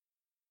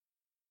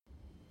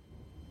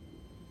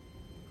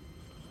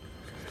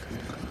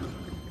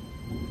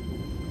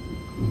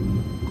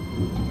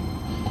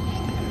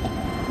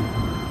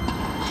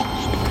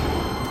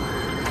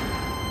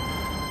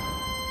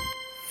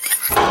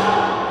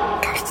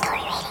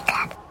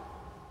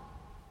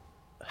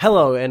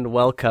Hello and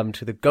welcome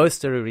to the Ghost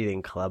Story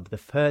Reading Club, the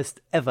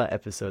first ever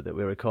episode that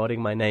we're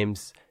recording. My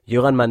name's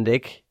Joran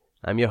Mandik.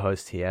 I'm your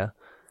host here.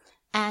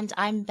 And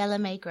I'm Bella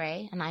May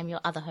Gray, and I'm your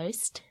other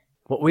host.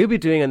 What we'll be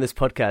doing on this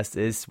podcast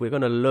is we're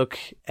going to look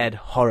at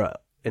horror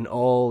in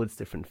all its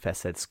different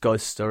facets.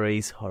 Ghost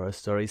stories, horror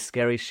stories,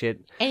 scary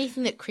shit.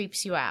 Anything that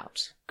creeps you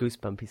out.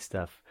 Goosebumpy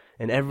stuff.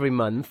 And every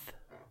month,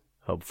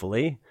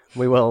 hopefully,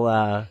 we will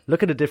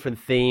look at a different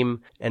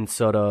theme and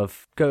sort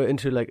of go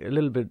into like a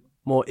little bit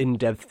more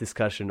in-depth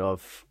discussion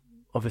of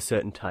a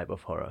certain type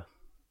of horror.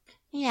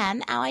 Yeah,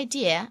 and our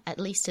idea, at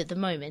least at the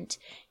moment,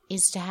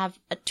 is to have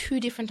two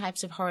different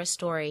types of horror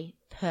story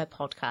per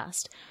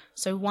podcast.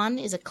 So one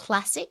is a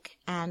classic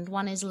and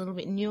one is a little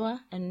bit newer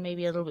and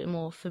maybe a little bit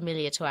more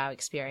familiar to our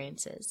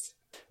experiences.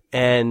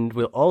 And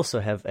we'll also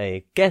have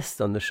a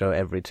guest on the show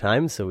every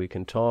time, so we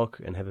can talk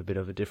and have a bit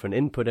of a different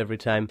input every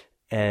time.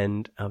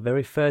 And our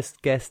very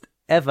first guest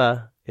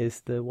ever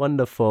is the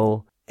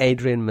wonderful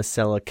Adrienne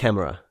Marcella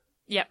Kammerer.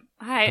 Yep.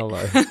 Hi. Hello.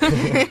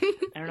 I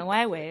don't know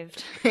why I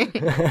waved.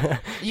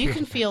 You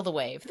can feel the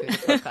wave through the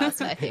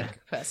podcast, I think,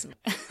 personally.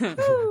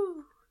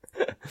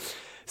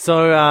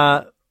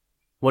 So,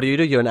 what do?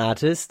 You're an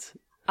artist?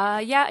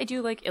 Yeah, I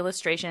do like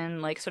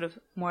illustration, like sort of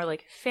more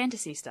like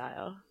fantasy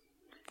style.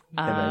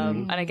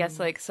 And I guess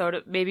like sort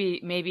of maybe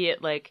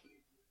it like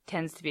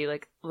tends to be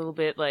like a little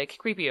bit like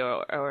creepy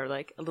or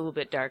like a little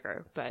bit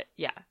darker, but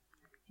yeah.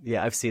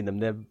 Yeah, I've seen them.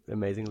 They're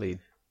amazingly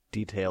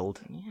detailed.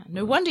 Yeah,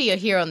 no wonder you're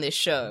here on this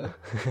show.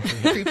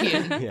 Creepy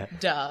and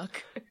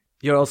dark.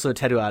 You're also a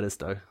tattoo artist,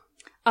 though.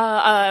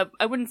 I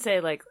wouldn't say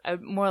like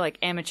more like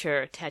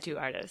amateur tattoo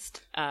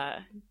artist.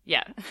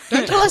 Yeah.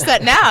 Don't tell us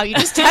that now. You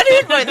just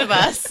tattooed both of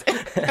us.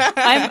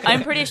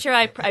 I'm pretty sure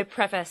I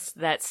prefaced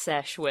that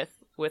sesh with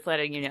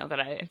letting you know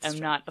that I am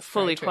not a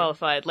fully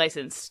qualified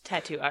licensed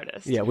tattoo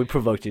artist. Yeah, we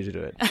provoked you to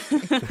do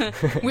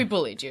it. We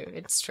bullied you.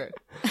 It's true.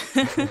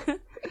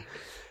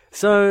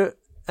 So,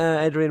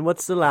 Adrienne,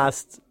 what's the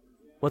last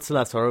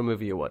horror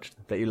movie you watched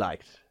that you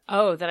liked?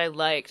 Oh, that I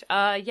liked.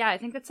 Yeah, I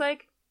think it's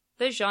like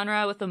the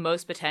genre with the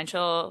most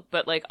potential,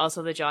 but like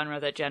also the genre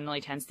that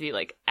generally tends to be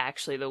like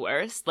actually the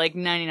worst. Like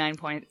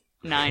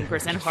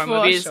 99.9% of horror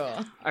movies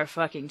are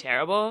fucking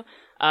terrible.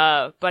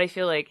 But I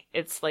feel like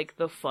it's like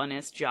the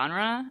funnest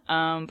genre.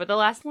 But the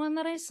last one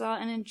that I saw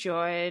and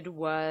enjoyed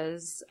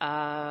was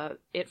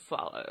It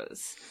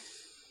Follows.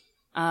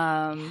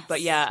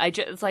 But yeah,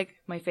 it's like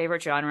my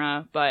favorite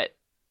genre, but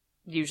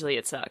usually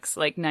it sucks.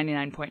 Like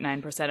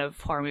 99.9% of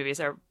horror movies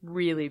are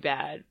really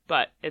bad,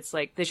 but it's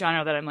like the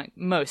genre that I'm like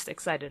most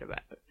excited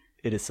about.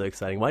 It is so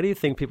exciting. Why do you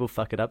think people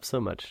fuck it up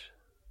so much?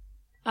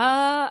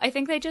 I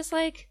think they just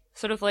like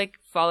sort of like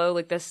follow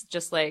like this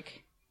just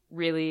like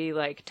really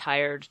like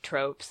tired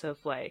tropes of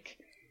like,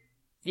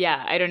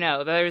 yeah, I don't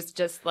know. There's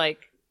just like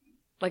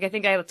I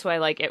think that's why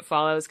like It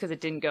Follows, because it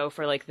didn't go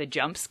for like the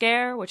jump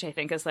scare, which I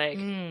think is like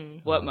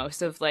what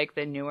most of like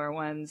the newer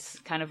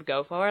ones kind of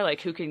go for.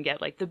 Like who can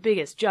get like the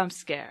biggest jump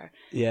scare?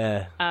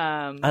 Yeah.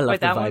 I love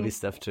the vibey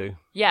stuff too.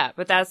 Yeah,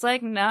 but that's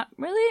like not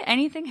really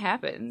anything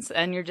happens,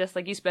 and you're just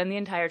like you spend the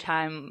entire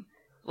time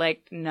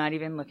like not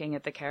even looking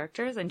at the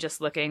characters and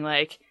just looking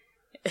like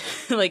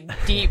like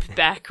deep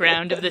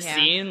background of the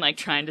scene, like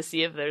trying to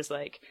see if there's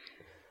like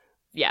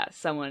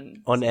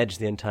someone on edge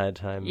the entire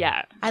time.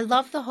 Yeah. I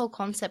love the whole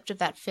concept of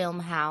that film,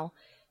 how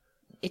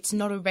it's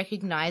not a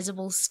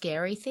recognizable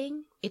scary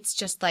thing. It's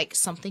just like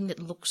something that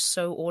looks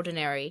so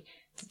ordinary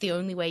that the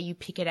only way you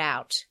pick it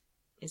out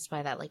is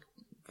by that like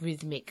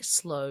rhythmic,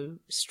 slow,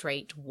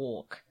 straight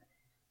walk.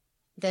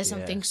 There's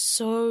something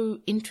so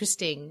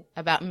interesting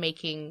about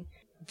making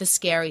the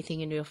scary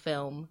thing in your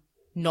film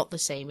not the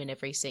same in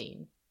every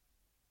scene.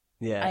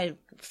 Yeah. I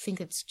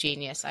think it's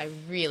genius. I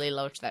really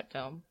loved that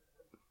film.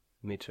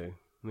 Me too.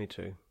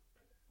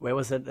 Where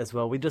was it as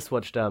well? We just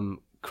watched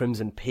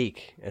Crimson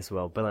Peak as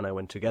well. Bill and I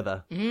went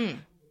together.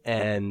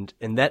 And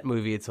in that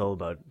movie, it's all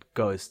about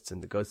ghosts,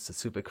 and the ghosts are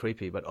super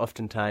creepy. But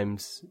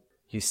oftentimes,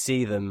 you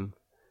see them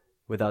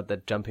without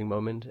that jumping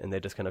moment, and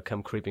they just kind of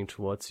come creeping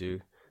towards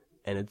you.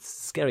 And it's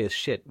scary as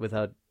shit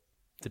without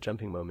the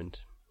jumping moment,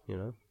 you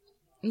know?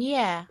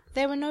 Yeah.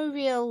 There were no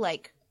real,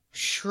 like,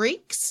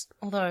 shrieks,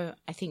 although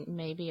I think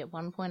maybe at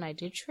one point I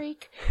did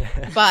shriek,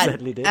 but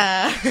certainly did.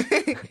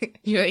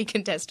 You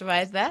can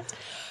testify to that.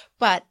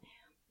 But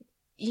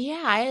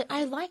yeah,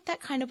 I like that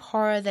kind of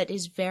horror that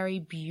is very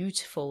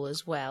beautiful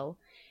as well,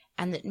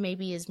 and that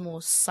maybe is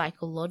more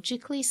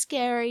psychologically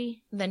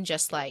scary than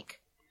just like,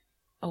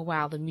 oh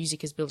wow, the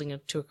music is building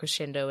up to a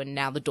crescendo and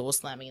now the door's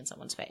slamming in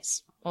someone's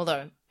face.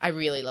 Although I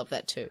really love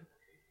that too.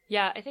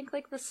 Yeah, I think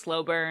like the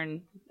slow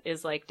burn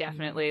is like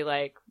definitely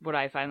like what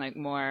I find like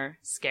more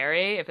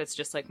scary if it's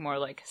just like more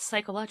like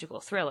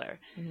psychological thriller.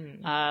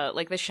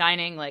 Like The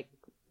Shining, like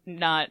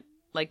not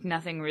like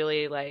nothing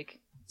really like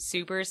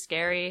super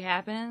scary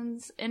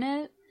happens in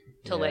it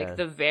till like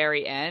the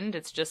very end.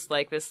 It's just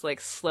like this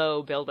like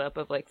slow buildup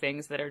of like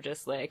things that are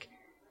just like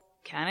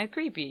kind of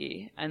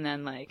creepy, and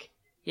then like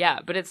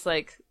but it's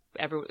like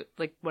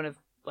one of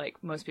like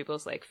most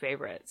people's like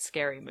favorite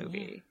scary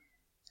movie.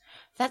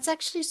 That's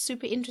actually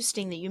super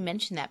interesting that you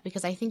mentioned that,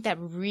 because I think that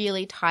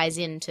really ties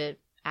into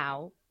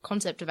our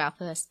concept of our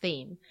first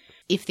theme,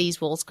 if these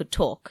walls could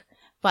talk.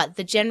 But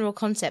the general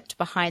concept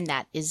behind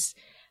that is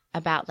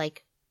about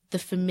like the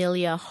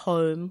familiar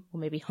home, or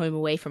maybe home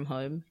away from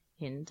home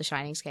in The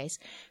Shining's case,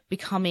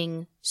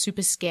 becoming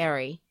super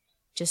scary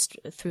just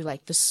through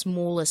like the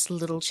smallest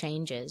little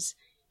changes,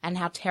 and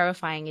how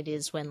terrifying it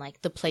is when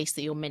like the place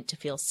that you're meant to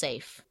feel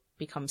safe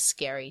becomes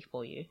scary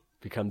for you.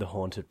 Become the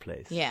haunted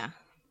place. Yeah.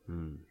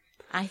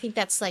 I think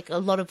that's like a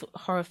lot of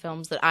horror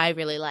films that I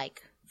really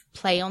like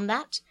play on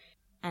that,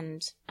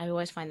 and I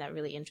always find that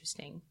really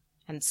interesting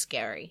and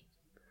scary.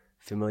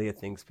 Familiar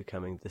things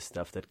becoming the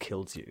stuff that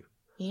kills you.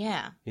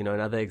 Yeah. You know,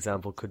 another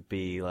example could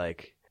be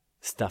like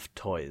stuffed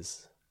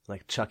toys,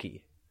 like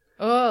Chucky.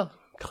 Oh.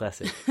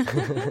 Classic,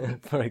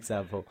 for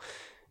example.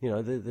 You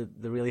know,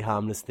 the really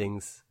harmless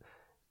things.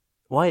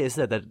 Why is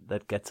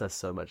that gets us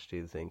so much, do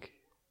you think?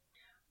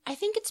 I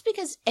think it's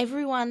because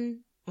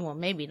everyone, well,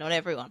 maybe not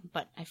everyone,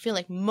 but I feel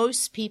like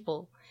most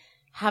people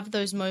have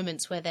those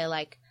moments where they're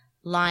like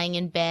lying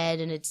in bed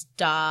and it's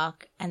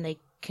dark and they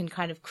can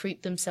kind of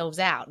creep themselves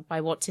out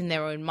by what's in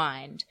their own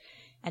mind.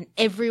 And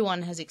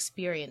everyone has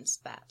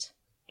experienced that.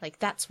 Like,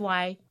 that's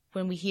why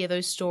when we hear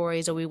those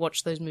stories or we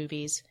watch those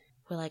movies,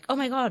 we're like, oh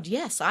my God,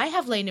 yes, I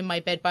have lain in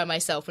my bed by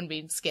myself and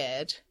been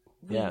scared.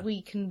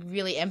 We can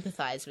really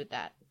empathize with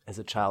that. As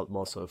a child,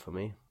 more so for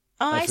me.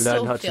 I I've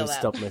learned how to that.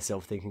 stop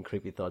myself thinking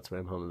creepy thoughts when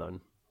I'm home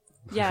alone.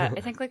 Yeah,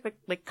 I think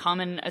like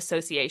common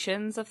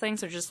associations of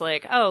things are just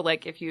like, oh,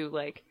 like if you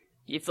like,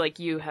 it's like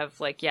you have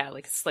like, yeah,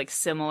 like it's like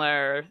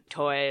similar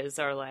toys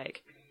or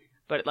like,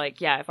 but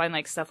like, yeah, I find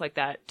like stuff like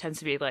that tends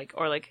to be like,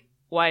 or like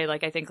why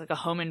like I think like a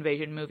home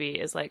invasion movie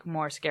is like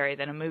more scary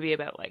than a movie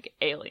about like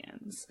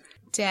aliens.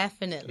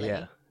 Definitely.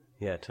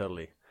 Yeah,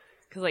 totally.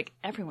 Because like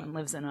everyone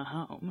lives in a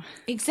home.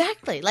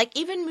 Exactly. Like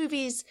even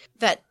movies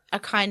that are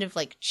kind of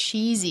like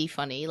cheesy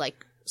funny,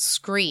 like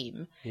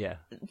Scream. Yeah.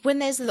 When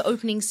there's the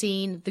opening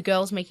scene, the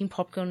girl's making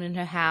popcorn in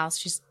her house,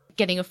 she's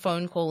getting a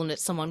phone call and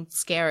it's someone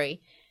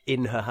scary.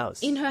 In her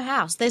house. In her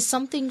house. There's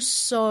something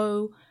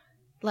so,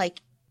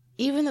 like,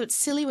 even though it's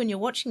silly when you're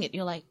watching it,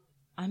 you're like,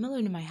 I'm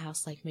alone in my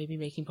house, like maybe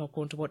making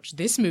popcorn to watch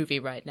this movie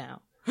right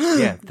now.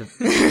 Yeah.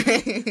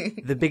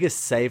 The biggest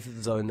safe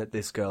zone that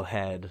this girl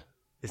had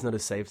is not a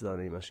safe zone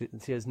anymore.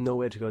 She has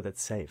nowhere to go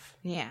that's safe.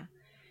 Yeah.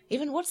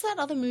 Even, what's that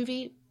other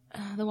movie?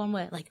 The one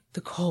where, like,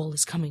 the call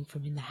is coming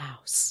from in the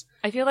house.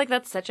 I feel like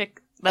that's such a...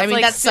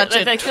 that's such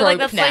a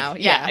trope now.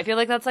 Like, yeah, I feel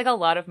like that's like a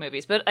lot of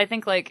movies. But I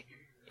think, like,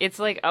 it's,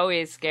 like,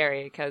 always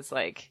scary because,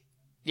 like,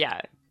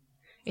 yeah.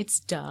 It's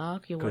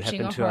dark. You're Could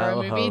watching a happen to horror our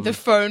movie. home. The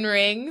phone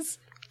rings.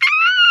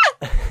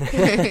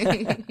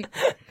 I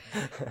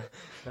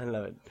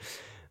love it.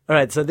 All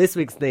right, so this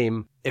week's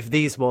theme, if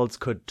these walls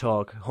could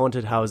talk,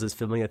 haunted houses,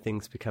 familiar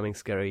things becoming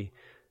scary.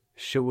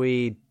 Should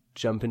we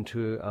jump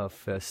into our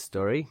first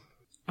story?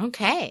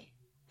 Okay,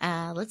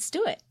 let's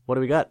do it. What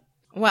do we got?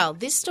 Well,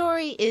 this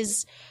story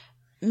is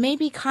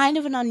maybe kind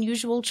of an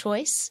unusual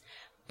choice,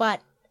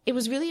 but it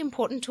was really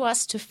important to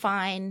us to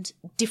find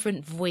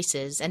different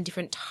voices and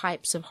different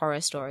types of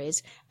horror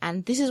stories.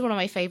 And this is one of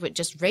my favorite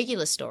just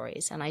regular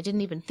stories, and I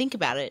didn't even think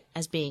about it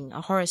as being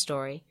a horror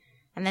story.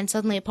 And then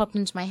suddenly it popped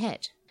into my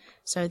head.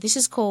 So this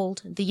is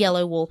called The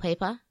Yellow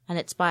Wallpaper, and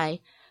it's by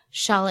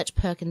Charlotte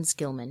Perkins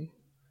Gilman.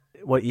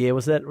 What year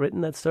was that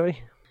written, that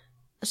story?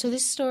 So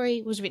this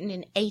story was written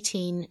in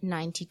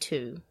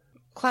 1892.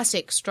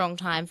 Classic strong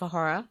time for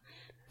horror.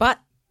 But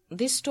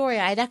this story,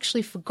 I'd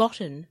actually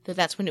forgotten that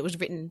that's when it was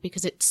written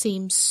because it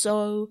seems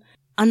so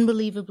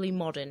unbelievably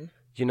modern.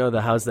 You know,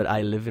 the house that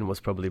I live in was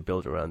probably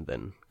built around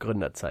then.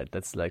 Gründerzeit.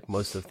 That's like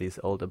most of these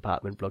old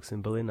apartment blocks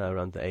in Berlin are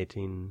around the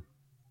 70s,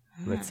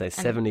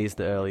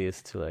 the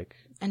earliest to like...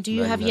 And do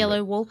you have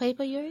yellow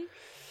wallpaper, Yuri?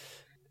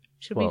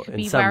 Should we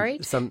be some,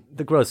 worried?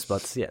 The gross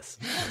spots, yes.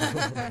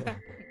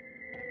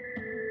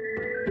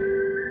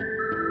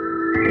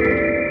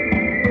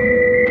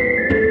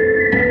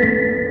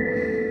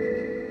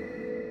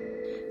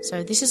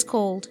 So this is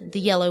called The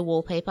Yellow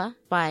Wallpaper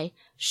by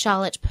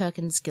Charlotte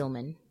Perkins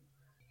Gilman.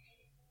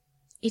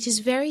 It is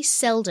very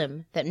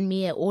seldom that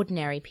mere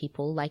ordinary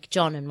people like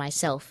John and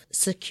myself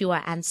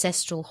secure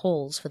ancestral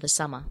halls for the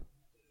summer.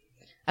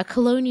 A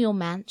colonial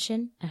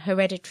mansion, a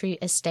hereditary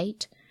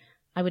estate,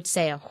 I would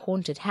say a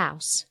haunted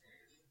house,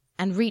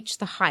 and reach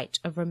the height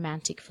of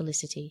romantic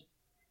felicity.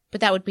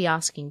 But that would be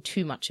asking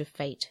too much of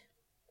fate.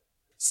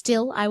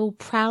 Still, I will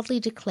proudly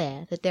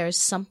declare that there is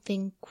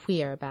something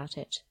queer about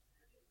it.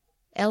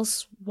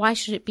 Else, why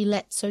should it be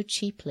let so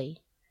cheaply?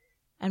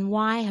 And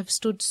why have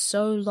stood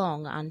so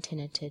long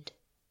untenanted?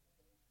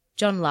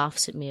 John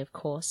laughs at me, of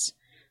course,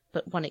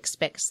 but one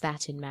expects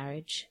that in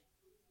marriage.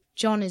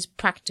 John is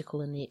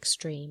practical in the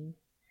extreme.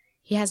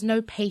 He has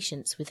no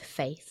patience with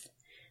faith,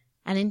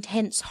 an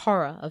intense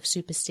horror of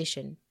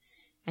superstition,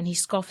 and he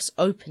scoffs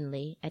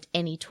openly at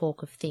any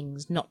talk of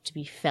things not to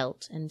be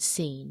felt and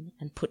seen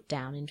and put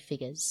down in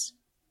figures.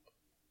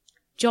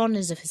 John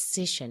is a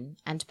physician,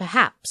 and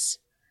perhaps,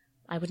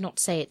 I would not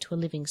say it to a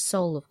living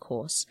soul, of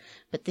course,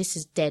 but this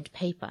is dead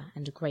paper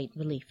and a great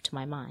relief to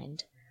my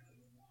mind.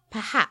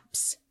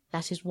 Perhaps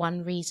that is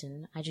one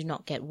reason I do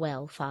not get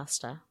well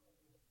faster.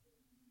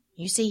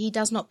 You see, he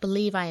does not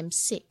believe I am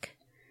sick.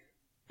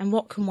 And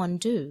what can one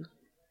do?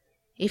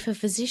 If a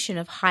physician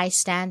of high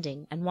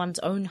standing and one's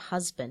own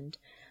husband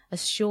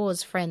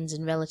assures friends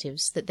and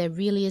relatives that there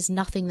really is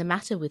nothing the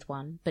matter with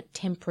one but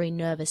temporary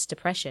nervous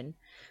depression,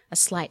 a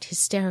slight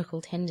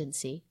hysterical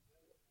tendency,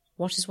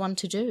 what is one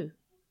to do?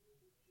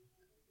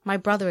 My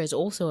brother is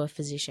also a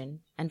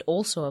physician and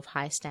also of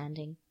high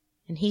standing,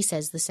 and he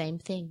says the same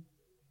thing.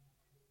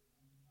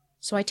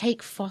 So I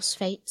take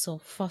phosphates or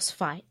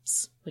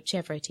phosphites,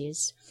 whichever it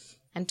is,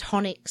 and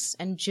tonics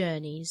and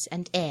journeys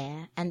and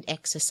air and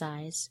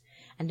exercise,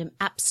 and am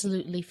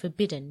absolutely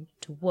forbidden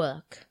to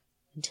work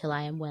until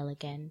I am well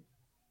again.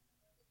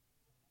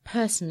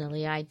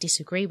 Personally, I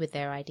disagree with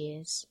their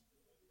ideas.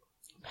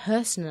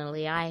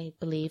 Personally, I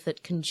believe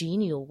that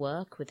congenial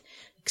work with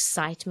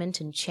excitement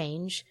and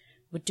change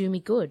would do me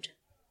good.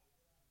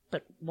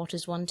 But what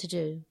is one to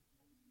do?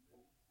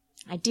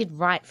 I did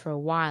write for a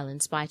while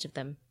in spite of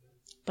them,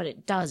 but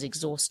it does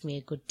exhaust me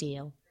a good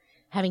deal,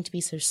 having to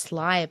be so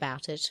sly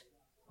about it,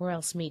 or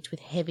else meet with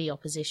heavy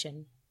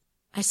opposition.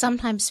 I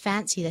sometimes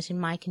fancy that in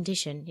my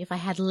condition, if I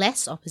had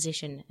less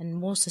opposition and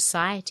more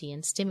society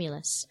and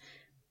stimulus,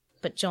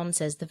 but John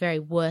says the very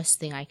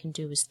worst thing I can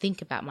do is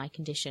think about my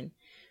condition,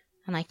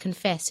 and I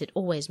confess it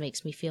always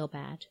makes me feel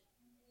bad.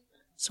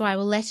 So I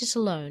will let it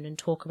alone and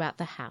talk about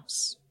the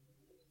house,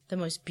 the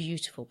most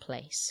beautiful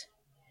place.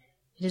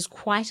 It is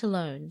quite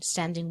alone,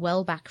 standing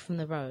well back from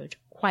the road,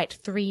 quite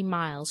 3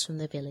 miles from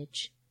the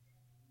village.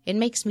 It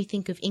makes me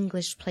think of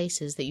English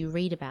places that you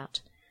read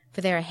about,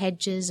 for there are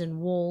hedges and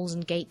walls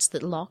and gates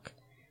that lock,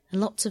 and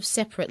lots of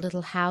separate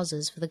little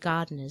houses for the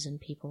gardeners and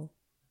people.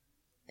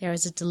 There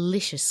is a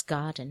delicious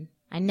garden.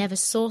 I never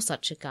saw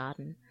such a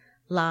garden,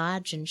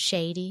 large and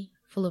shady,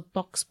 full of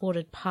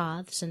box-bordered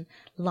paths and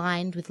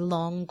lined with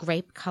long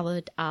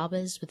grape-coloured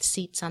arbours with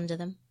seats under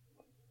them.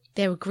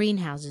 There were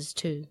greenhouses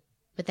too,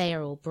 but they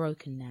are all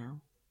broken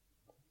now.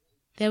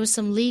 There was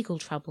some legal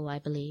trouble, I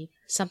believe,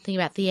 something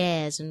about the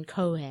heirs and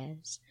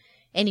co-heirs.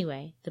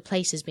 Anyway, the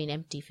place has been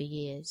empty for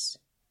years.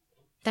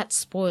 That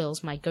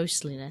spoils my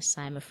ghostliness,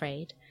 I am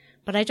afraid,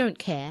 but I don't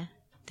care.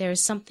 There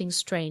is something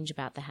strange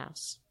about the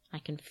house. I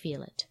can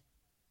feel it.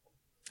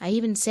 I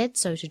even said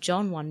so to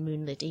John one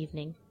moonlit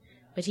evening,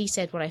 but he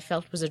said what I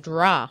felt was a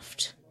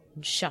draught,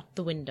 and shut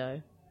the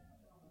window.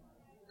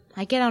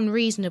 I get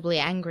unreasonably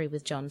angry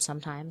with John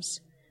sometimes.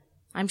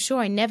 I'm sure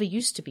I never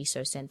used to be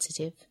so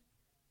sensitive.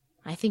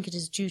 I think it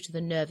is due to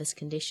the nervous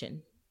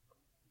condition.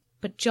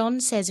 But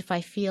John says if I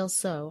feel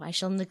so, I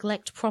shall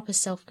neglect proper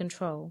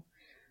self-control,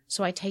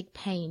 so I take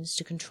pains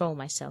to control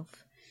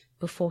myself,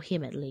 before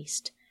him at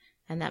least,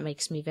 and that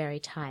makes me very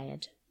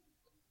tired.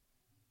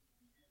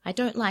 I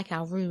don't like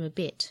our room a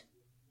bit.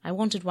 I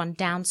wanted one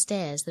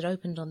downstairs that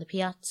opened on the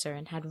piazza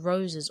and had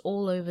roses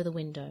all over the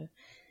window,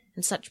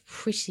 and such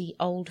pretty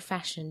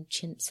old-fashioned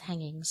chintz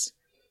hangings,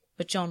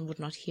 but John would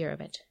not hear of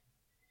it.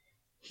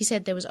 He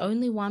said there was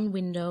only one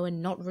window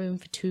and not room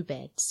for 2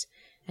 beds,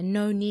 and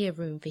no near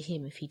room for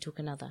him if he took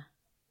another.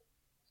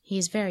 He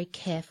is very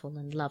careful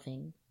and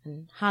loving,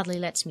 and hardly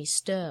lets me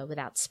stir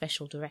without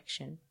special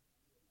direction.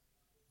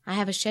 I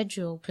have a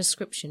schedule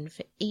prescription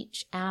for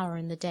each hour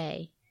in the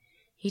day.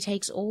 He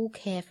takes all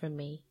care from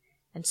me,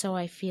 and so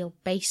I feel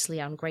basely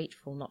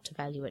ungrateful not to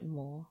value it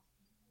more.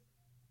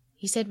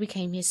 He said we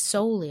came here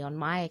solely on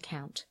my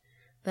account,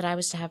 that I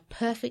was to have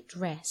perfect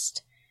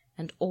rest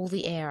and all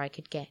the air I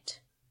could get.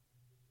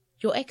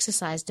 Your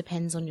exercise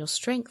depends on your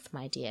strength,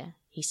 my dear,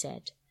 he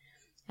said,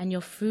 and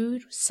your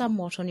food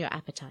somewhat on your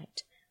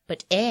appetite,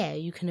 but air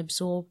you can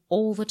absorb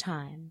all the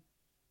time.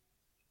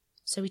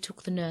 So we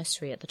took the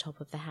nursery at the top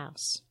of the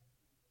house.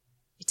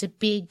 It's a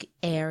big,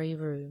 airy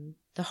room,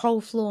 the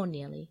whole floor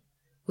nearly,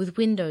 with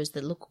windows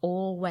that look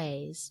all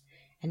ways,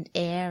 and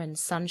air and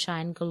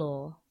sunshine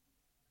galore.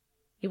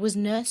 It was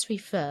nursery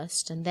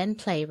first, and then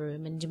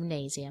playroom and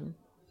gymnasium,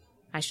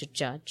 I should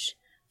judge,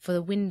 for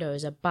the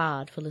windows are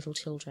barred for little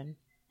children,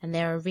 and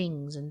there are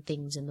rings and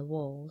things in the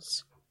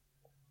walls.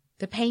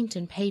 The paint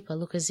and paper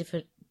look as if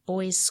a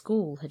boys'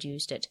 school had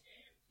used it.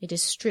 It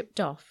is stripped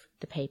off,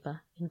 the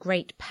paper, in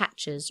great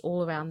patches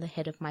all around the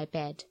head of my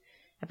bed,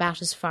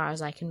 about as far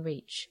as I can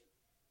reach,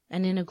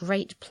 and in a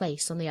great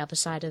place on the other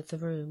side of the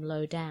room,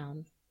 low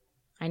down.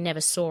 I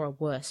never saw a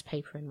worse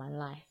paper in my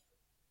life.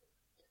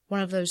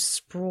 One of those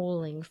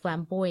sprawling,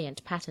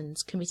 flamboyant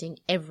patterns committing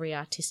every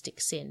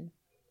artistic sin.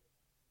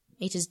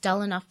 It is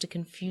dull enough to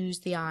confuse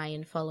the eye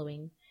in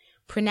following,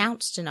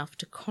 pronounced enough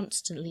to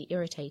constantly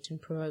irritate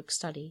and provoke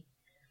study.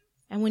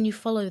 And when you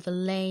follow the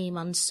lame,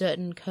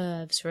 uncertain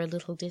curves for a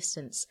little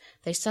distance,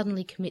 they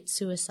suddenly commit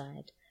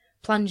suicide,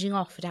 plunging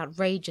off at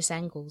outrageous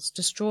angles,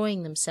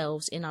 destroying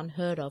themselves in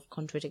unheard-of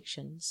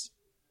contradictions.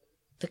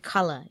 The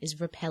colour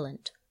is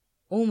repellent,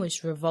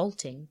 almost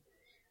revolting,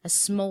 a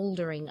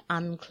smouldering,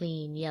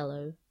 unclean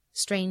yellow,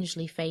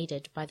 strangely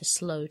faded by the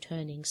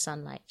slow-turning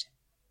sunlight.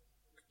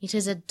 It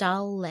is a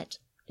dull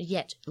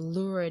yet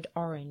lurid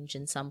orange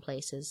in some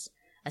places,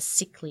 a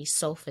sickly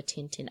sulphur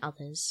tint in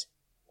others.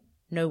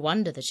 No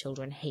wonder the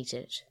children hate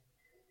it.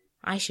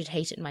 I should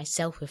hate it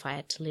myself if I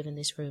had to live in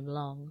this room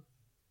long.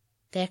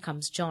 There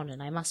comes John,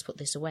 and I must put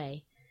this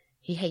away.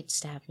 He hates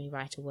to have me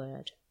write a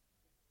word.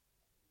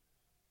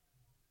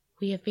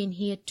 We have been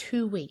here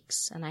 2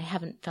 weeks, and I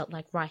haven't felt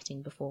like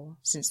writing before,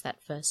 since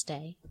that first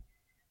day.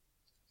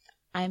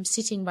 I am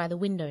sitting by the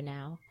window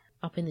now,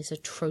 up in this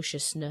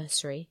atrocious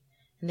nursery,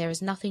 and there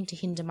is nothing to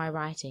hinder my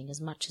writing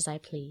as much as I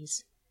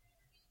please.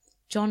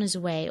 John is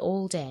away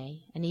all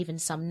day, and even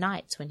some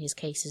nights when his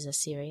cases are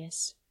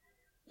serious.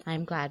 I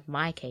am glad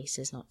my case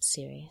is not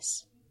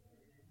serious.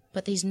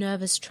 But these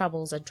nervous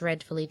troubles are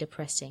dreadfully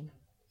depressing.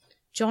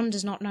 John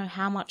does not know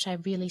how much I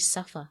really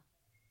suffer.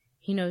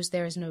 He knows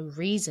there is no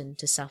reason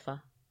to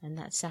suffer, and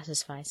that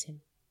satisfies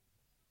him.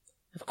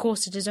 Of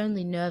course, it is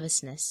only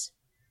nervousness.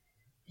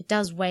 It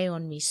does weigh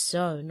on me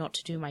so not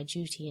to do my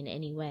duty in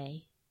any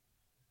way.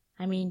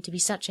 I mean, to be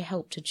such a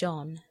help to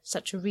John,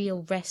 such a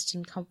real rest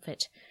and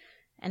comfort,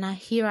 and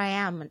here I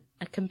am,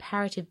 a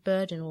comparative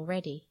burden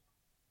already.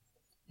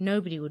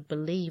 Nobody would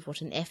believe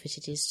what an effort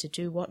it is to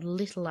do what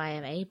little I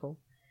am able,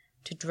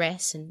 to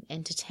dress and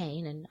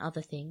entertain and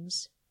other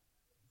things.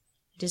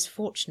 It is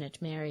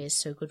fortunate Mary is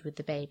so good with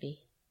the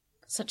baby.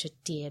 Such a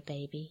dear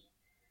baby.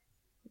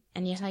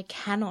 And yet I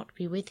cannot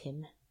be with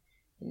him.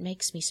 It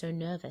makes me so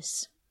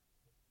nervous.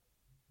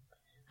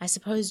 I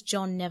suppose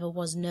John never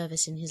was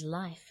nervous in his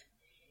life.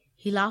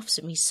 He laughs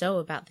at me so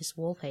about this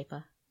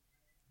wallpaper.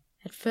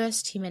 At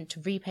first he meant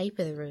to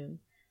repaper the room,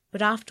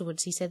 but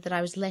afterwards he said that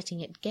I was letting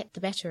it get the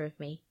better of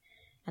me,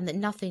 and that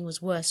nothing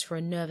was worse for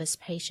a nervous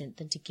patient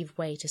than to give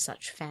way to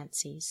such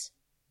fancies.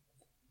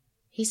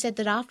 He said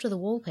that after the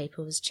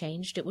wallpaper was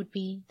changed it would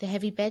be the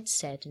heavy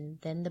bedstead, and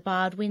then the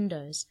barred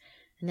windows,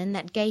 and then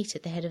that gate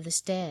at the head of the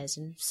stairs,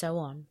 and so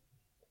on.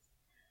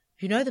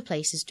 "You know the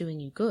place is doing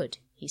you good,"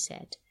 he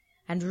said,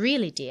 "and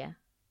really, dear,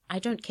 I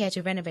don't care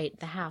to renovate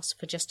the house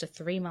for just a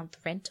 3-month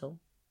rental."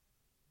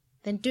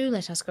 "Then do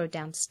let us go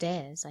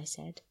downstairs," I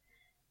said.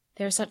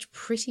 "There are such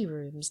pretty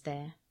rooms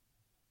there."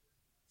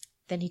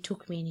 Then he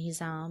took me in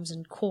his arms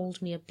and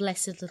called me a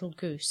blessed little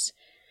goose,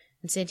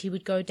 and said he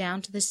would go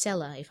down to the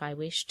cellar if I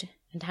wished,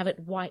 and have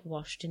it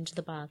whitewashed into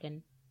the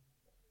bargain.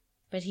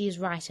 But he is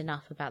right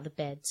enough about the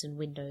beds and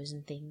windows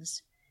and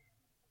things.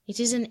 It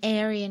is an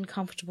airy and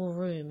comfortable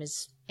room,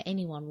 as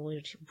anyone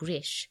would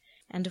wish,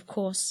 and of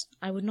course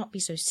I would not be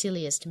so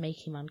silly as to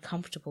make him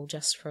uncomfortable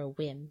just for a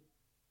whim.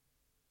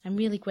 I'm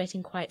really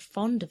getting quite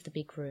fond of the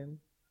big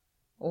room,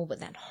 all but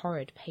that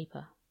horrid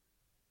paper.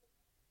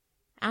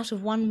 Out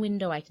of one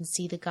window I can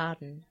see the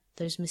garden,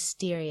 those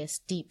mysterious,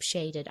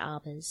 deep-shaded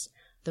arbours,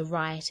 the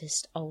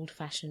riotous,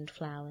 old-fashioned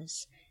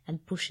flowers,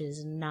 and bushes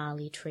and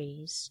gnarly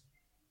trees.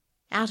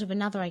 Out of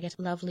another I get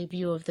a lovely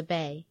view of the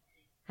bay,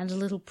 and a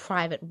little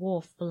private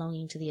wharf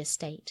belonging to the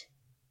estate.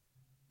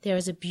 There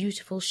is a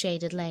beautiful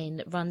shaded lane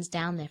that runs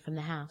down there from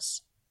the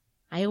house.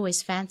 I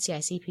always fancy I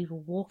see people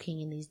walking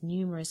in these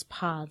numerous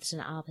paths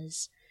and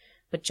arbours,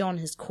 but John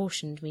has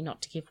cautioned me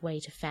not to give way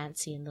to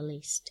fancy in the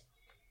least.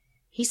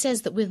 He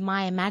says that with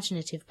my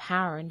imaginative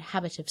power and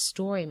habit of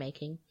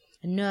story-making,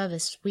 a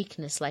nervous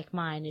weakness like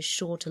mine is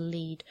sure to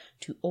lead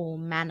to all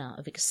manner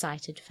of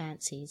excited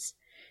fancies,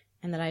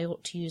 and that I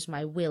ought to use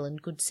my will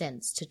and good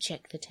sense to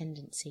check the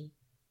tendency.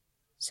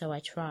 So I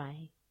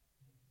try.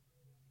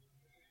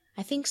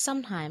 I think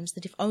sometimes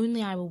that if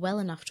only I were well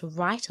enough to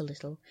write a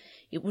little,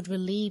 it would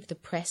relieve the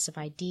press of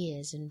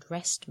ideas and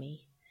rest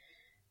me.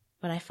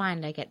 But I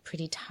find I get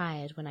pretty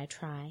tired when I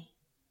try.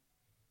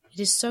 It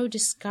is so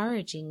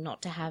discouraging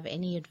not to have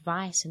any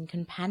advice and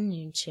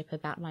companionship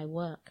about my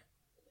work.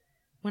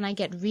 When I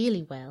get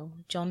really well,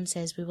 John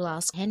says we will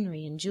ask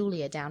Henry and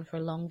Julia down for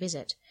a long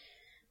visit,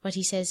 but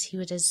he says he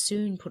would as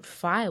soon put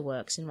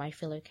fireworks in my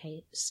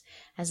pillowcase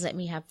as let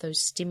me have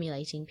those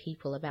stimulating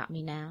people about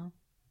me now.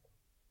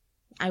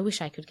 I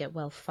wish I could get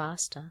well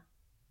faster,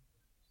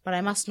 but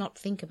I must not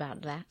think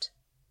about that.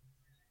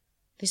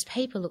 This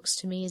paper looks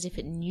to me as if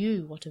it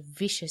knew what a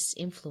vicious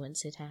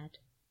influence it had.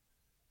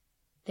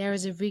 There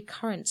is a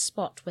recurrent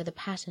spot where the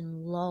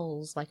pattern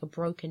lolls like a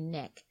broken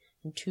neck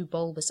and 2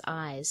 bulbous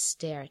eyes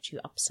stare at you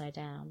upside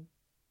down.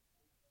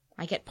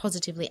 I get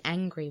positively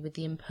angry with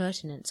the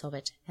impertinence of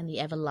it and the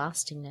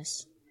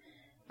everlastingness.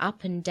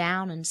 Up and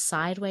down and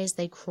sideways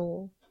they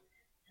crawl,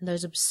 and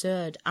those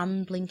absurd,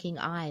 unblinking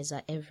eyes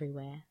are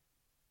everywhere.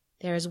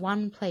 There is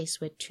one place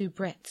where 2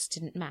 breadths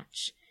didn't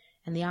match,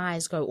 and the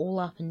eyes go all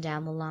up and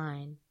down the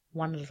line,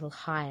 one a little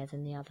higher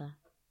than the other.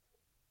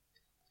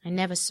 I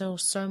never saw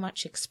so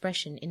much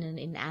expression in an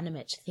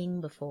inanimate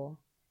thing before,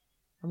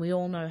 and we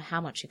all know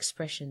how much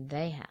expression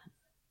they have.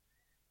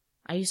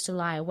 I used to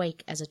lie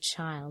awake as a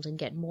child and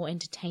get more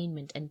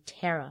entertainment and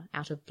terror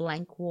out of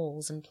blank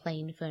walls and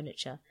plain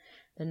furniture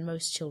than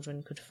most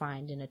children could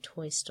find in a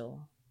toy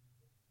store.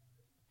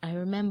 I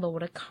remember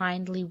what a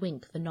kindly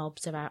wink the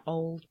knobs of our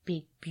old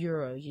big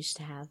bureau used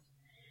to have,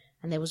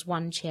 and there was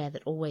one chair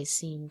that always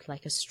seemed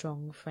like a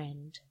strong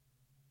friend.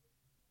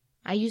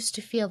 I used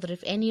to feel that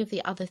if any of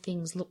the other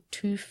things looked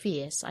too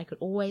fierce, I could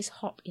always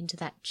hop into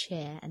that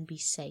chair and be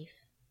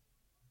safe.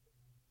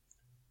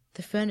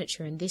 The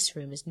furniture in this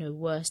room is no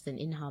worse than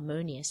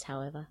inharmonious,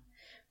 however,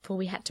 for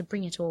we had to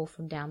bring it all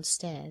from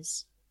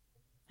downstairs.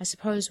 I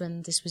suppose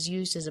when this was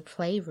used as a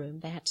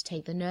playroom, they had to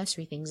take the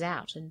nursery things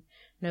out, and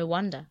no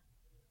wonder.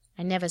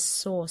 I never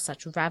saw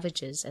such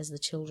ravages as the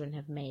children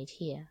have made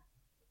here.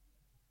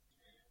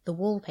 The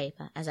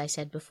wallpaper, as I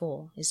said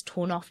before, is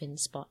torn off in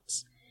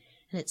spots,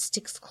 and it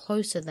sticks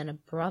closer than a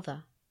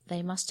brother.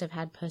 They must have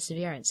had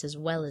perseverance as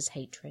well as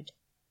hatred.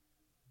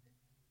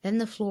 Then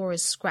the floor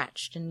is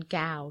scratched and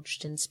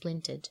gouged and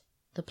splintered.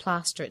 The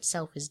plaster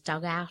itself is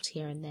dug out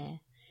here and there,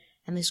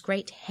 and this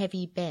great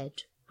heavy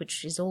bed,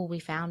 which is all we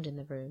found in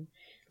the room,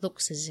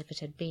 looks as if it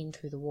had been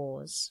through the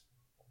wars.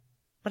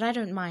 But I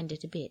don't mind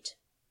it a bit,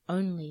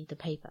 only the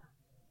paper.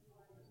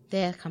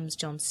 There comes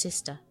John's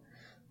sister,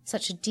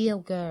 such a dear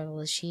girl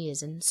as she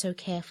is, and so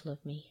careful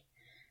of me.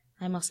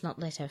 I must not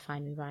let her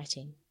find me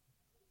writing.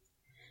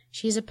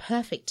 She is a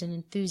perfect and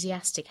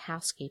enthusiastic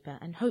housekeeper,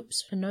 and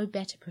hopes for no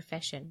better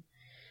profession.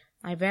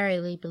 I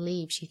verily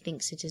believe she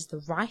thinks it is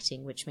the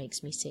writing which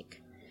makes me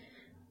sick.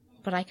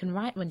 But I can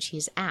write when she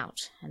is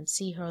out, and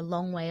see her a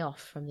long way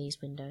off from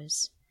these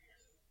windows.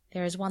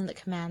 There is one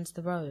that commands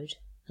the road,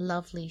 a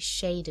lovely,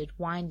 shaded,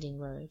 winding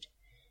road,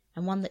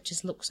 and one that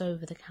just looks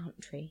over the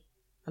country,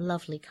 a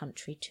lovely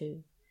country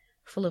too,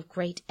 full of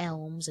great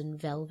elms and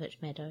velvet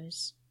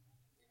meadows.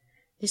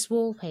 This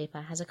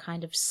wallpaper has a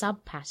kind of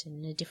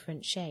sub-pattern in a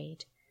different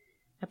shade,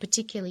 a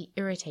particularly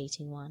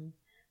irritating one,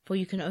 for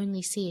you can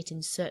only see it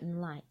in certain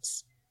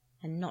lights,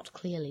 and not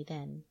clearly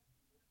then.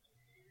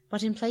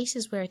 But in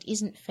places where it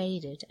isn't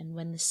faded, and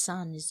when the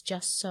sun is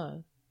just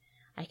so,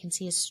 I can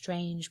see a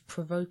strange,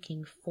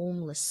 provoking,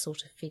 formless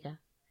sort of figure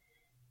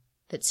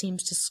that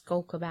seems to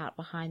skulk about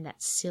behind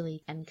that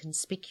silly and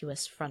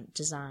conspicuous front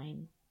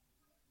design.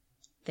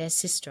 There's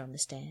Sister on the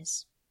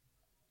stairs.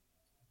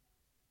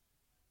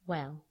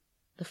 Well,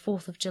 the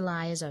 4th of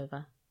July is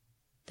over.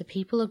 The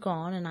people are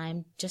gone, and I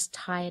am just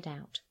tired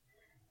out.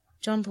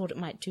 John thought it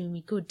might do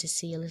me good to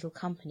see a little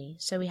company,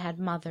 so we had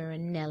Mother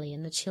and Nellie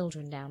and the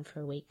children down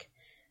for a week.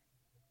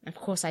 Of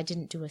course I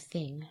didn't do a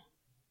thing.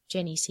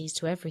 Jenny sees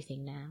to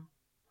everything now.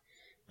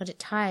 But it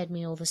tired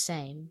me all the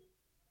same.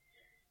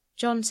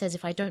 John says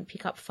if I don't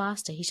pick up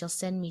faster he shall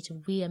send me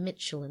to Weir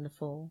Mitchell in the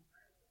fall.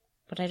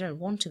 But I don't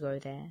want to go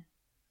there.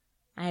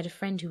 I had a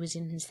friend who was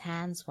in his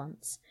hands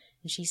once,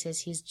 and she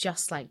says he is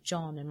just like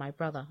John and my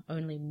brother,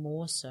 only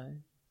more so.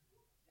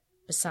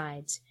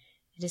 Besides,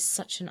 it is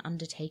such an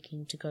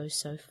undertaking to go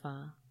so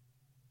far.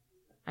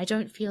 I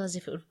don't feel as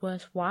if it was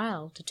worth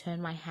while to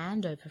turn my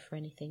hand over for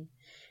anything,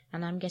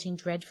 and I'm getting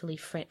dreadfully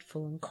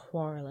fretful and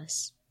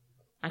querulous.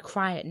 I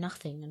cry at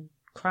nothing, and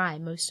cry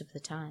most of the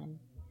time.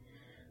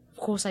 Of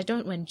course I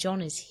don't when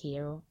John is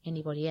here or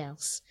anybody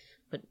else,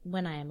 but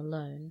when I am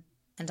alone,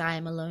 and I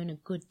am alone a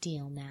good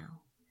deal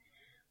now.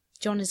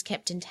 John is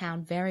kept in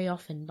town very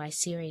often by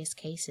serious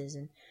cases,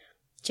 and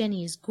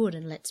Jenny is good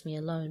and lets me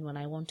alone when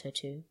I want her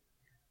to.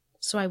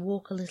 So I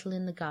walk a little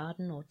in the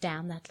garden or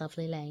down that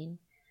lovely lane,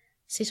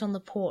 sit on the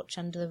porch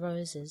under the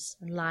roses,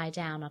 and lie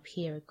down up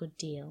here a good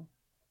deal.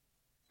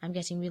 I'm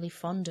getting really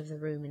fond of the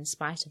room in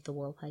spite of the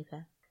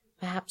wallpaper,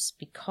 perhaps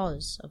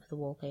because of the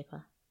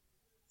wallpaper.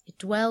 It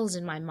dwells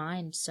in my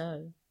mind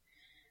so.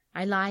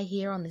 I lie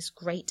here on this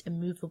great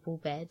immovable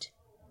bed,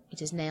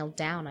 it is nailed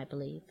down, I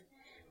believe,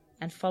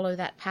 and follow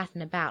that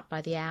pattern about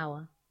by the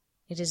hour.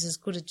 It is as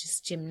good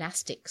as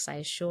gymnastics, I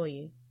assure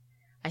you.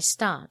 I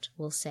start,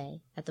 we'll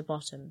say, at the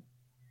bottom,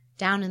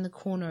 down in the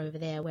corner over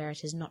there where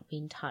it has not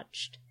been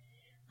touched,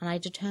 and I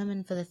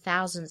determine for the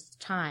 1000th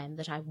time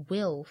that I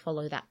will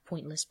follow that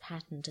pointless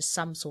pattern to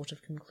some sort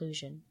of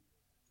conclusion.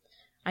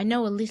 I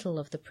know a little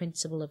of the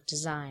principle of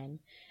design,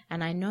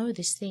 and I know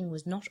this thing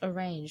was not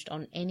arranged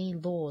on any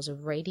laws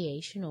of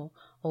radiation or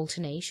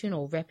alternation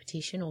or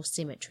repetition or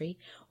symmetry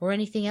or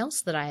anything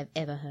else that I have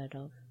ever heard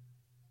of.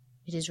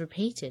 It is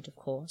repeated, of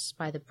course,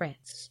 by the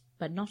breaths,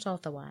 but not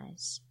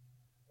otherwise.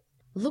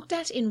 Looked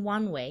at in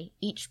one way,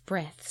 each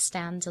breath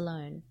stands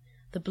alone,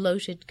 the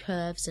bloated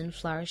curves and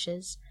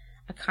flourishes,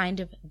 a kind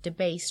of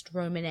debased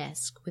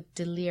Romanesque with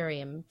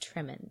delirium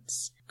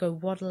tremens, go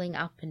waddling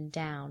up and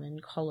down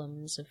in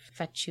columns of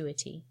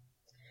fatuity.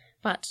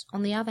 But,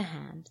 on the other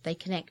hand, they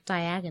connect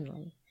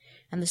diagonally,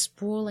 and the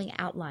sprawling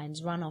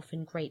outlines run off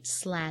in great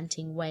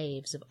slanting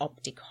waves of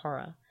optic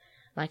horror,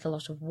 like a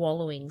lot of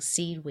wallowing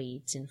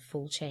seedweeds in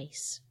full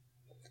chase.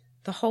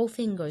 The whole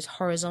thing goes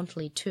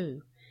horizontally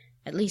too,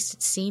 at least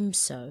it seems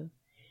so,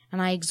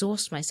 and I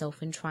exhaust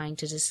myself in trying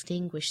to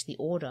distinguish the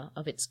order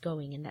of its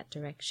going in that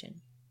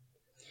direction.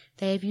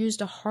 They have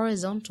used a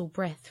horizontal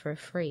breath for a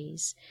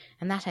frieze,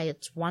 and that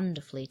adds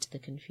wonderfully to the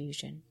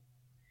confusion.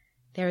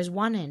 There is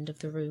one end of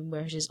the room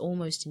where it is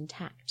almost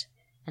intact,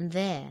 and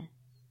there,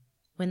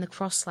 when the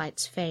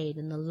cross-lights fade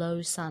and the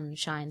low sun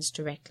shines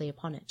directly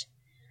upon it,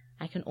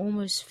 I can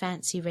almost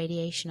fancy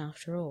radiation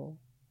after all.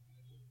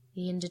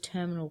 The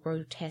indeterminate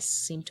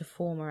grotesques seem to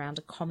form around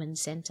a common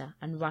centre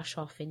and rush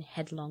off in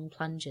headlong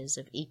plunges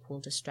of equal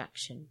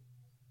distraction.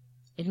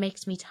 It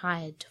makes me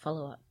tired to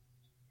follow up.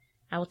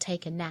 I will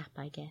take a nap,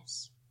 I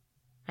guess.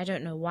 I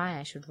don't know why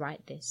I should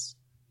write this.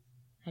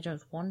 I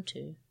don't want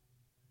to.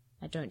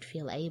 I don't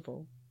feel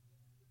able.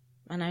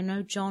 And I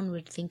know John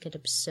would think it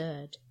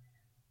absurd,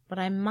 but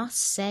I must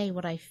say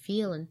what I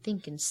feel and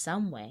think in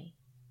some way.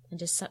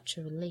 It is such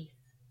a relief.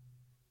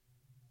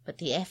 But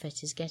the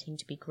effort is getting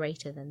to be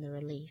greater than the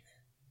relief.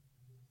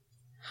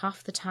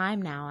 Half the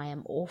time now I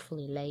am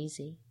awfully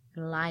lazy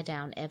and lie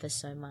down ever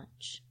so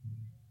much.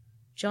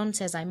 John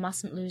says I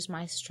mustn't lose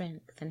my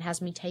strength and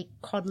has me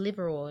take cod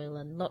liver oil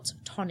and lots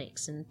of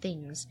tonics and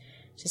things,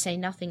 to say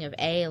nothing of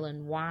ale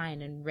and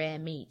wine and rare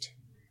meat.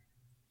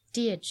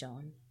 Dear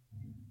John.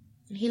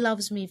 He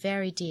loves me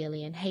very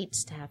dearly and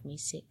hates to have me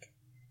sick.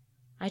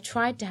 I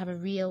tried to have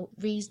a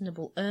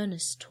reasonable,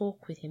 earnest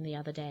talk with him the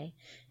other day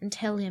and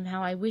tell him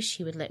how I wish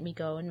he would let me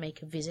go and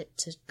make a visit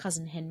to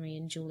Cousin Henry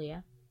and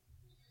Julia.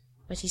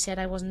 But he said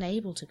I wasn't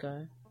able to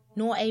go,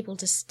 nor able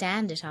to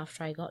stand it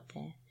after I got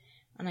there,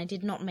 and I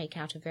did not make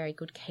out a very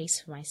good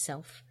case for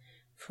myself,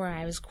 for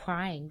I was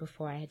crying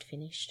before I had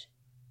finished.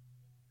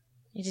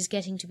 It is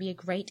getting to be a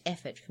great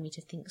effort for me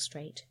to think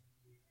straight.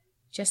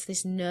 Just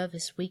this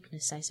nervous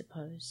weakness, I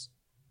suppose.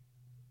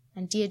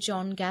 And dear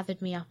John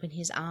gathered me up in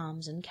his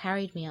arms and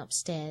carried me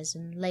upstairs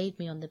and laid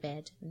me on the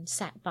bed and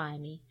sat by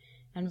me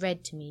and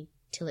read to me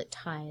till it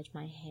tired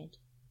my head.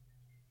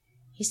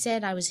 He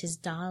said I was his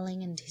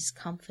darling and his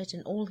comfort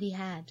and all he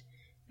had,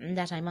 and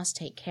that I must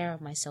take care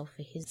of myself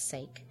for his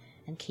sake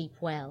and keep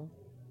well.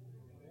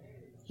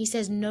 He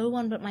says no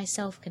one but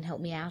myself can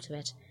help me out of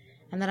it,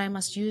 and that I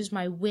must use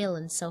my will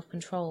and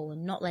self-control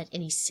and not let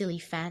any silly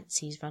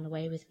fancies run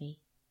away with me.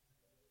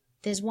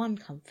 There's one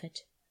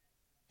comfort.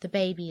 The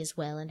baby is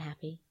well and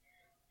happy,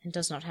 and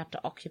does not have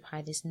to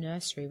occupy this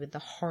nursery with the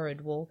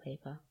horrid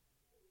wallpaper.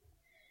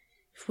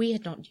 If we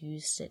had not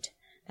used it,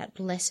 that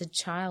blessed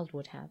child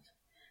would have.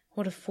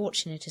 What a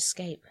fortunate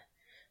escape!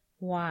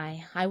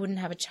 Why, I wouldn't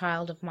have a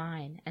child of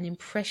mine, an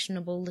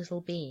impressionable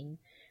little being,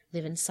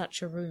 live in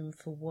such a room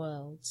for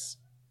worlds.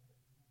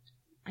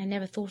 I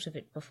never thought of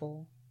it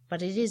before,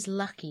 but it is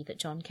lucky that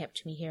John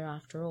kept me here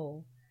after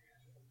all.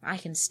 I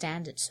can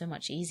stand it so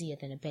much easier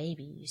than a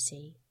baby, you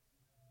see.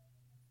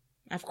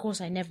 Of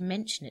course I never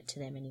mention it to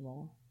them any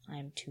more. I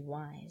am too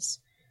wise,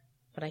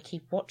 but I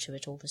keep watch of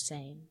it all the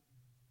same.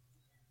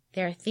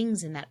 There are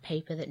things in that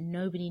paper that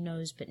nobody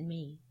knows but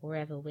me, or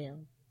ever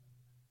will.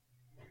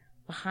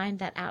 Behind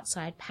that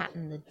outside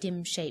pattern the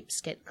dim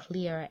shapes get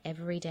clearer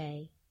every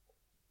day.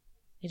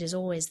 It is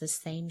always the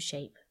same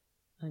shape,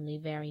 only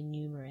very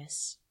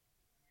numerous.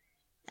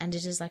 And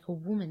it is like a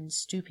woman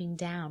stooping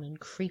down and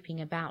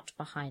creeping about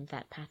behind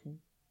that pattern.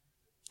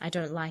 I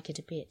don't like it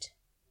a bit.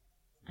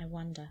 I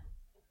wonder.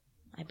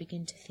 I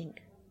begin to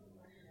think.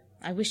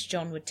 I wish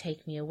John would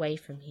take me away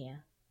from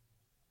here.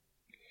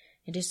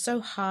 It is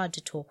so hard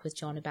to talk with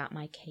John about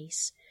my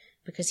case,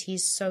 because he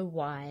is so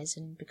wise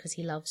and because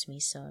he loves me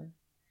so.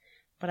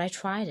 But I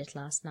tried it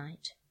last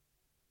night.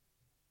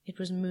 It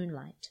was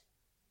moonlight.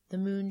 The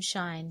moon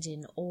shines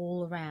in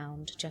all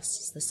around just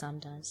as the sun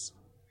does.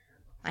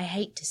 I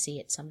hate to see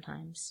it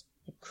sometimes.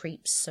 It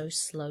creeps so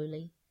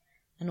slowly,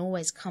 and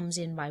always comes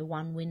in by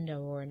one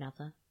window or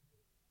another.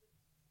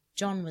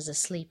 John was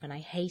asleep, and I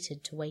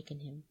hated to waken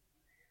him,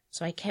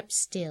 so I kept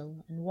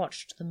still and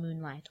watched the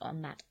moonlight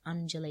on that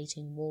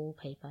undulating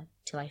wallpaper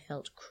till I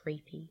felt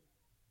creepy.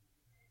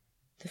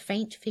 The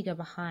faint figure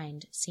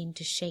behind seemed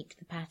to shake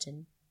the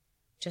pattern,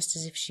 just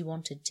as if she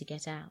wanted to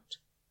get out.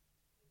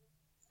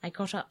 I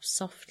got up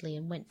softly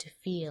and went to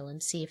feel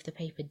and see if the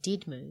paper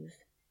did move,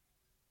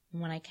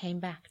 and when I came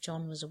back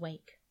John was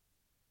awake.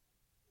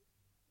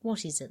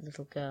 "What is it,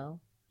 little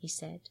girl?" he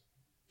said.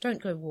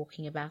 "Don't go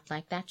walking about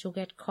like that, you'll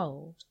get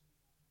cold."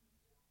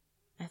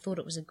 I thought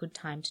it was a good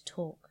time to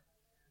talk,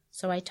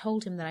 so I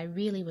told him that I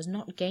really was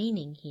not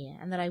gaining here,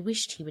 and that I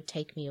wished he would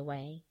take me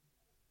away.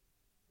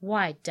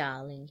 "Why,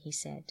 darling," he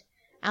said,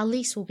 "our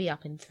lease will be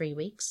up in 3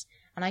 weeks,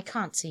 and I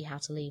can't see how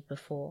to leave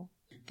before.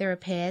 The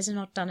repairs are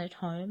not done at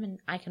home, and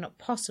I cannot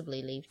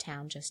possibly leave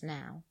town just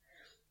now.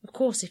 Of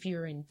course, if you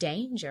were in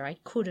danger, I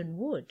could and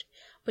would,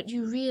 but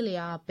you really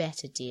are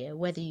better, dear,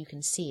 whether you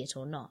can see it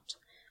or not.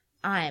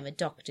 I am a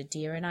doctor,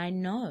 dear, and I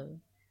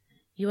know.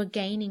 You are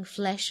gaining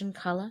flesh and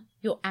colour,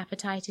 your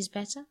appetite is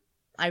better.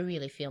 I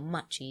really feel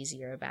much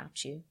easier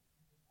about you."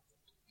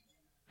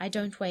 "I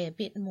don't weigh a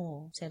bit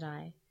more," said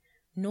I,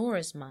 "nor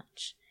as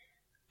much,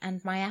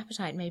 and my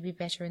appetite may be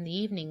better in the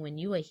evening when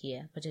you are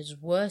here, but it is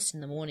worse in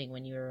the morning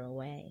when you are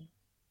away."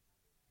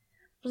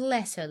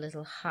 "Bless her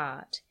little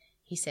heart,"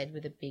 he said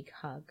with a big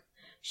hug.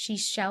 "She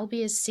shall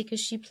be as sick as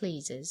she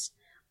pleases.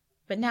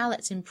 But now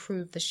let's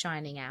improve the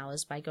shining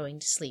hours by going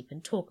to sleep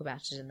and talk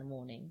about it in the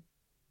morning."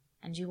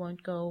 "And you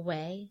won't go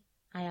away?"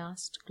 I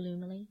asked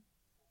gloomily.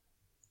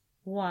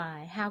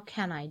 "Why, how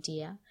can I,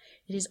 dear?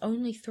 It is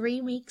only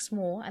 3 weeks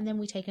more, and then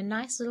we take a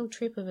nice little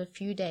trip of a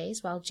few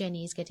days while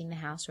Jenny is getting the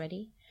house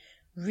ready.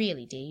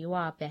 Really, dear, you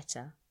are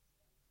better."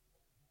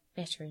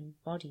 "Better in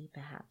body,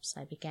 perhaps,"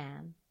 I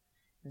began,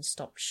 and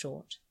stopped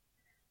short,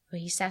 for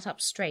he sat up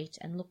straight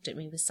and looked at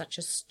me with such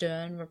a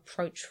stern,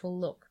 reproachful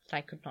look that I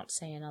could not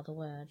say another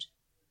word.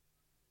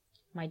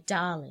 "My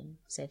darling,"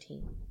 said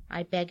he,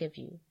 "I beg of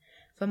you,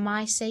 for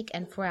my sake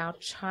and for our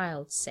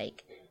child's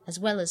sake, as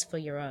well as for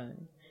your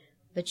own,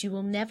 that you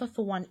will never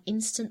for one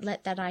instant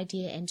let that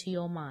idea enter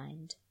your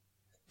mind.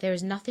 There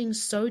is nothing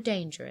so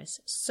dangerous,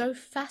 so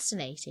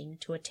fascinating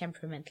to a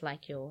temperament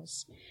like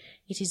yours.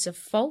 It is a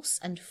false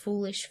and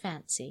foolish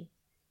fancy.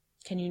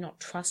 Can you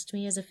not trust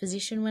me as a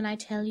physician when I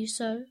tell you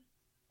so?"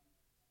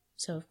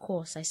 So, of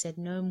course, I said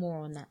no more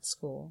on that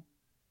score,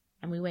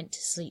 and we went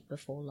to sleep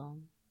before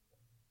long.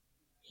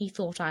 He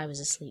thought I was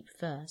asleep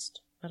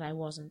first, but I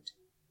wasn't,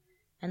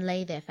 and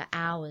lay there for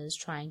hours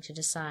trying to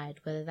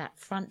decide whether that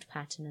front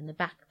pattern and the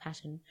back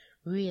pattern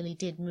really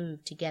did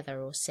move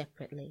together or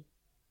separately.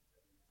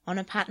 On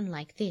a pattern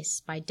like this,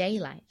 by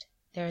daylight,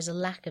 there is a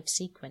lack of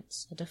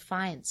sequence, a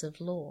defiance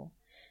of law,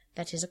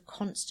 that is a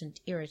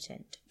constant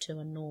irritant to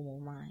a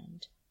normal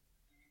mind.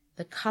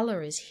 The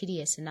colour is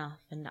hideous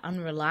enough, and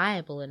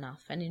unreliable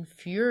enough, and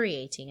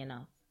infuriating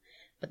enough,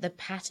 but the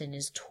pattern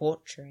is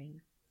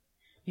torturing.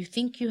 You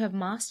think you have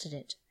mastered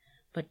it,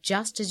 but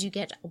just as you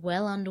get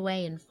well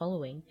underway in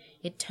following,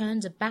 it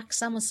turns a back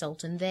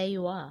somersault, and there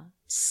you are,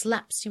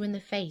 slaps you in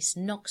the face,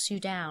 knocks you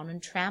down,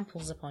 and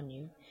tramples upon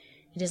you.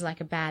 It is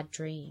like a bad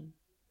dream.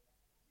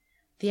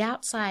 The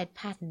outside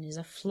pattern is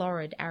a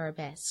florid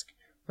arabesque,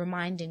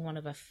 reminding one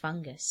of a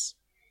fungus.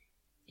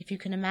 If you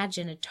can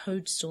imagine a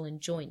toadstool in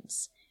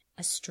joints,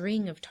 a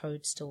string of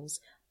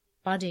toadstools,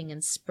 budding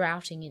and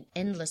sprouting in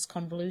endless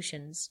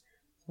convolutions,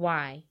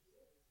 why,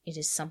 it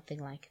is something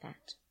like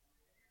that.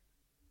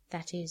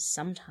 That is,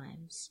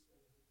 sometimes.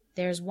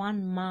 There is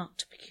one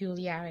marked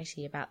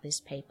peculiarity about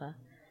this paper,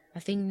 a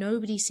thing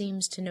nobody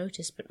seems to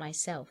notice but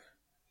myself,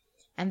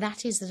 and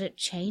that is that it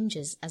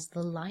changes as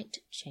the light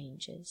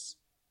changes.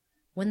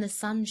 When the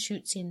sun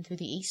shoots in through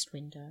the east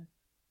window,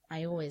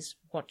 I always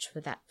watch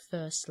for that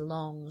first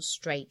long,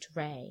 straight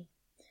ray.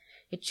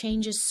 It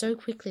changes so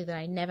quickly that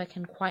I never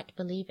can quite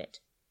believe it.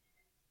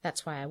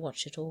 That's why I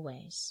watch it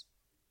always.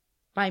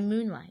 By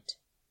moonlight,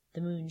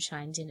 the moon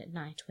shines in at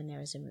night when there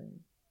is a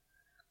moon,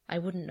 I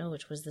wouldn't know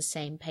it was the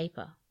same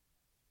paper.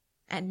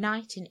 At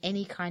night, in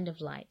any kind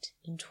of light,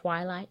 in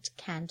twilight,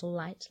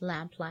 candlelight,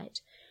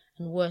 lamplight,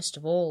 and worst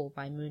of all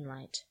by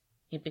moonlight,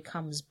 it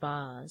becomes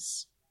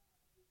bars.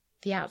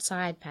 The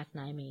outside pattern,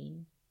 I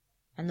mean,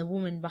 and the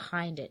woman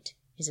behind it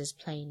is as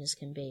plain as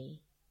can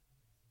be.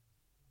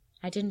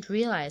 I didn't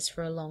realize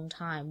for a long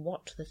time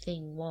what the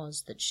thing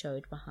was that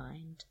showed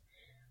behind,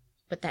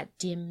 but that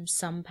dim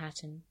sum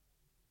pattern.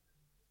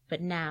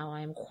 But now I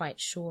am quite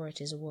sure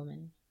it is a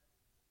woman.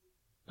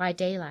 By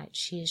daylight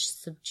she is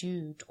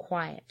subdued,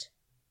 quiet.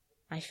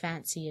 I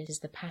fancy it is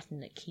the pattern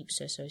that keeps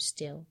her so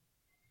still.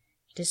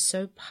 It is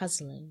so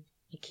puzzling,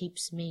 it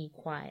keeps me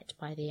quiet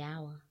by the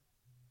hour.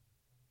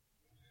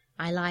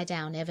 I lie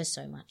down ever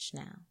so much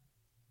now.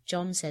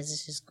 John says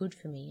it is good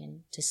for me,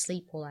 and to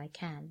sleep all I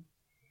can.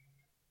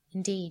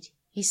 Indeed,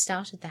 he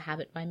started the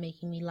habit by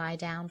making me lie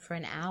down for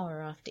an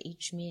hour after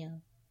each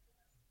meal.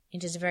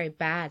 It is a very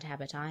bad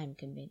habit, I am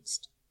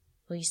convinced,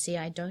 for you see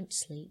I don't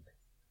sleep,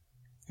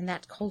 and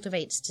that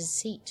cultivates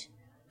deceit,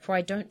 for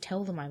I don't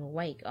tell them I'm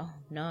awake. Oh,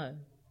 no.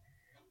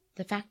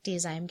 The fact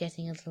is I am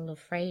getting a little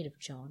afraid of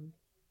John.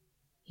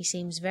 He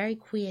seems very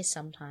queer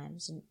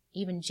sometimes, and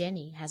even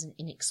Jenny has an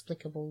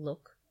inexplicable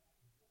look.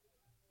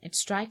 It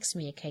strikes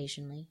me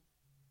occasionally,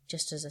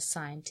 just as a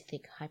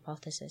scientific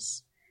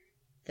hypothesis,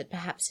 that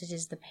perhaps it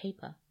is the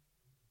paper.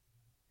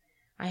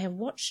 I have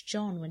watched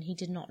John when he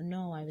did not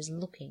know I was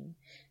looking,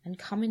 and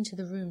come into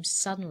the room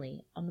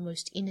suddenly on the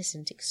most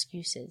innocent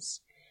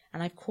excuses,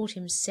 and I've caught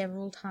him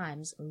several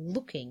times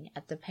looking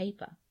at the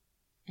paper,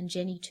 and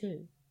Jenny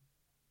too.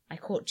 I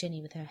caught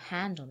Jenny with her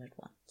hand on it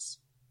once.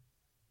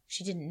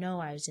 She didn't know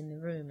I was in the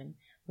room, and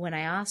when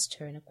I asked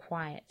her in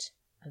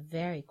a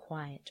very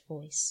quiet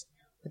voice,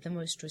 with the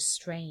most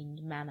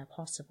restrained manner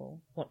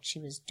possible, what she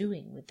was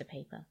doing with the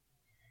paper,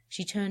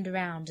 she turned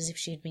around as if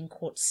she had been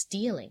caught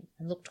stealing,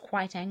 and looked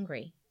quite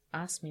angry,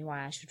 asked me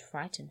why I should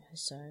frighten her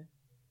so.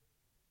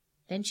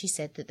 Then she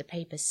said that the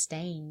paper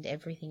stained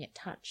everything it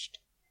touched,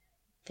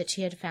 that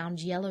she had found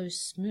yellow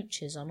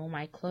smooches on all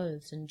my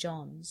clothes and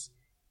John's,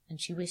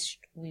 and she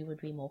wished we would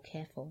be more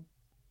careful.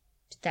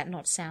 Did that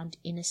not sound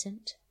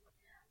innocent?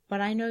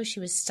 But I know she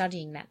was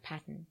studying that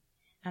pattern,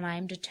 and I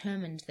am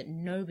determined that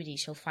nobody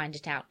shall find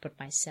it out but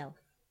myself.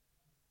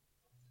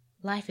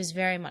 Life is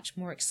very much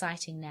more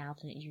exciting now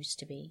than it used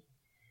to be.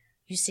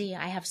 You see,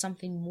 I have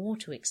something more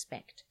to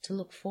expect, to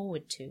look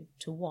forward to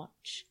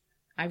watch.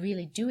 I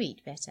really do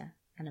eat better,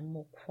 and am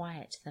more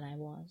quiet than I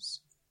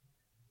was.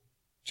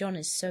 John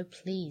is so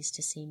pleased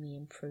to see me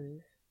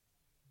improve.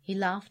 He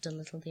laughed a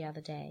little the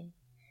other day,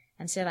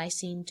 and said I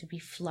seemed to be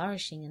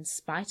flourishing in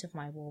spite of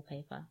my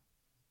wallpaper.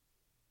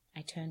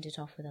 I turned it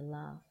off with a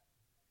laugh.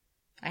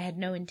 I had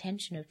no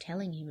intention of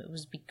telling him it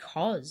was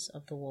because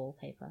of the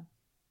wallpaper.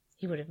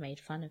 He would have made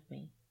fun of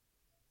me.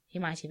 He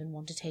might even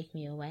want to take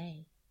me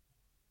away.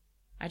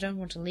 I don't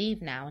want to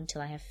leave now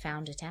until I have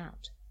found it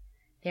out.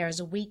 There is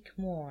a week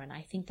more, and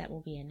I think that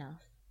will be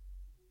enough.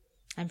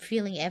 I'm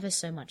feeling ever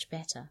so much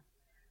better.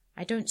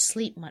 I don't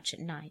sleep much at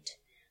night,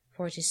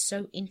 for it is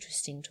so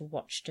interesting to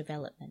watch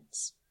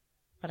developments,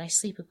 but I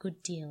sleep a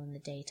good deal in the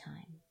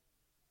daytime.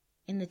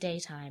 In the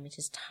daytime it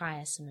is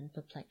tiresome and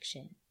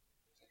perplexing.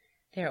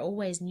 There are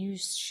always new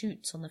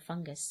shoots on the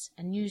fungus,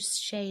 and new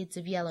shades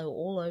of yellow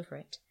all over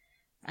it.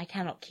 I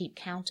cannot keep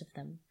count of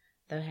them,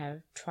 though I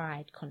have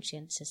tried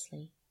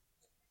conscientiously.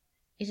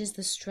 It is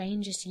the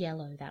strangest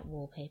yellow, that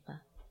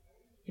wallpaper.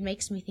 It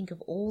makes me think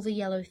of all the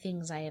yellow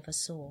things I ever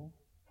saw.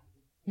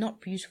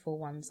 Not beautiful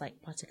ones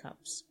like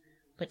buttercups,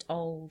 but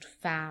old,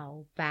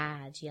 foul,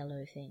 bad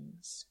yellow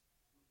things.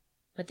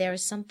 But there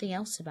is something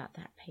else about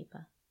that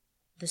paper.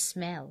 The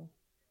smell.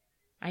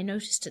 I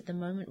noticed it the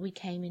moment we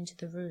came into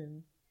the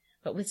room,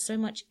 but with so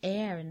much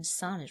air and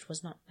sun it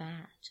was not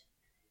bad.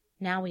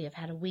 Now we have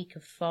had a week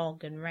of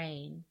fog and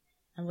rain,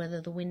 and whether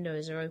the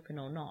windows are open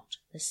or not,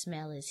 the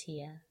smell is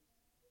here.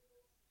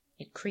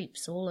 It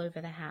creeps all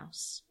over the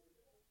house.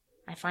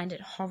 I find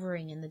it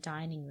hovering in the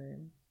dining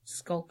room,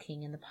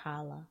 skulking in the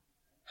parlour,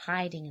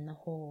 hiding in the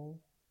hall,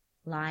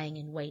 lying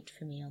in wait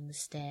for me on the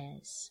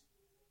stairs.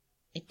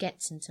 It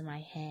gets into my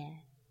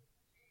hair.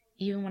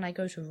 Even when I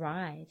go to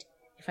ride,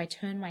 if I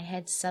turn my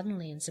head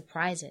suddenly and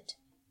surprise it,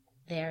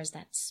 there is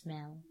that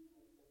smell.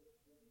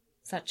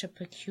 Such a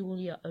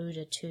peculiar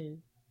odour, too.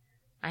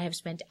 I have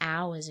spent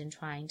hours in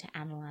trying to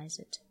analyse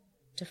it,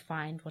 to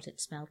find what it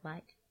smelled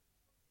like.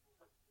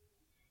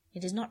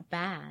 It is not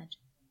bad,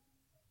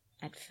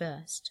 at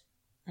first,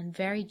 and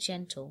very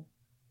gentle,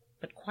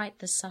 but quite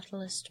the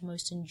subtlest,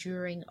 most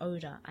enduring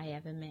odour I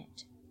ever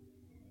met.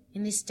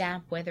 In this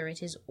damp weather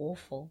it is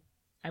awful.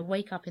 I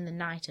wake up in the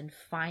night and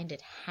find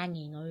it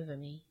hanging over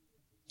me.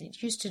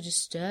 It used to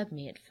disturb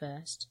me at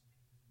first.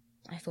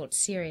 I thought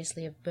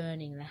seriously of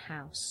burning the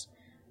house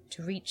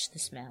to reach the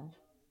smell,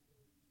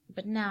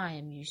 but now I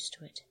am used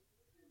to it.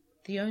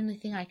 The only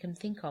thing I can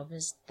think of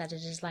is that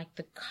it is like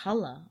the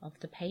colour of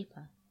the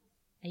paper,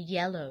 a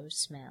yellow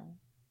smell.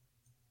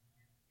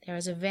 There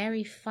is a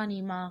very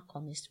funny mark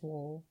on this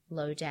wall,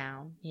 low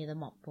down, near the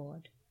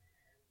mopboard,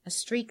 a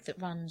streak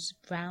that runs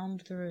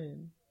round the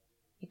room.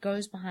 It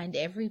goes behind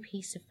every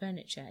piece of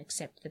furniture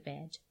except the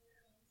bed,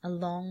 a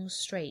long,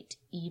 straight,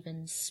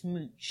 even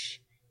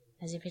smooch,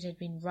 as if it had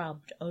been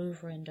rubbed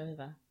over and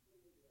over.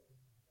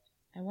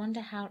 I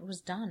wonder how it was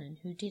done and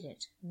who did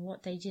it and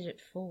what they did it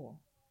for.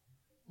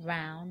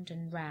 Round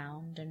and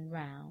round and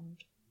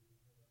round,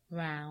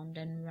 round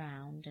and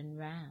round and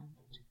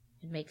round.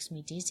 It makes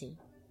me dizzy.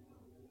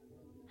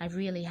 I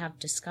really have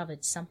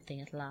discovered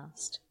something at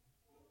last.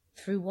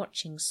 Through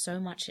watching so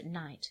much at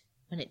night,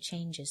 when it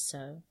changes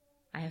so,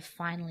 I have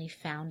finally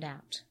found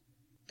out.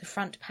 The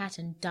front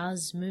pattern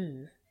does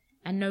move,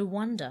 and no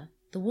wonder,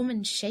 the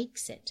woman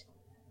shakes it.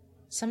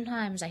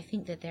 Sometimes I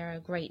think that there are a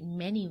great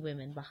many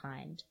women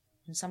behind,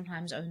 and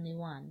sometimes only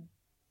one,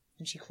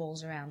 and she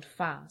crawls around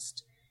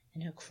fast,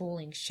 and her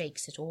crawling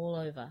shakes it all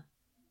over.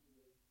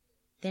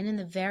 Then in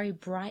the very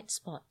bright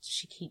spots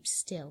she keeps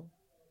still,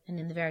 and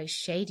in the very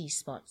shady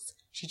spots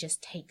she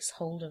just takes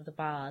hold of the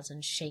bars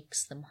and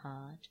shakes them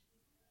hard.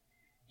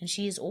 And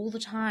she is all the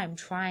time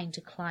trying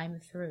to climb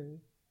through,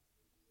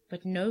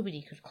 but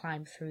nobody could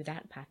climb through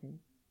that pattern.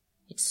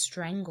 It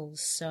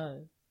strangles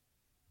so.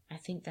 I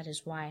think that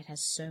is why it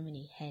has so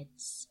many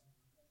heads.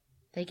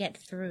 They get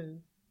through,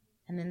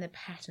 and then the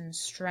pattern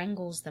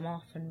strangles them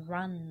off and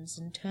runs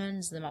and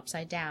turns them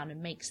upside down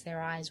and makes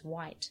their eyes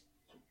white.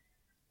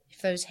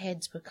 If those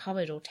heads were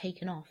covered or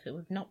taken off, it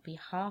would not be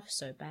half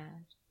so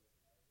bad.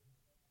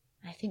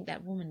 I think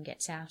that woman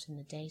gets out in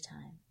the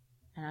daytime,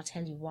 and I'll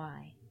tell you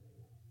why.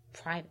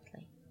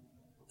 Privately.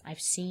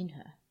 I've seen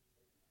her.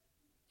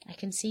 I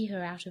can see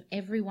her out of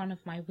every one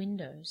of my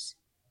windows.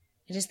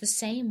 It is the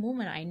same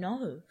woman, I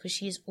know, for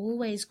she is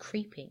always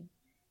creeping,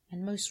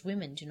 and most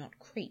women do not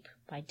creep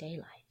by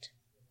daylight.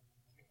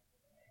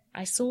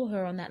 I saw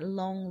her on that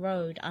long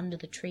road under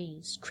the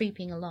trees,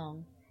 creeping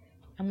along,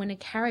 and when a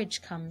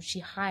carriage comes she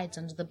hides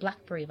under the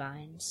blackberry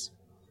vines.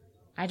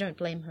 I don't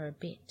blame her a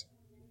bit.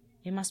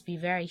 It must be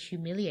very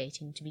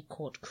humiliating to be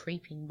caught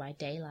creeping by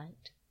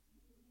daylight.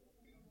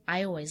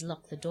 I always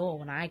lock the door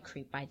when I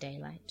creep by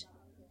daylight.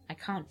 I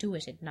can't do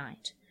it at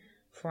night,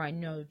 for I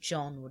know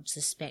John would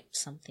suspect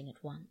something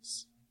at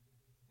once.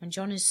 And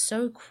John is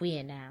so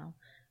queer now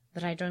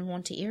that I don't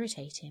want to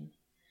irritate him.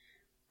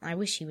 I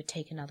wish he would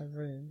take another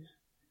room.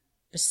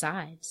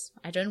 Besides,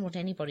 I don't want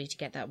anybody to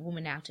get that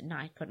woman out at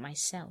night but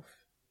myself.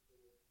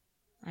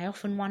 I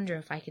often wonder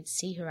if I could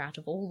see her out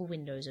of all the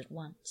windows at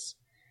once.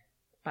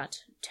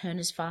 But, turn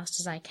as fast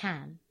as I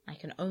can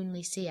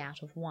only see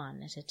out of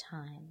one at a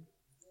time.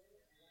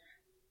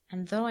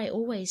 And though I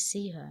always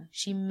see her,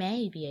 she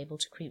may be able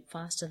to creep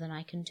faster than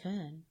I can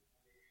turn.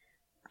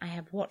 I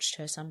have watched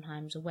her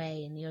sometimes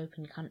away in the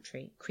open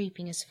country,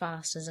 creeping as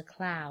fast as a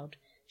cloud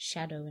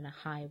shadow in a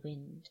high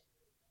wind.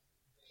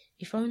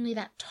 If only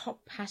that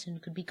top pattern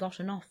could be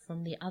gotten off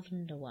from the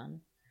under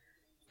one.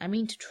 I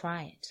mean to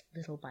try it,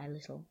 little by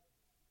little.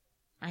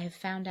 I have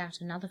found out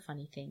another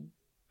funny thing,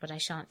 but I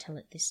shan't tell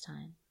it this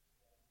time.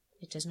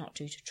 It does not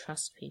do to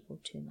trust people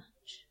too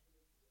much.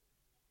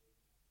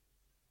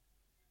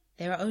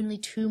 There are only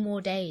 2 more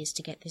days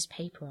to get this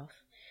paper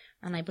off,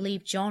 and I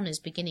believe John is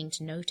beginning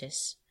to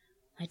notice.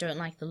 I don't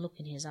like the look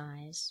in his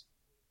eyes.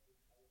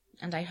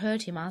 And I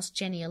heard him ask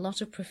Jenny a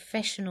lot of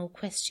professional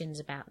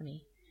questions about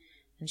me,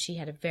 and she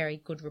had a very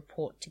good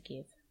report to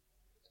give.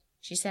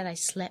 She said I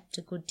slept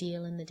a good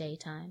deal in the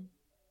daytime.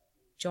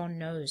 John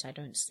knows I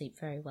don't sleep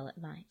very well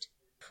at night,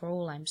 for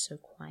all I'm so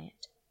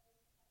quiet.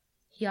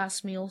 He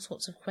asked me all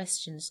sorts of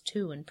questions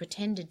too, and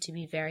pretended to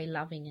be very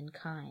loving and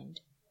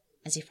kind,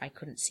 as if I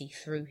couldn't see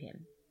through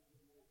him.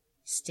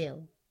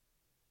 Still,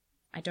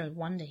 I don't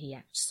wonder he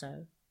acts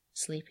so,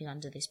 sleeping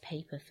under this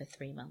paper for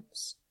 3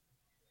 months.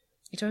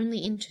 It only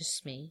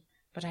interests me,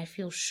 but I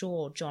feel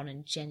sure John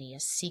and Jenny are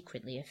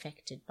secretly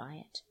affected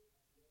by it.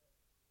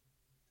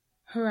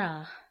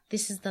 Hurrah!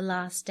 This is the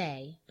last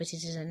day, but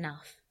it is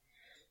enough.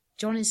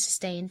 John is to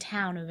stay in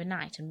town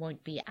overnight and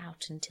won't be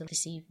out until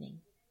this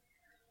evening.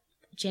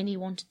 Jenny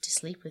wanted to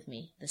sleep with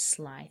me, the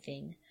sly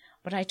thing,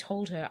 but I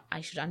told her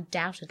I should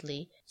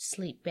undoubtedly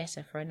sleep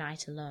better for a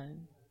night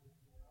alone.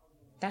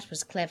 That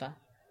was clever,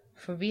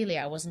 for really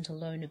I wasn't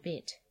alone a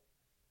bit.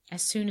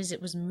 As soon as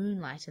it was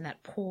moonlight and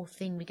that poor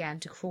thing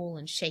began to crawl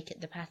and shake at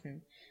the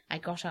pattern, I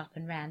got up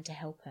and ran to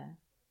help her.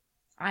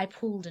 I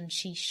pulled and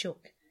she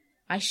shook.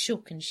 I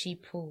shook and she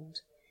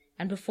pulled,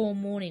 and before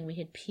morning we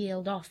had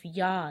peeled off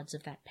yards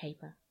of that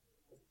paper.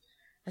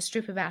 A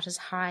strip about as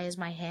high as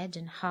my head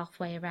and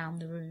halfway around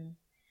the room.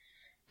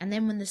 And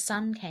then when the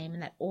sun came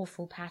and that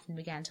awful pattern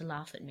began to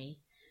laugh at me,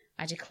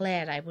 I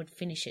declared I would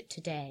finish it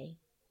today.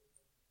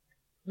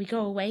 We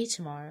go away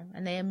tomorrow,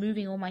 and they are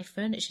moving all my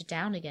furniture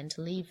down again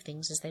to leave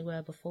things as they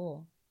were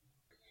before.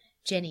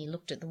 Jenny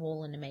looked at the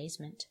wall in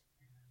amazement,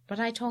 but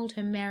I told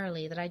her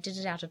merrily that I did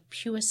it out of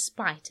pure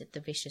spite at the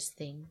vicious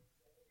thing.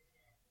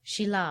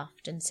 She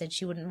laughed and said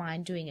she wouldn't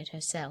mind doing it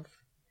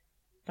herself,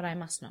 but I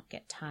must not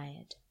get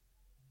tired.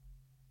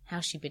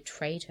 How she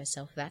betrayed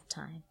herself that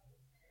time.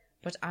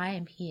 But I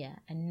am here,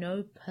 and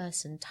no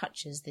person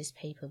touches this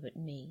paper but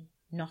me,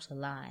 not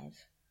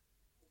alive.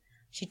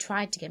 She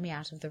tried to get me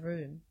out of the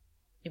room.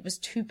 It was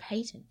too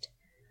patent,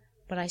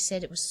 but I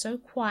said it was so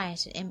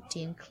quiet and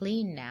empty and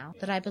clean now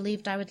that I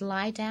believed I would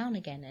lie down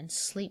again and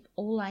sleep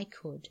all I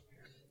could,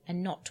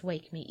 and not to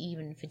wake me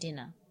even for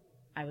dinner.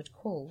 I would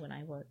call when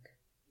I woke.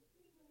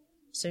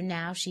 So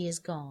now she is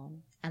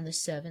gone, and the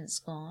servant's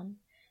gone,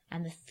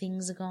 and the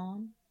things are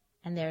gone,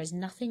 and there is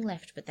nothing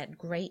left but that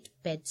great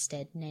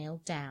bedstead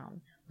nailed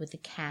down with the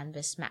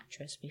canvas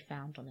mattress we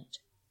found on it.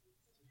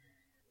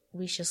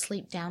 We shall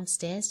sleep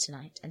downstairs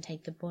tonight and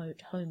take the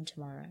boat home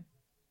tomorrow.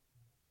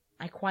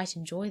 I quite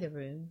enjoy the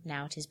room,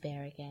 now it is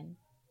bare again.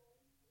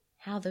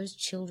 How those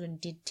children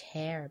did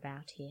tear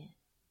about here.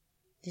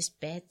 This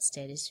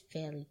bedstead is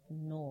fairly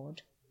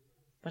gnawed,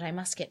 but I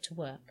must get to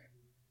work.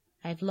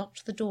 I have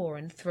locked the door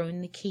and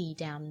thrown the key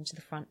down into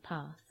the front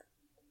path.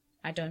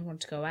 I don't want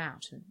to go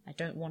out, and I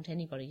don't want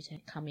anybody to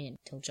come in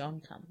till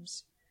John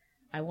comes.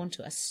 I want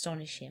to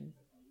astonish him.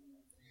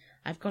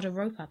 I've got a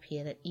rope up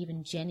here that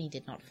even Jenny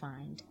did not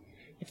find.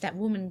 If that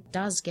woman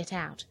does get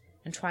out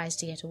and tries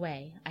to get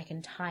away, I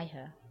can tie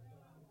her.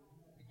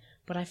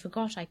 But I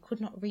forgot I could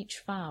not reach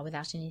far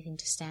without anything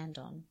to stand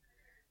on,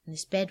 and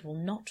this bed will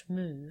not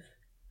move.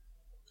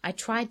 I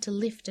tried to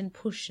lift and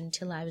push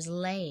until I was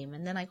lame,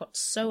 and then I got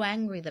so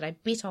angry that I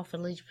bit off a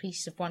little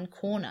piece of one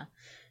corner,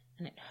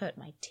 and it hurt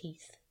my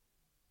teeth.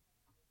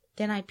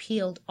 Then I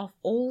peeled off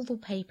all the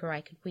paper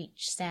I could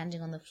reach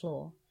standing on the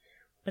floor,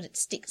 but it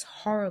sticks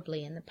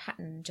horribly and the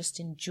pattern just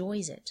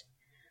enjoys it.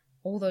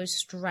 All those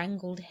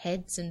strangled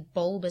heads and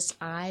bulbous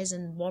eyes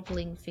and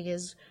waddling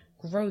figures,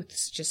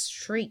 growths just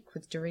shriek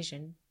with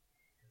derision.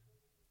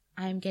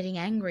 I am getting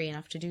angry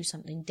enough to do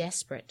something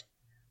desperate.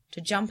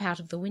 To jump out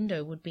of the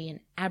window would be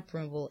an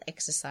admirable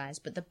exercise,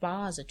 but the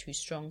bars are too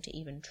strong to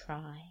even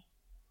try.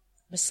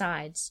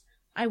 Besides,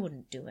 I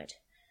wouldn't do it.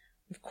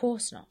 Of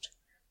course not.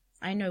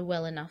 I know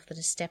well enough that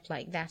a step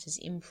like that is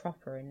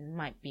improper and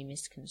might be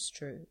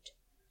misconstrued.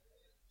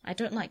 I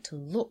don't like to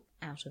look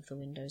out of the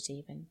windows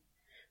even,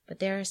 but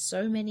there are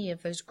so many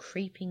of those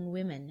creeping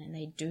women, and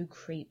they do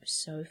creep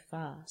so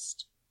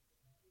fast.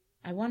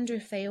 I wonder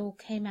if they all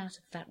came out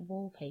of that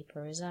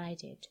wallpaper as I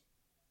did.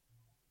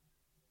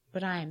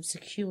 But I am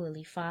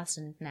securely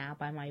fastened now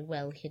by my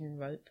well-hidden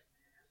rope.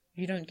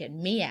 You don't get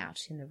me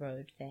out in the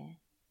road there.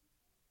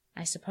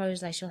 I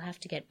suppose I shall have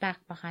to get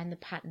back behind the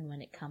pattern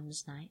when it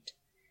comes night,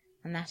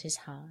 and that is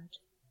hard.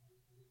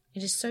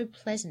 It is so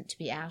pleasant to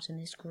be out in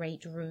this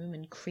great room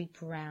and creep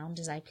round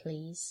as I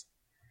please.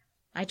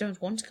 I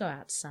don't want to go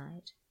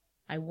outside.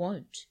 I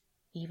won't,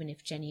 even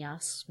if Jenny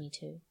asks me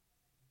to.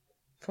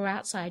 For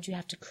outside you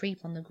have to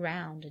creep on the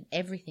ground, and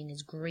everything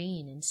is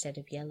green instead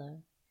of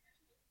yellow.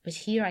 But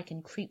here I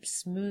can creep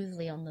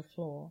smoothly on the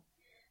floor,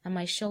 and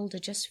my shoulder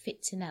just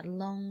fits in that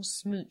long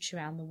smooch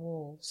around the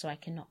wall, so I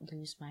cannot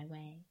lose my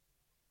way.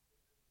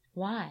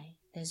 Why,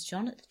 there's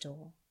John at the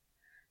door.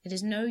 It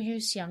is no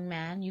use, young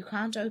man, you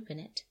can't open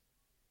it.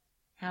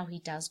 How he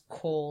does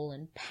call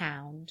and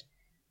pound.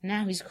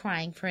 Now he's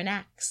crying for an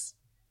axe.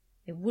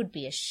 It would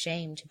be a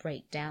shame to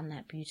break down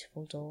that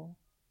beautiful door.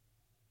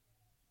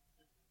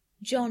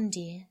 John,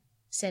 dear,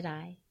 said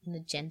I, in the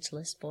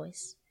gentlest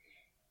voice.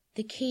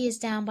 "The key is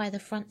down by the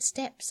front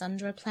steps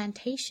under a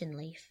plantation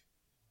leaf."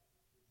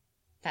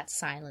 That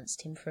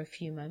silenced him for a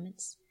few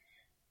moments.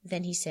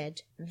 Then he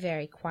said,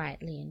 very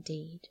quietly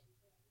indeed,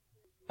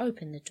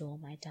 "Open the door,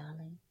 my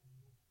darling."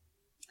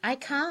 "I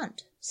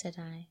can't," said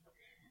I.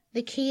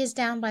 "The key is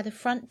down by the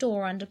front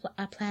door under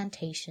a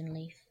plantation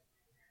leaf."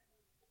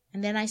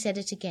 And then I said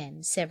it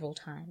again several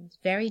times,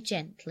 very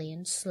gently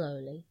and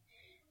slowly,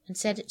 and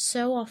said it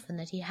so often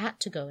that he had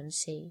to go and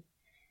see,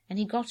 and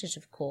he got it,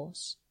 of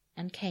course,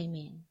 and came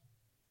in.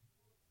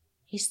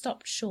 He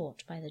stopped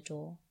short by the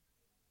door.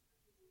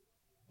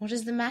 "What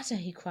is the matter?"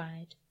 he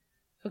cried.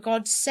 "For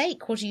God's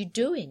sake, what are you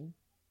doing?"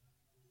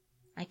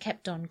 I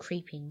kept on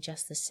creeping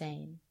just the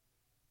same,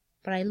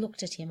 but I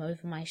looked at him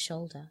over my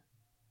shoulder.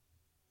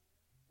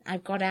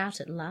 "I've got out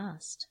at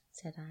last,"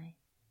 said I,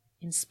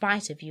 "in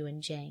spite of you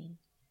and Jane.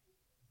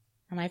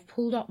 And I've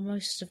pulled up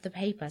most of the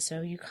paper,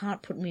 so you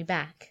can't put me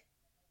back."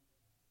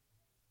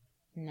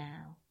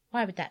 Now,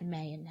 why would that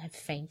man have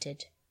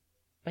fainted?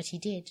 But he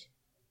did,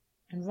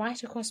 and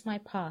right across my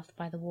path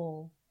by the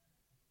wall,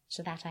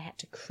 so that I had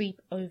to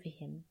creep over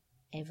him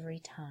every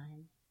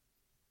time.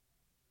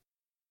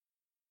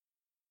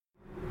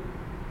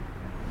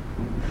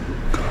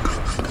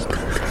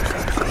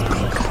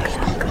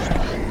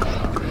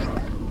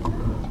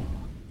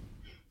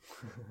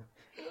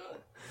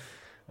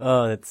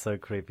 Oh, that's so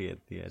creepy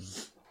at the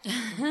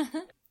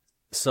end.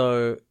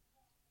 So,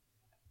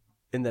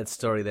 in that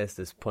story, there's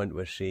this point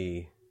where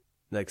she,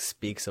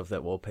 speaks of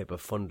that wallpaper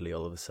fondly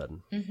all of a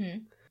sudden. Mm-hmm.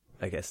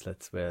 I guess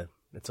that's where,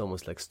 it's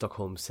almost like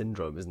Stockholm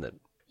Syndrome, isn't it?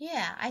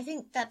 Yeah, I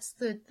think that's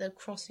the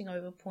crossing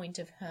over point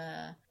of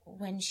her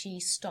when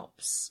she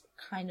stops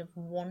kind of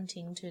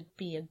wanting to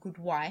be a good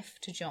wife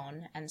to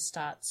John and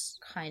starts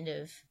kind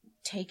of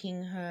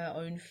taking her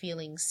own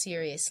feelings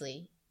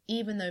seriously,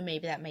 even though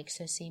maybe that makes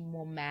her seem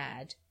more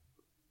mad.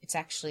 It's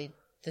actually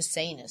the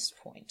sanest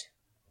point.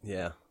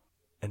 Yeah.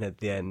 And at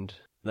the end,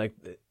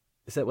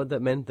 is that what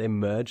that meant? They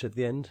merge at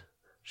the end?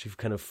 She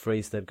kind of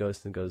frees that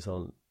ghost and goes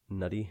all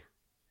nutty.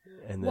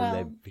 And then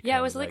they become, yeah,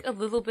 it was a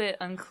little bit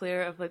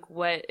unclear of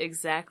what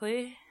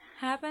exactly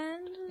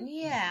happened.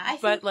 Yeah, I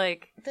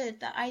think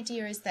the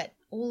idea is that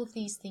all of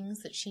these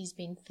things that she's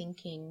been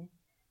thinking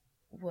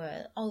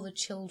were, the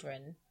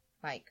children,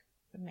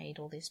 made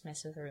all this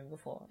mess of the room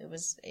before.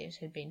 It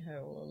had been her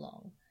all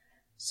along.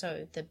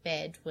 So the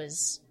bed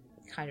was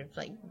kind of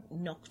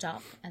knocked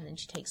up, and then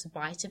she takes a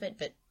bite of it,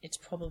 but it's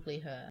probably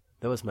her.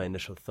 That was my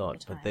initial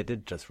thought, but they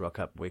did just rock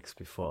up weeks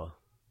before.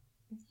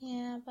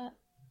 Yeah, but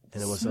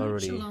and it was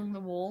already along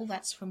the wall.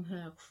 That's from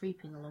her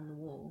creeping along the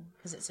wall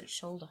because it's at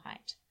shoulder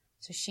height.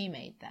 So she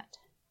made that.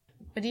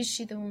 But is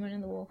she the woman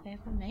in the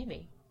wallpaper?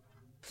 Maybe.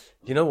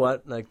 You know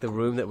what? The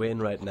room that we're in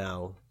right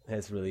now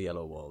has really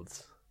yellow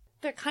walls.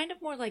 They're kind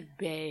of more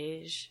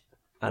beige.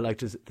 I like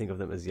to think of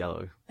them as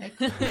yellow.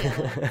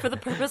 For the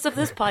purpose of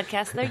this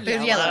podcast,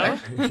 they're yellow.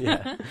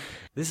 Yeah.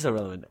 This is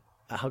irrelevant.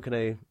 How can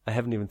I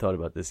haven't even thought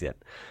about this yet.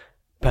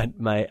 But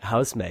my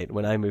housemate,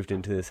 when I moved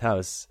into this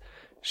house,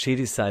 she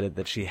decided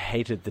that she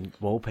hated the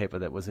wallpaper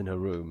that was in her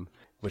room,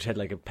 which had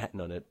a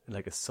pattern on it,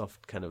 a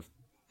soft kind of,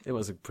 it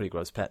was a pretty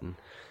gross pattern.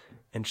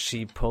 And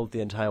she pulled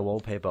the entire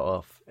wallpaper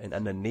off, and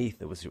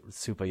underneath it was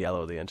super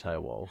yellow, the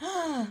entire wall.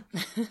 Oh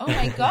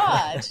my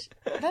God.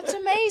 That's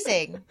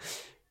amazing.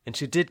 And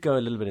she did go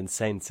a little bit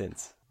insane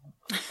since.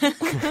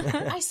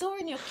 I saw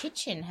in your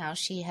kitchen how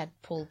she had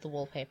pulled the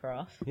wallpaper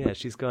off. Yeah,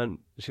 she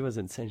was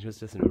insane. She was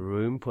just in a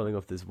room pulling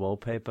off this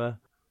wallpaper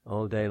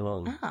all day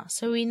long. Ah,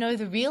 so we know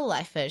the real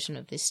life version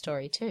of this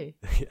story too.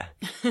 Yeah.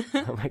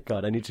 Oh my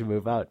God, I need to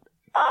move out.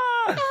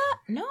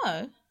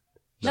 No.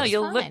 No,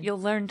 you'll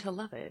learn to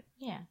love it.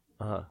 Yeah.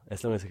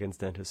 As long as I can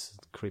stand her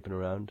creeping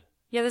around.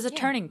 Yeah, there's a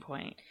turning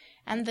point.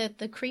 And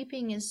the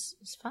creeping is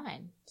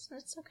fine.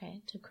 It's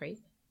okay to creep.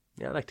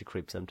 Yeah, I like to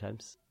creep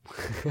sometimes.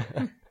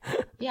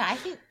 Yeah, I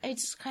think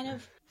it's kind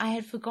of... I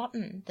had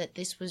forgotten that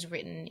this was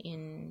written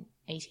in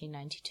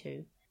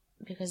 1892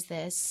 because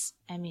it's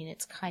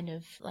kind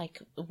of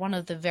one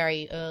of the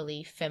very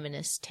early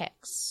feminist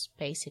texts,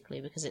 basically,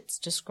 because it's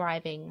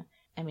describing...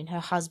 her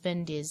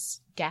husband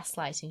is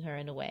gaslighting her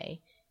in a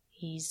way.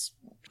 He's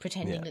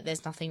pretending that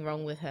there's nothing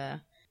wrong with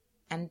her.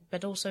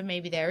 But also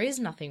maybe there is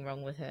nothing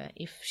wrong with her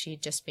if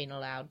she'd just been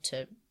allowed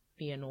to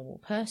be a normal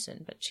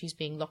person. But she's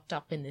being locked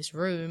up in this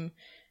room.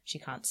 She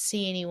can't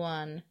see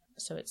anyone.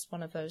 So it's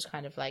one of those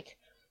kind of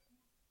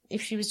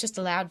if she was just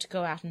allowed to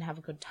go out and have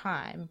a good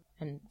time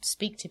and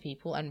speak to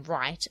people and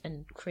write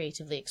and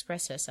creatively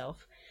express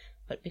herself.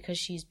 But because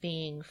she's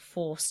being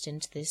forced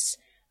into this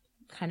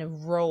kind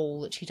of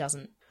role that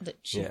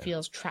she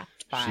feels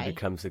trapped by. She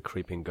becomes a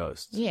creeping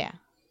ghost. Yeah.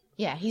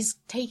 Yeah, he's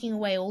taking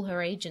away all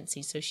her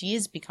agency, so she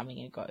is becoming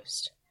a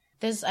ghost.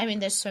 There's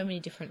so many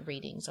different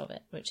readings of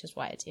it, which is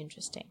why it's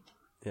interesting.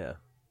 Yeah,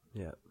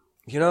 yeah.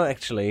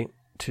 Actually,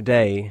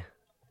 today,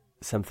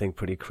 something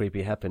pretty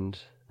creepy happened.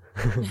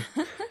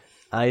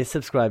 I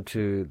subscribe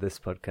to this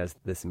podcast,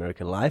 This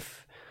American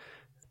Life,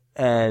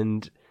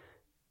 and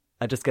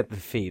I just get the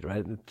feed,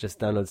 right? It just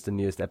downloads the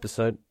newest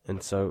episode,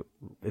 and so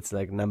it's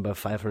like number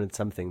 500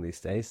 something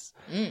these days.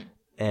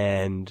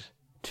 And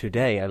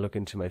today I look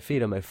into my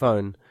feed on my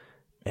phone,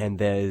 and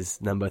there's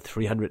number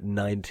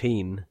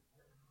 319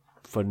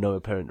 for no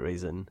apparent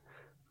reason.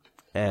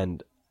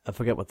 And I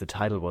forget what the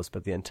title was,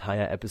 but the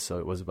entire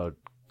episode was about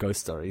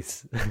ghost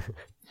stories.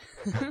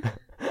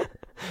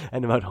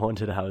 And about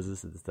haunted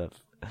houses and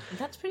stuff.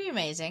 That's pretty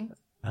amazing.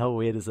 How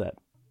weird is that?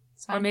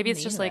 Or maybe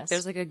it's just like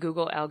there's like a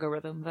Google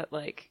algorithm that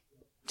like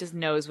just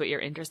knows what you're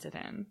interested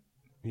in.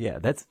 Yeah,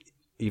 that's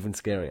even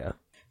scarier.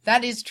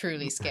 That is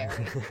truly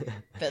scary.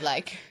 But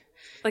like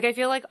I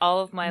feel like all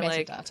of my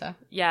metadata.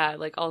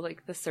 like all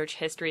like the search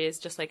history is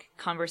just like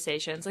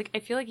conversations. Like I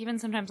feel like even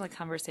sometimes like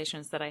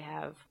conversations that I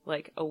have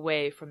like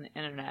away from the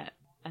internet,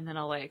 and then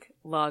I'll like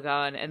log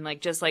on and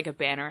like just like a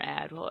banner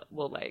ad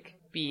will like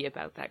be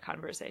about that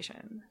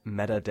conversation.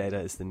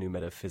 Metadata is the new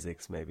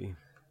metaphysics, maybe.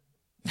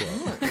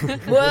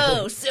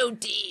 Whoa, so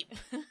deep.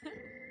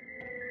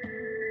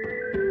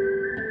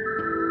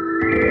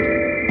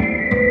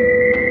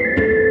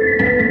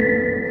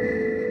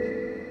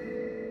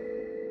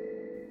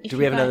 Do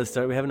we have another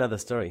story? We have another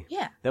story.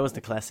 Yeah. That was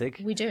the classic.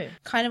 We do.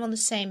 Kind of on the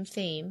same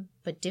theme,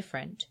 but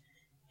different.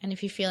 And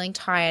if you're feeling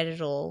tired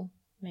at all,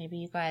 maybe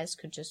you guys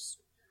could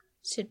just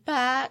sit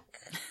back,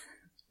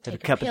 Have a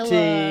take cup pillow, of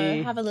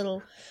tea. have a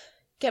little,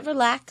 get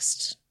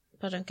relaxed,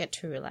 but don't get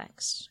too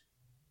relaxed.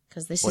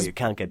 Because this Well, is... you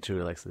can't get too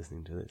relaxed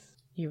listening to this.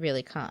 You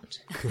really can't.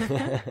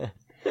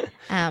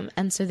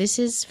 And so this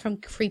is from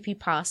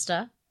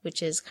Creepypasta,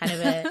 which is kind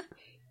of a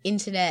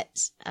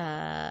internet,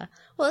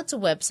 well, it's a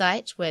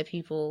website where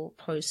people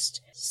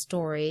post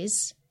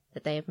stories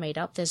that they have made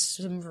up. There's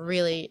some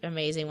really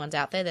amazing ones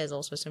out there. There's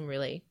also some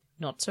really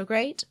not so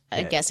great.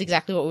 I guess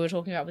exactly what we were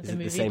talking about with the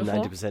movie Is it the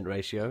same before. 90%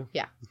 ratio?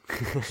 Yeah,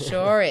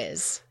 sure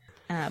is.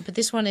 But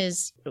this one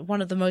is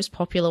one of the most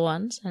popular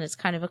ones, and it's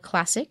kind of a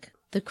classic.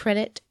 The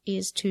credit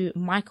is to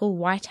Michael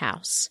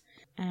Whitehouse,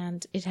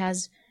 and it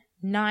has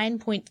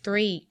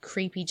 9.3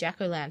 creepy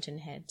jack-o'-lantern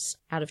heads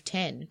out of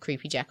 10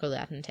 creepy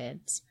jack-o'-lantern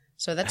heads.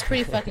 So that's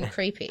pretty fucking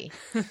creepy.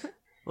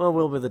 Well,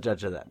 we'll be the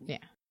judge of that. Yeah.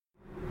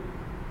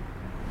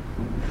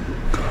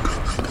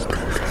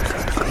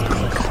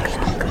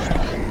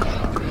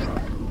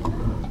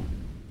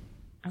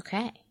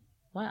 Okay.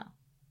 Well,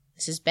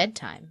 this is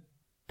bedtime.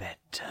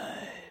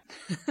 Bedtime.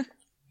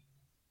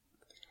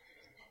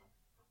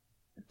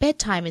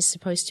 Bedtime is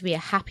supposed to be a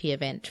happy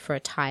event for a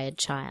tired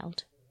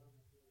child.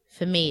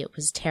 For me, it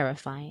was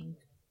terrifying.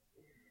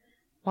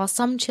 While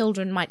some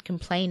children might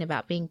complain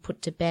about being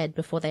put to bed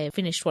before they have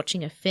finished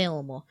watching a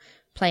film or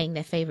playing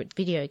their favorite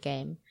video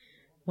game,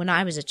 when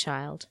I was a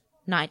child,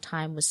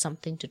 nighttime was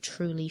something to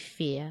truly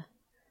fear.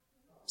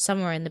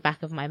 Somewhere in the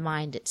back of my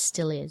mind it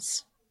still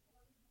is.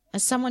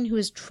 As someone who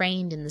is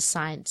trained in the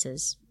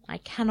sciences, I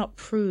cannot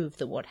prove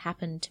that what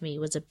happened to me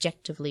was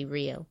objectively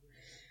real,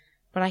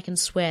 but I can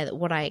swear that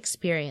what I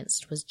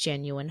experienced was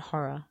genuine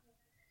horror.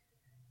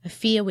 A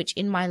fear which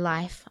in my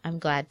life, I'm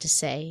glad to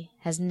say,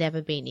 has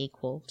never been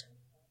equalled.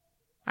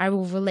 I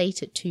will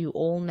relate it to you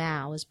all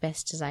now as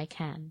best as I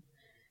can.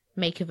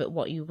 Make of it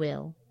what you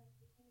will,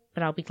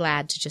 but I'll be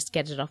glad to just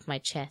get it off my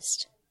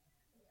chest.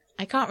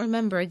 I can't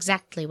remember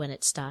exactly when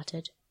it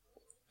started,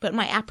 but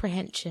my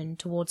apprehension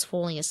towards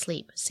falling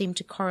asleep seemed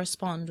to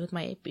correspond with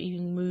my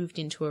being moved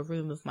into a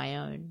room of my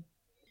own.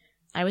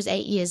 I was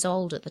 8 years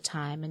old at the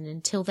time, and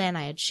until then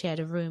I had shared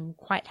a room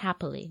quite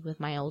happily with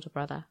my older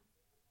brother.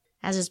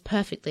 As is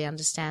perfectly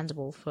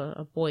understandable for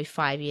a boy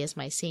 5 years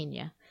my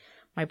senior,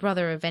 my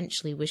brother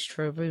eventually wished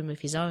for a room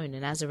of his own,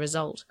 and as a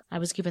result, I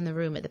was given the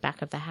room at the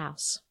back of the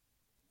house.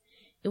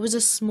 It was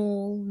a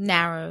small,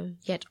 narrow,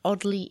 yet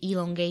oddly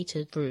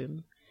elongated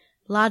room,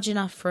 large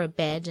enough for a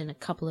bed and a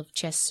couple of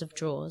chests of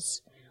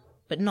drawers,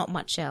 but not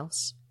much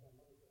else.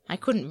 I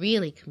couldn't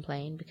really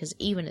complain, because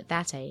even at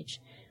that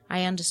age,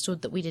 I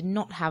understood that we did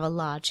not have a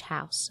large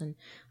house, and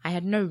I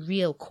had no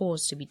real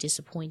cause to be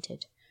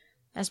disappointed,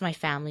 as my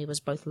family was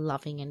both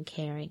loving and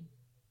caring.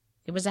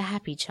 It was a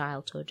happy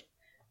childhood,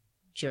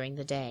 during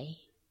the day.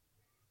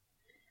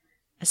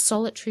 A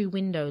solitary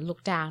window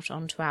looked out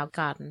onto our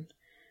garden,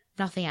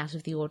 nothing out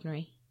of the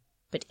ordinary,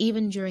 but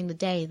even during the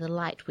day the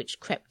light which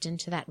crept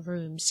into that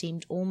room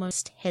seemed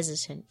almost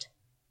hesitant.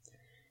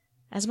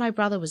 As my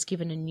brother was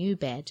given a new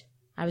bed,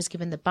 I was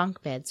given the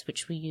bunk beds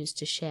which we used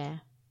to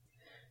share.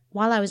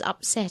 While I was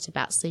upset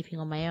about sleeping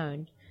on my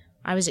own,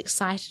 I was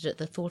excited at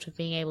the thought of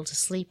being able to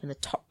sleep in the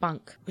top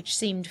bunk, which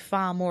seemed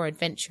far more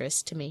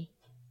adventurous to me.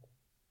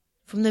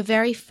 From the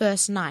very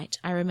first night,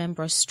 I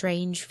remember a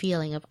strange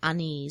feeling of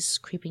unease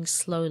creeping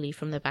slowly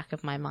from the back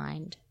of my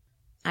mind.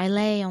 I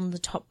lay on the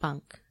top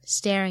bunk,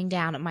 staring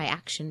down at my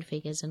action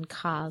figures and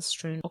cars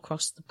strewn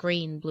across the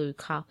green-blue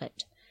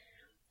carpet,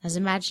 as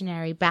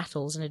imaginary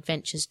battles and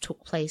adventures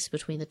took place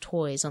between the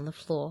toys on the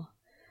floor.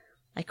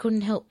 I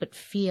couldn't help but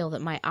feel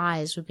that my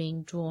eyes were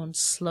being drawn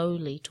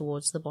slowly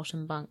towards the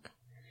bottom bunk,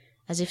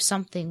 as if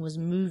something was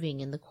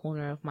moving in the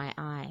corner of my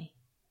eye,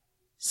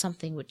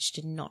 something which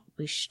did not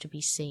wish to be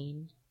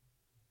seen.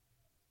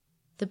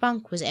 The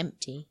bunk was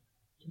empty,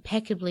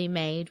 impeccably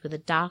made with a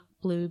dark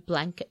blue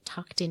blanket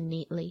tucked in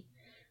neatly,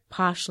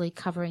 partially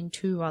covering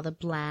 2 rather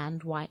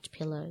bland white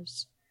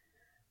pillows.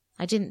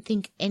 I didn't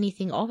think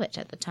anything of it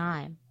at the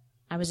time.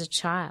 I was a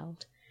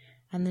child,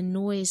 and the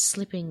noise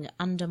slipping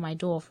under my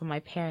door from my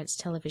parents'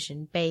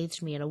 television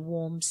bathed me in a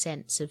warm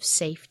sense of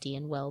safety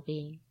and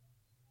well-being.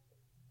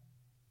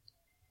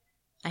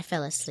 I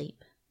fell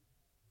asleep.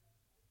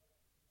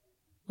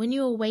 When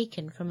you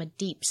awaken from a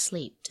deep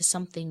sleep to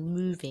something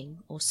moving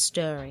or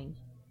stirring,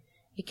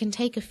 it can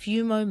take a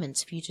few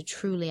moments for you to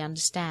truly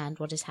understand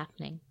what is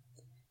happening.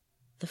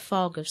 The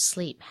fog of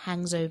sleep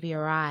hangs over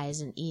your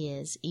eyes and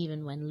ears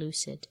even when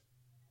lucid.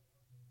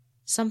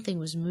 Something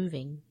was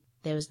moving,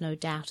 there was no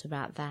doubt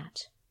about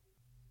that.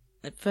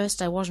 At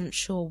first I wasn't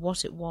sure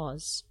what it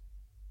was.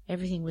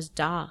 Everything was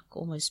dark,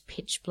 almost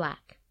pitch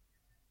black,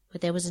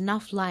 but there was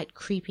enough light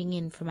creeping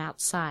in from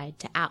outside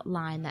to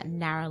outline that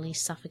narrowly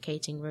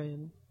suffocating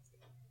room.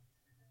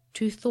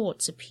 2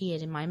 thoughts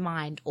appeared in my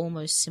mind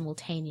almost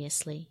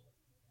simultaneously.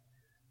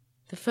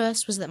 The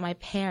first was that my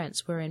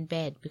parents were in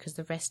bed because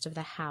the rest of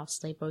the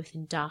house lay both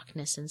in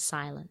darkness and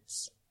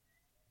silence.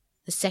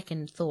 The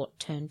second thought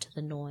turned to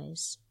the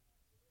noise,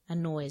 a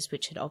noise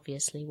which had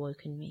obviously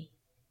woken me.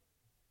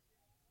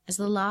 As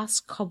the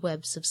last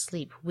cobwebs of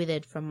sleep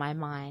withered from my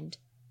mind,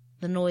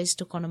 the noise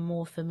took on a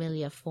more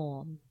familiar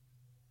form.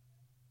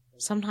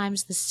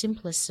 Sometimes the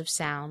simplest of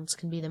sounds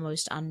can be the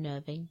most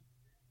unnerving.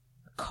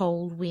 A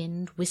cold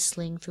wind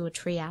whistling through a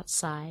tree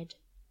outside,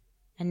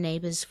 a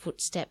neighbour's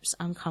footsteps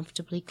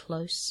uncomfortably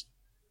close,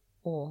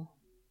 or,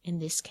 in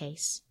this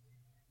case,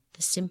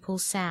 the simple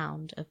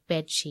sound of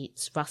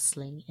bed-sheets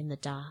rustling in the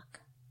dark.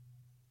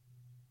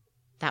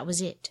 That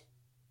was it,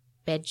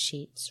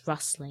 bed-sheets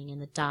rustling in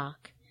the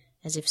dark,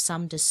 as if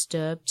some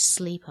disturbed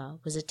sleeper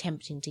was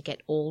attempting to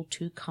get all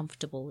too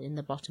comfortable in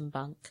the bottom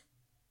bunk.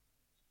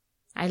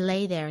 I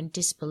lay there in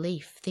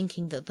disbelief,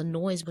 thinking that the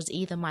noise was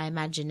either my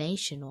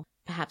imagination or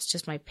perhaps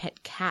just my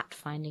pet cat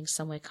finding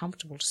somewhere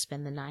comfortable to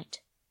spend the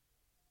night.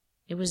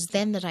 It was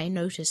then that I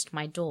noticed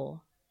my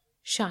door,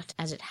 shut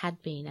as it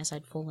had been as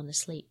I'd fallen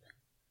asleep.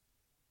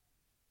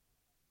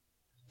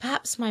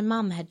 Perhaps my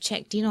mum had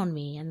checked in on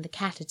me and the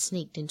cat had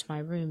sneaked into my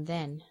room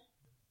then.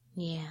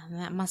 Yeah,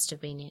 that must have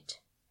been it.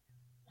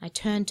 I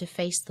turned to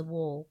face the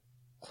wall,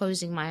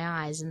 closing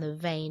my eyes in the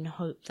vain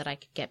hope that I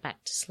could get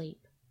back to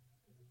sleep.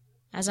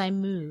 As I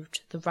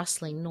moved, the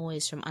rustling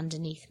noise from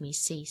underneath me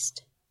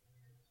ceased.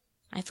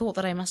 I thought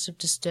that I must have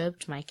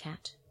disturbed my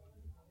cat,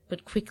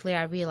 but quickly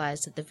I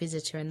realized that the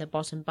visitor in the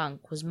bottom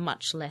bunk was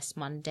much less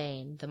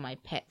mundane than my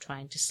pet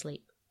trying to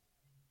sleep,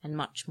 and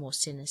much more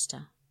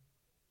sinister.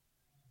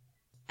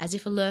 As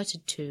if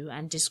alerted to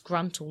and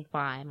disgruntled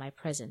by my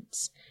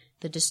presence,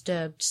 the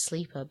disturbed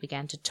sleeper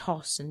began to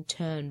toss and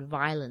turn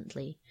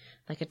violently,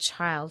 like a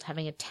child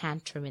having a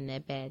tantrum in their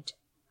bed.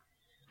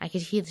 I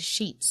could hear the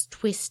sheets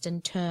twist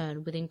and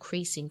turn with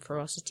increasing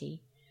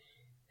ferocity.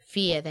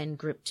 Fear then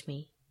gripped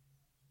me,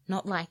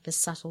 not like the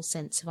subtle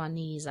sense of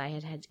unease I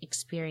had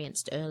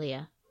experienced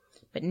earlier,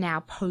 but now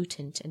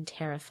potent and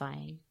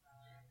terrifying.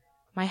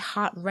 My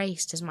heart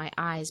raced as my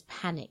eyes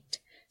panicked,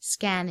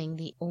 scanning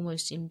the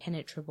almost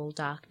impenetrable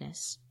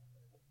darkness.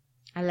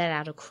 I let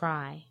out a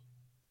cry.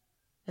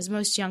 As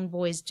most young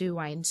boys do,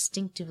 I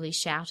instinctively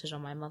shouted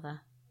on my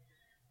mother.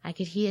 I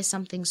could hear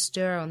something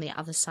stir on the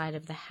other side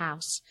of the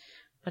house,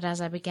 but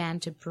as I began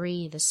to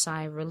breathe a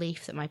sigh of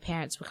relief that my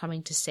parents were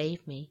coming to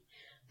save me,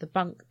 the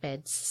bunk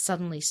beds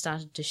suddenly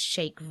started to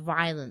shake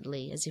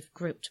violently as if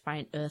gripped by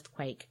an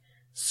earthquake,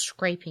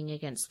 scraping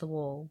against the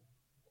wall.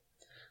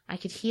 I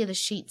could hear the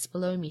sheets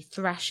below me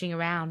thrashing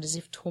around as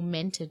if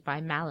tormented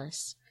by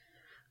malice.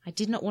 I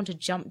did not want to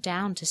jump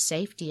down to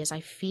safety, as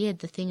I feared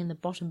the thing in the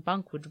bottom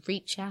bunk would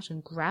reach out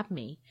and grab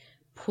me,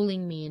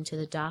 pulling me into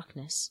the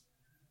darkness.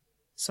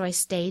 So I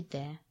stayed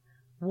there,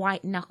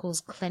 white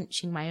knuckles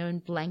clenching my own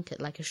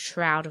blanket like a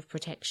shroud of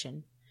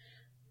protection.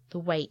 The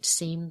wait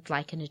seemed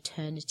like an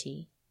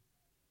eternity.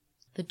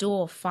 The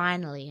door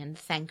finally and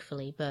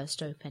thankfully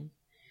burst open,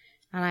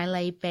 and I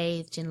lay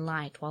bathed in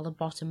light while the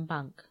bottom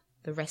bunk,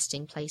 the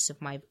resting place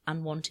of my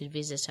unwanted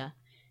visitor,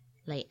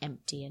 lay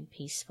empty and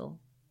peaceful.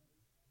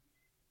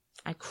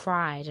 I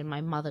cried, and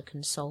my mother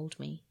consoled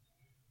me.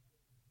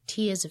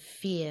 Tears of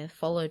fear,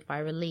 followed by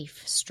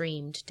relief,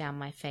 streamed down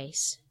my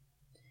face.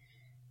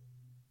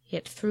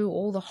 Yet through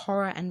all the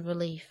horror and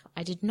relief,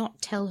 I did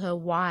not tell her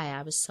why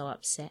I was so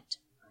upset.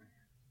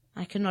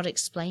 I could not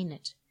explain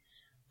it,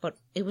 but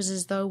it was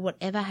as though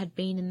whatever had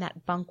been in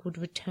that bunk would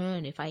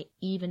return if I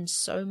even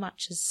so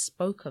much as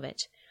spoke of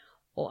it,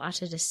 or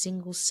uttered a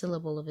single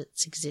syllable of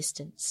its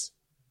existence.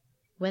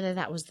 Whether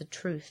that was the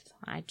truth,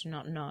 I do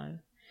not know.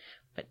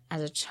 But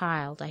as a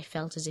child I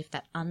felt as if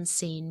that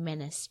unseen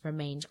menace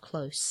remained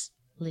close,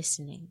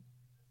 listening.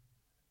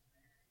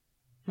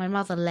 My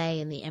mother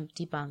lay in the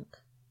empty bunk,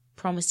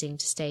 promising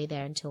to stay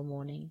there until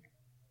morning.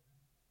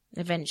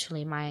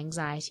 Eventually my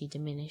anxiety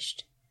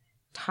diminished.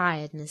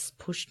 Tiredness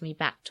pushed me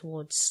back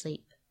towards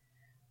sleep,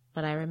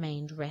 but I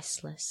remained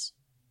restless,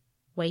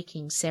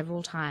 waking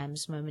several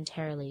times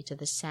momentarily to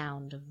the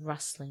sound of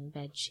rustling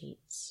bed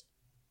sheets.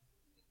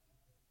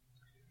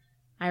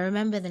 I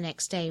remember the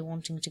next day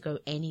wanting to go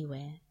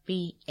anywhere,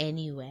 be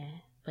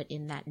anywhere, but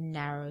in that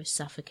narrow,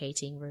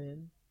 suffocating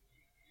room.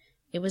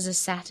 It was a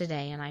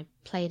Saturday, and I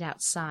played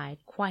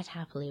outside quite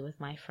happily with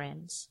my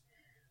friends.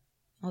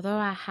 Although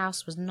our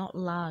house was not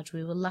large,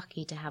 we were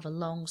lucky to have a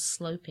long,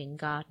 sloping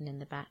garden in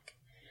the back.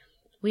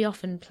 We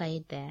often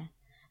played there,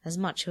 as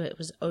much of it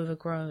was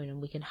overgrown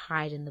and we could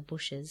hide in the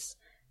bushes,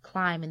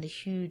 climb in the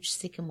huge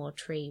sycamore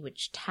tree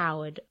which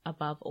towered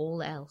above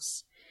all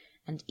else,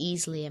 and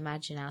easily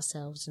imagine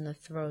ourselves in the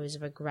throes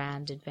of a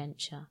grand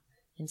adventure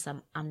in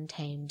some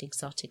untamed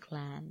exotic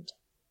land.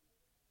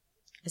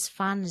 As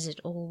fun as it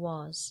all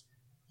was,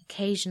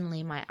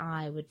 occasionally my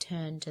eye would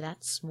turn to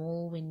that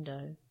small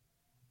window,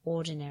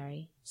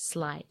 ordinary,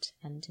 slight,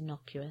 and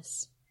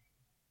innocuous.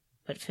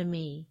 But for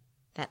me,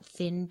 that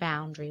thin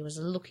boundary was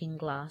a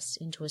looking-glass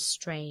into a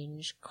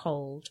strange,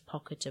 cold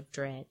pocket of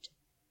dread.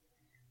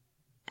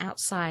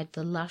 Outside,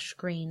 the lush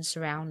green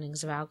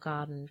surroundings of our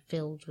garden,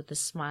 filled with the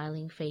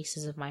smiling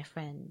faces of my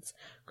friends,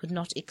 could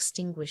not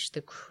extinguish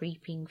the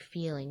creeping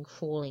feeling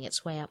crawling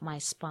its way up my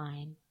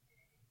spine,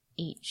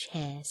 each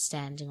hair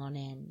standing on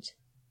end.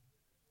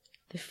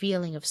 The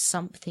feeling of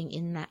something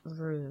in that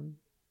room,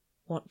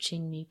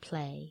 watching me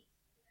play,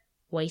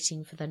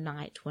 waiting for the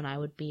night when I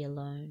would be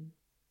alone,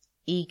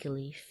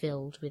 eagerly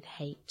filled with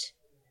hate.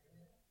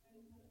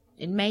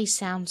 It may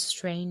sound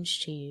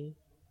strange to you,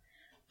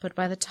 but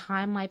by the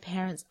time my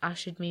parents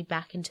ushered me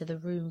back into the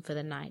room for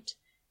the night,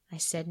 I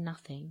said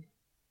nothing.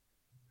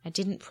 I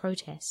didn't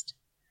protest.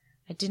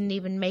 I didn't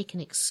even make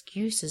an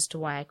excuse as to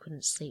why I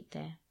couldn't sleep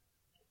there.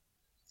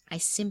 I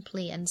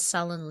simply and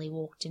sullenly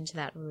walked into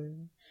that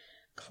room,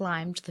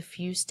 climbed the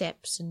few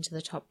steps into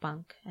the top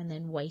bunk, and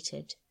then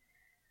waited.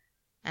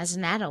 As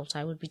an adult,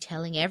 I would be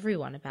telling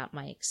everyone about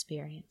my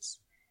experience.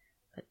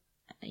 But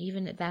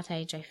even at that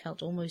age, I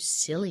felt almost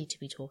silly to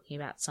be talking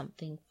about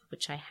something for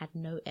which I had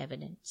no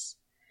evidence.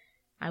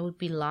 I would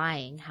be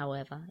lying,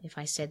 however, if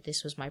I said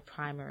this was my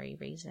primary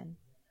reason.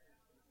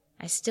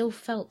 I still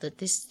felt that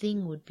this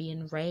thing would be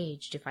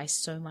enraged if I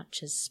so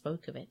much as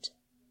spoke of it.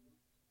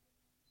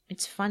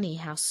 It's funny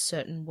how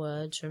certain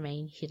words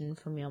remain hidden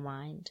from your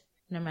mind,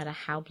 no matter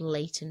how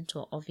blatant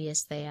or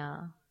obvious they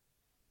are.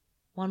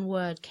 One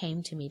word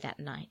came to me that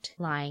night,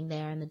 lying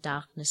there in the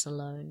darkness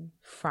alone,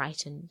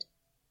 frightened,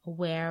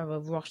 aware of a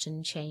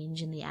rotten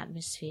change in the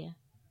atmosphere,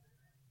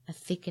 a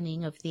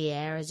thickening of the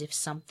air as if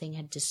something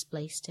had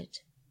displaced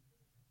it.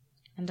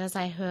 And as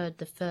I heard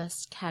the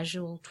first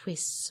casual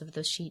twists of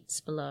the sheets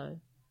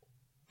below,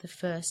 the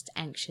first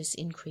anxious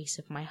increase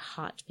of my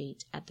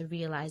heartbeat at the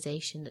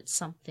realization that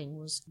something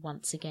was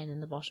once again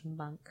in the bottom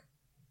bunk,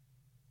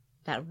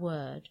 that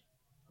word,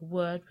 a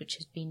word which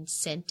had been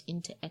sent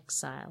into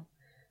exile,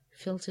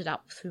 filtered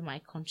up through my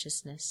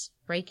consciousness,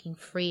 breaking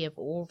free of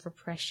all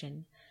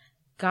repression,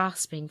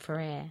 gasping for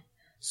air,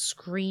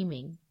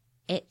 screaming,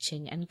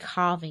 etching and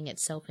carving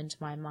itself into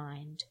my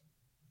mind.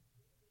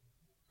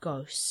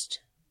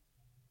 Ghost.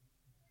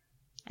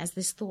 As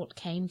this thought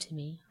came to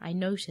me, I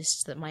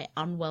noticed that my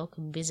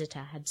unwelcome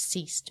visitor had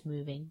ceased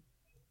moving.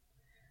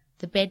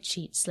 The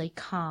bedsheets lay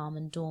calm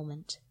and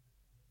dormant,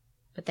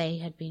 but they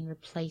had been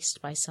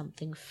replaced by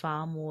something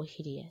far more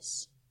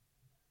hideous.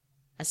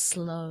 A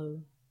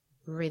slow,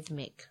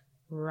 rhythmic,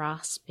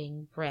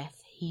 rasping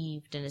breath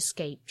heaved and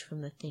escaped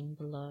from the thing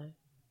below.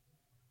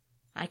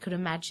 I could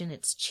imagine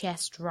its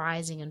chest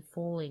rising and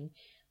falling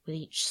with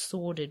each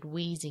sordid,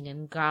 wheezing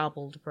and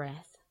garbled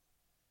breath.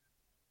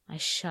 I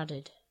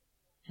shuddered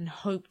and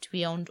hoped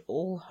beyond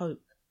all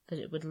hope that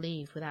it would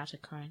leave without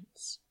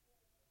occurrence.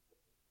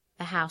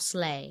 The house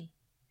lay,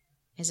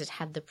 as it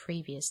had the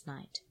previous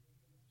night,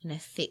 in a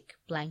thick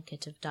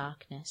blanket of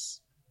darkness.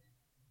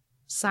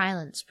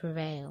 Silence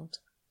prevailed,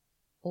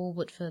 all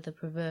but for the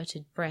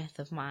perverted breath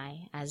of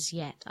my as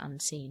yet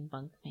unseen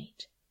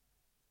bunkmate.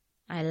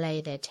 I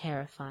lay there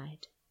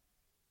terrified.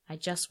 I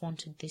just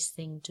wanted this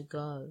thing to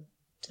go,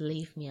 to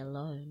leave me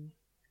alone.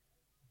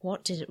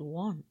 What did it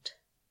want?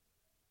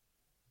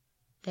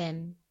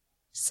 Then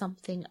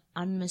something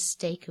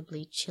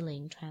unmistakably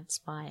chilling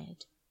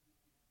transpired.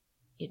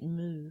 It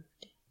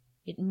moved.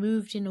 It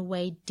moved in a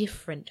way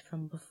different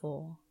from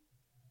before.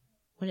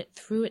 When it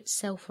threw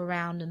itself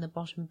around in the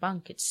bottom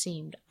bunk, it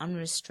seemed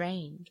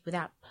unrestrained,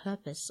 without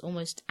purpose,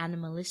 almost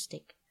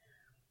animalistic.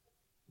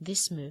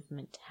 This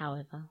movement,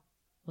 however,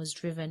 was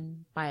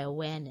driven by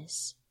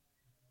awareness,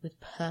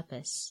 with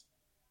purpose,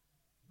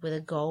 with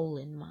a goal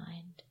in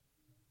mind.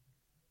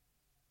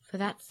 For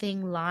that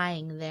thing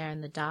lying there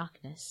in the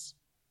darkness,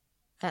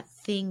 that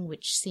thing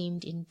which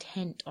seemed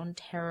intent on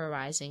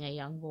terrorizing a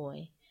young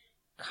boy,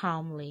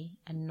 calmly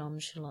and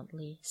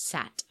nonchalantly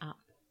sat up.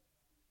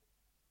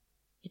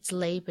 Its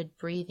laboured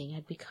breathing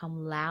had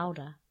become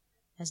louder,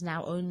 as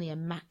now only a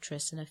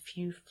mattress and a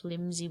few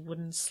flimsy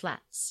wooden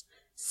slats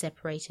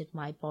separated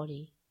my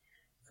body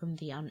from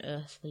the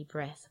unearthly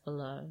breath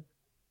below.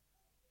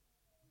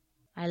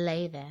 I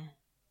lay there,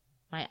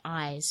 my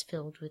eyes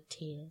filled with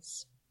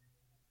tears.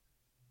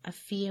 A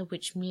fear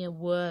which mere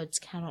words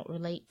cannot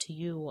relate to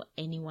you or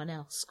anyone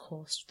else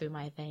coursed through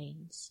my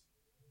veins.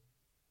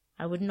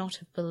 I would not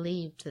have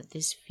believed that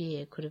this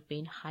fear could have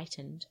been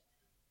heightened,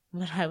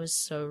 but I was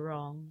so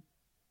wrong.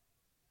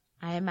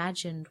 I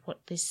imagined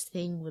what this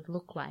thing would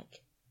look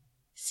like,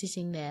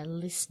 sitting there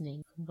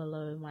listening from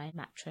below my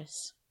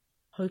mattress,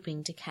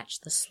 hoping to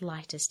catch the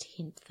slightest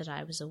hint that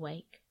I was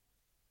awake.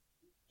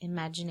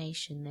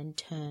 Imagination then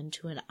turned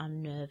to an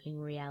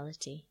unnerving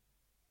reality.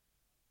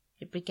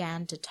 It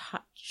began to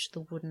touch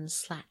the wooden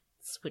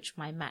slats which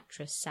my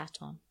mattress sat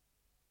on.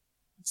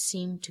 It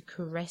seemed to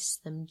caress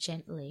them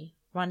gently,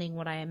 running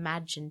what I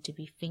imagined to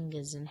be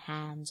fingers and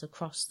hands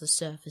across the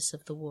surface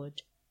of the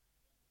wood.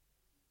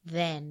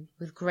 Then,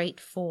 with great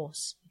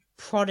force, it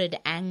prodded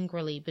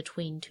angrily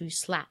between two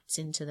slats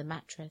into the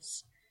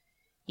mattress.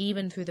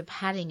 Even through the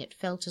padding it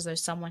felt as though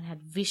someone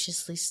had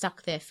viciously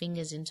stuck their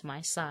fingers into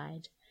my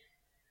side.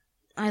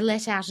 I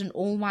let out an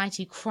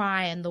almighty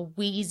cry, and the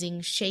wheezing,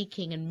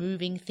 shaking, and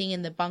moving thing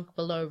in the bunk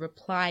below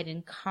replied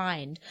in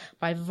kind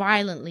by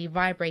violently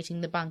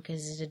vibrating the bunk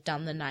as it had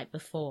done the night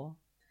before.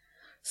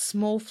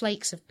 Small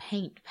flakes of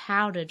paint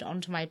powdered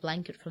onto my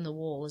blanket from the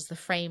wall as the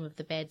frame of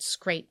the bed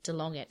scraped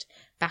along it,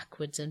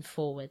 backwards and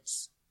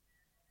forwards.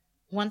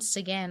 Once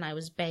again I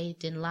was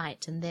bathed in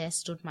light, and there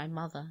stood my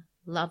mother,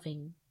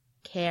 loving,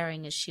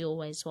 caring as she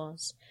always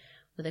was,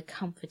 with a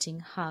comforting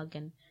hug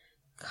and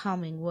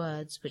calming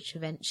words which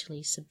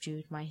eventually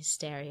subdued my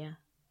hysteria.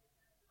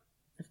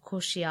 Of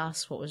course she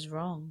asked what was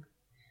wrong,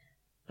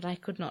 but I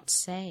could not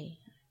say.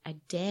 I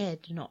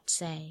dared not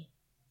say.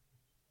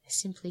 I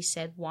simply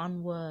said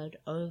one word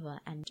over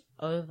and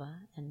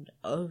over and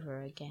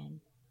over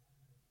again.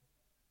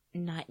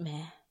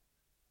 Nightmare.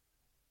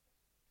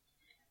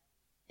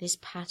 This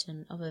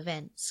pattern of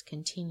events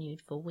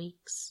continued for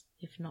weeks,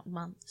 if not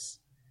months.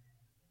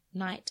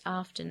 Night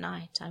after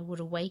night I would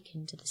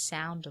awaken to the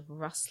sound of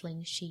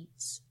rustling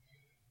sheets.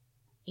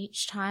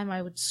 Each time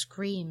I would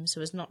scream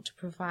so as not to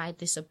provide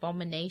this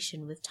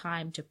abomination with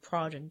time to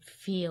prod and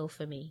feel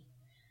for me.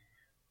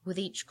 With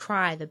each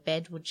cry the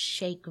bed would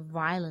shake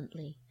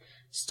violently,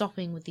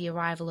 stopping with the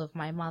arrival of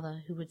my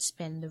mother, who would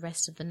spend the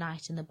rest of the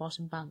night in the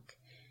bottom bunk,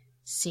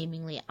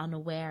 seemingly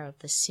unaware of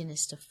the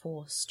sinister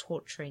force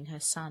torturing her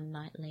son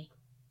nightly.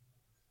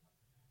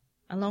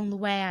 Along the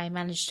way I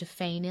managed to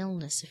feign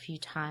illness a few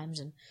times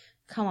and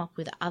come up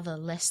with other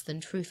less than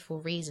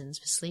truthful reasons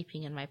for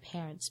sleeping in my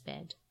parents'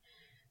 bed.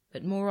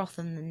 But more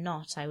often than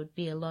not I would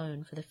be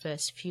alone for the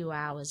first few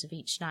hours of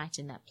each night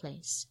in that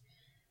place,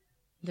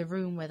 the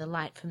room where the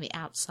light from the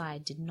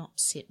outside did not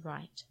sit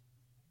right,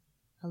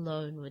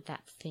 alone with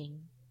that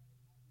thing.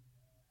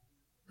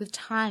 With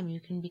time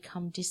you can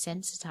become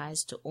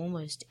desensitized to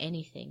almost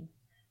anything,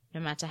 no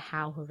matter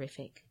how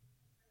horrific.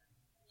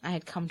 I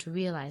had come to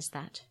realize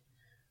that,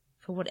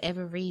 for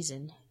whatever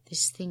reason,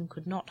 this thing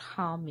could not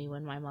harm me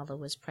when my mother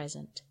was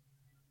present.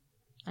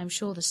 I'm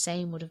sure the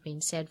same would have been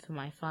said for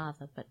my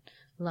father, but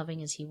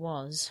loving as he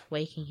was,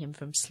 waking him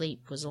from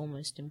sleep was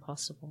almost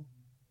impossible.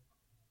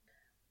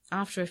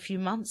 After a few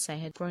months I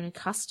had grown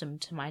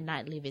accustomed to my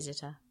nightly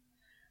visitor.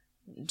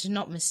 Do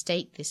not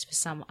mistake this for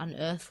some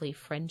unearthly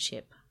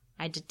friendship.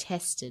 I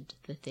detested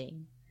the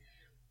thing.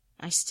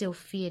 I still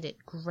feared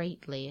it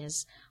greatly,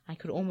 as I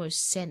could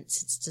almost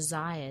sense its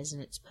desires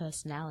and its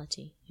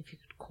personality, if you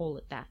could call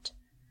it that.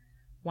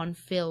 One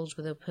filled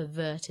with a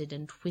perverted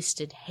and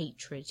twisted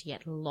hatred,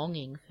 yet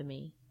longing for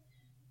me,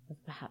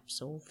 of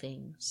perhaps all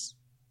things.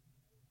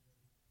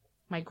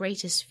 My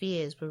greatest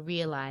fears were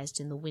realized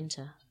in the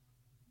winter.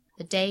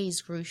 The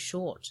days grew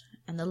short,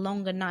 and the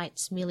longer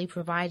nights merely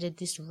provided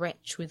this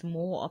wretch with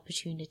more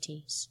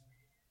opportunities.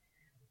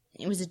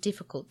 It was a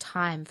difficult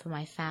time for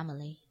my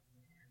family.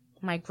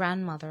 My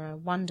grandmother, a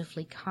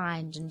wonderfully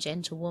kind and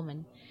gentle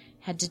woman,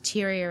 had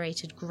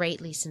deteriorated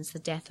greatly since the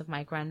death of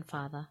my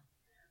grandfather.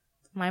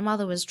 My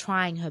mother was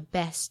trying her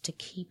best to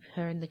keep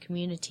her in the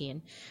community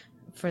and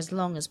for as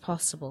long as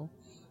possible.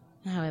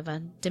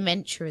 However,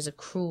 dementia is a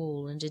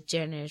cruel and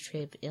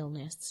degenerative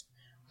illness,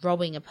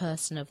 robbing a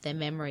person of their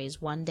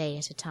memories one day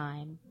at a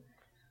time.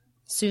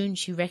 Soon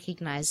she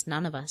recognized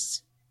none of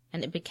us,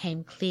 and it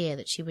became clear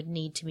that she would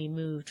need to be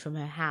moved from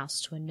her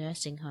house to a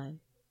nursing home.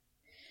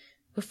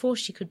 Before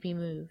she could be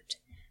moved,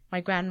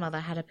 my grandmother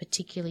had a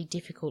particularly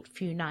difficult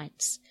few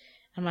nights,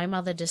 and my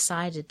mother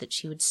decided that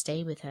she would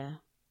stay with her.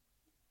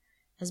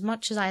 As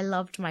much as I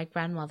loved my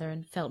grandmother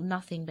and felt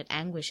nothing but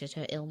anguish at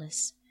her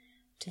illness,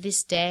 to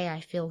this day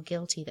I feel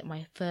guilty that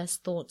my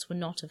first thoughts were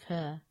not of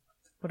her,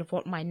 but of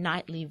what my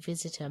nightly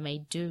visitor may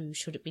do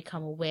should it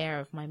become aware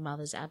of my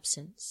mother's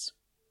absence.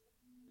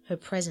 Her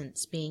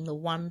presence being the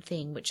one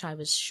thing which I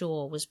was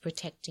sure was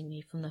protecting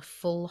me from the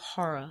full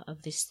horror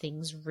of this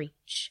thing's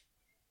reach.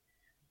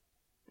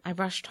 I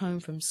rushed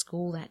home from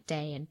school that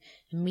day and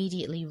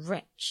immediately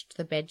wrenched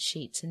the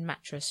bed-sheets and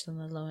mattress from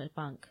the lower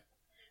bunk,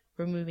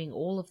 removing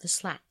all of the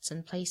slats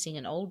and placing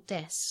an old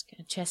desk,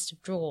 a chest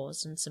of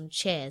drawers, and some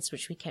chairs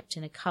which we kept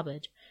in a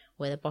cupboard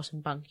where the bottom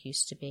bunk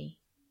used to be.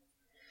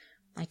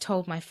 I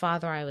told my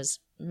father I was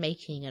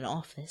making an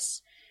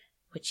office,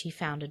 which he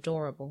found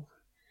adorable,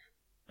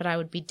 but I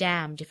would be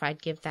damned if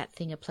I'd give that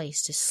thing a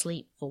place to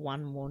sleep for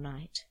one more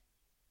night.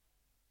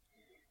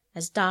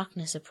 As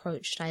darkness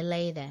approached, I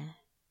lay there,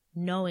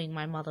 knowing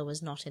my mother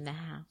was not in the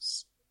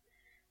house.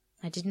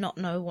 I did not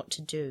know what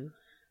to do.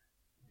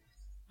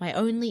 My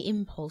only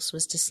impulse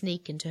was to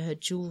sneak into her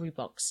jewelry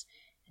box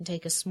and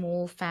take a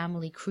small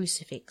family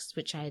crucifix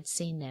which I had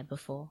seen there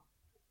before.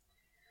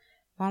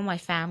 While my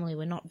family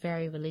were not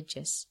very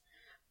religious,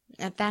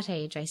 at that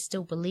age I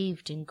still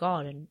believed in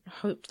God and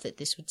hoped that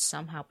this would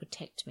somehow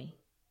protect me.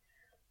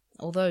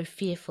 Although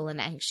fearful and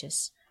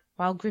anxious,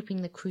 while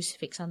gripping the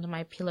crucifix under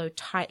my pillow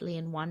tightly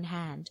in one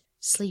hand,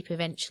 sleep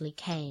eventually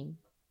came,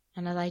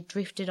 and as I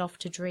drifted off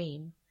to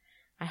dream,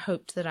 I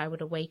hoped that I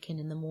would awaken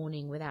in the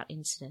morning without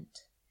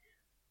incident.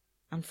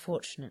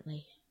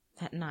 Unfortunately,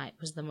 that night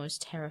was the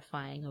most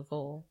terrifying of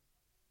all.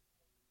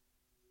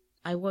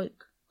 I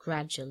woke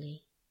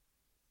gradually.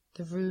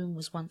 The room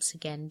was once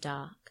again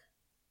dark.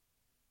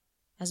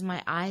 As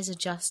my eyes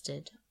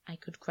adjusted, I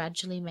could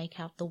gradually make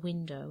out the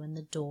window and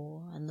the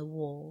door and the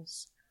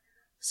walls,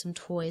 some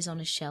toys on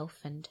a shelf,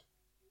 and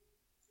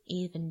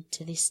even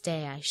to this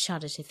day I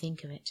shudder to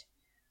think of it,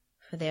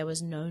 for there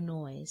was no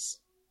noise,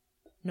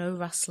 no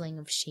rustling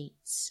of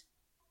sheets,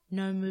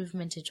 no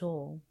movement at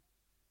all.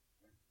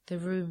 The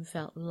room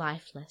felt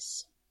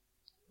lifeless,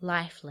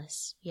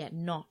 yet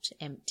not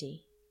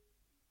empty.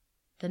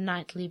 The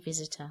nightly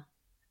visitor,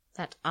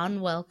 that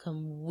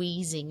unwelcome,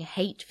 wheezing,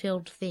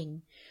 hate-filled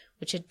thing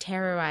which had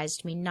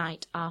terrorized me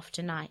night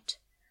after night,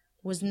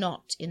 was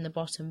not in the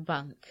bottom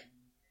bunk.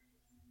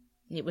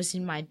 It was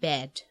in my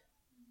bed.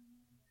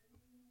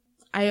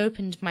 I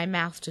opened my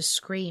mouth to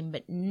scream,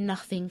 but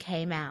nothing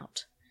came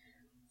out.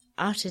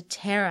 Utter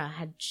terror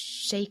had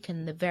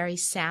shaken the very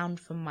sound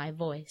from my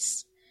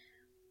voice.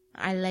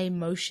 I lay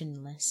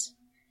motionless.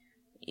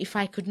 If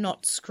I could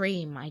not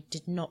scream, I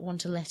did not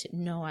want to let it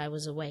know I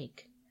was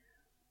awake.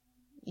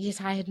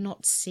 Yet I had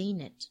not seen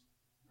it.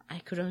 I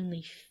could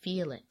only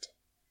feel it.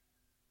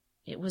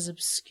 It was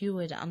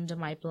obscured under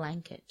my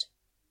blanket.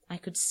 I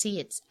could see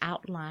its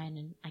outline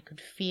and I could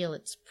feel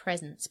its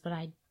presence, but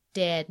I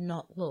dared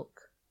not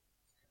look.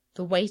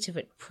 The weight of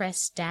it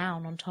pressed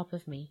down on top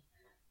of me,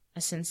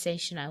 a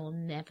sensation I will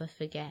never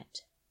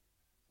forget.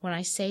 When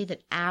I say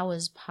that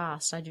hours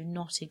passed, I do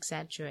not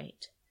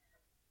exaggerate.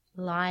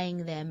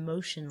 Lying there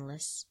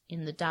motionless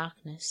in the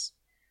darkness,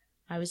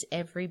 I was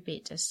every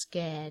bit a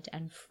scared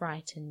and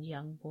frightened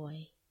young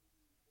boy.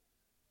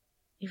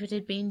 If it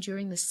had been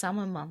during the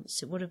summer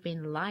months, it would have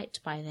been light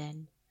by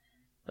then,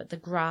 but the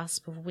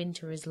grasp of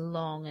winter is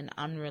long and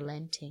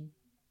unrelenting.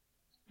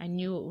 I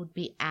knew it would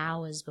be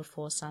hours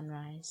before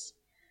sunrise,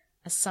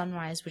 a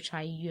sunrise which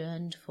I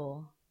yearned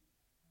for.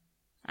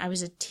 I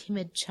was a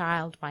timid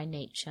child by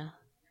nature,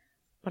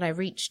 but I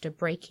reached a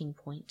breaking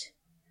point,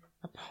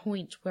 a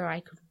point where I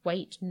could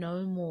wait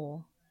no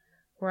more,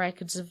 where I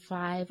could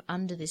survive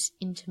under this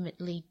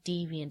intimately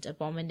deviant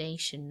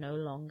abomination no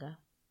longer.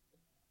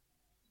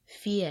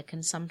 Fear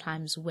can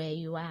sometimes wear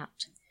you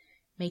out,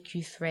 make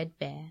you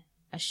threadbare,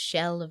 a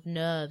shell of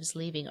nerves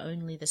leaving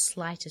only the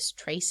slightest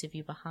trace of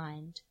you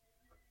behind.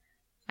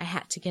 I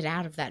had to get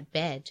out of that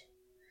bed.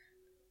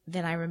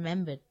 Then I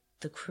remembered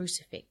the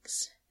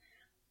crucifix.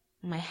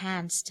 My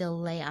hand still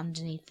lay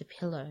underneath the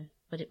pillow,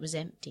 but it was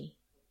empty.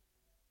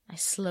 I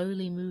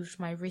slowly moved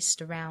my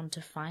wrist around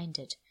to find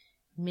it,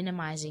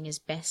 minimizing as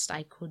best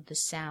I could the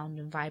sound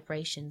and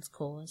vibrations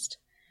caused,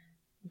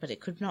 but it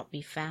could not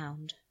be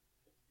found.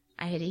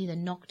 I had either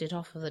knocked it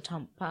off of the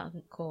top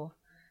bunk or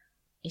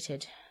it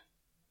had...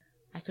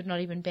 I could not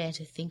even bear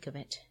to think of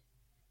it.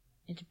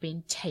 It had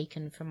been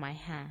taken from my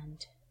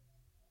hand.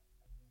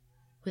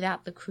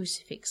 Without the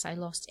crucifix, I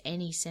lost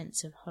any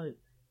sense of hope.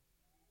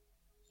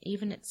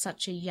 Even at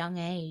such a young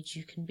age,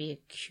 you can be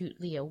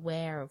acutely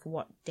aware of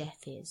what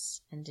death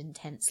is and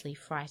intensely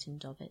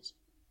frightened of it.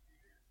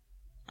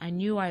 I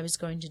knew I was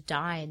going to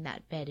die in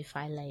that bed if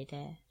I lay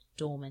there,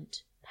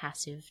 dormant,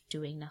 passive,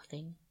 doing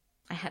nothing.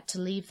 I had to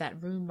leave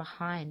that room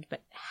behind,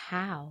 but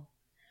how?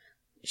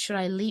 Should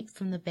I leap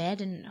from the bed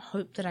and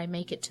hope that I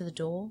make it to the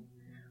door?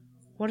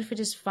 What if it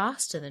is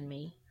faster than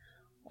me?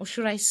 Or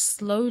should I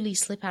slowly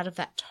slip out of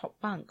that top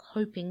bunk,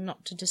 hoping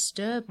not to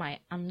disturb my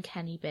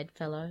uncanny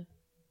bedfellow?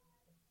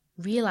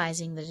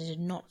 Realizing that it had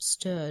not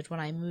stirred when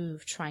I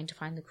moved trying to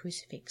find the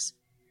crucifix,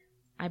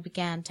 I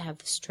began to have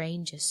the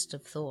strangest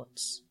of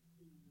thoughts.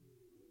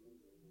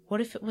 What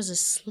if it was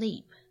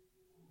asleep?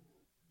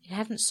 It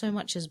hadn't so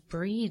much as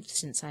breathed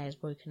since I had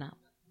woken up.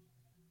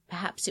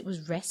 Perhaps it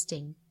was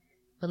resting,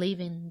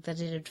 believing that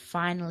it had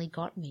finally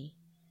got me,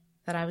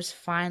 that I was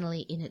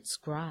finally in its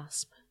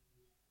grasp.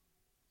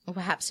 Or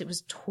perhaps it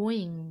was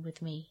toying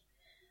with me.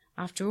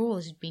 After all,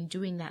 it had been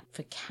doing that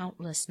for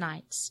countless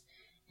nights,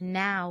 and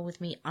now,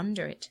 with me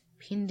under it,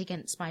 pinned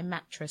against my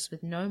mattress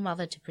with no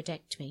mother to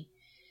protect me,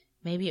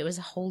 maybe it was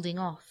holding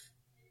off,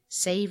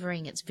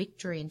 savouring its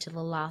victory until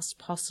the last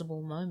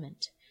possible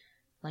moment,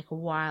 like a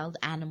wild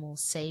animal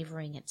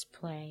savouring its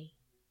prey.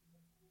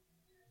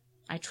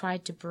 I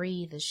tried to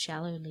breathe as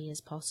shallowly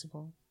as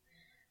possible,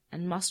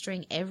 and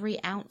mustering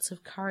every ounce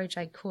of courage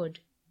I could,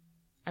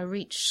 I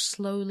reached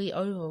slowly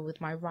over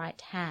with my right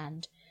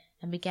hand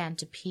and began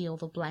to peel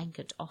the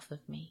blanket off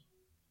of me.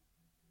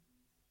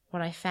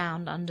 What I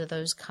found under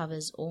those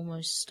covers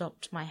almost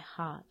stopped my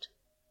heart.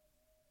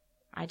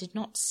 I did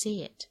not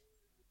see it,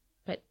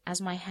 but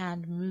as my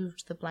hand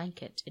moved the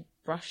blanket, it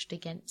brushed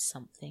against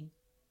something.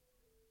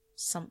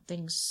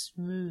 Something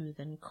smooth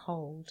and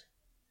cold.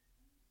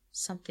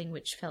 Something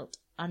which felt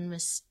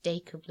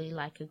unmistakably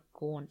like a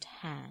gaunt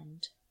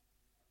hand.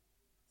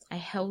 I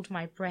held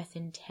my breath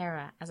in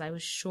terror, as I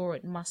was sure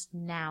it must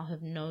now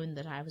have known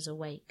that I was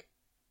awake.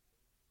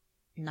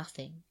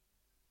 Nothing.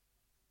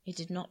 It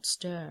did not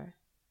stir.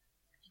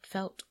 It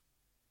felt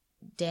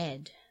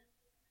dead.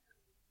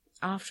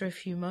 After a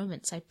few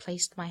moments, I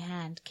placed my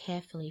hand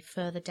carefully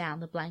further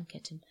down the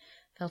blanket and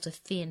felt a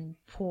thin,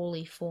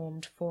 poorly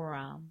formed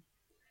forearm.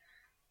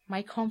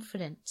 My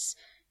confidence,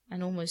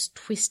 an almost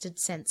twisted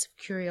sense of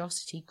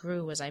curiosity,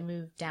 grew as I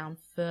moved down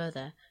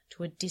further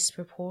to a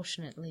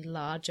disproportionately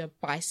larger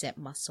bicep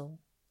muscle.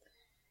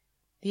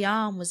 The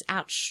arm was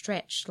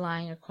outstretched,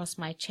 lying across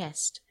my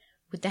chest,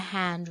 with the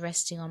hand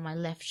resting on my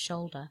left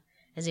shoulder,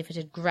 as if it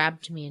had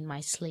grabbed me in my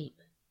sleep.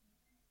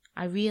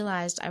 I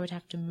realized I would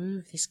have to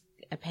move this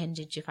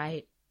appendage if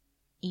I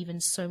even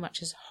so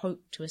much as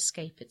hoped to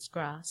escape its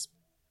grasp.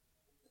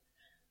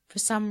 For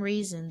some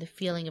reason, the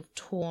feeling of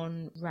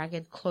torn,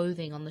 ragged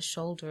clothing on the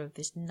shoulder of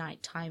this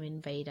nighttime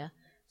invader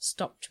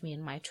stopped me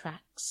in my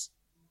tracks.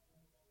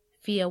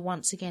 Fear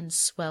once again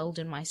swelled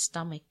in my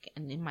stomach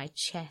and in my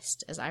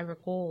chest as I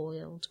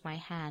recoiled my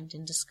hand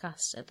in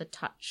disgust at the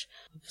touch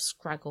of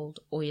scraggled,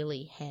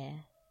 oily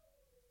hair.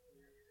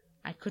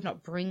 I could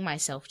not bring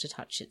myself to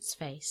touch its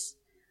face,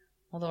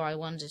 although I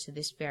wonder to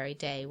this very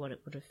day what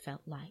it would have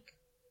felt like.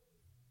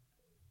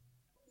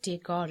 Dear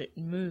God, it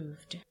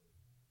moved.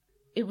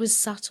 It was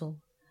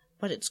subtle,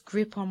 but its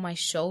grip on my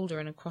shoulder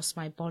and across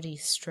my body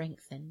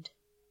strengthened.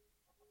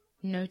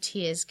 No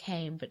tears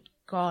came, but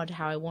God,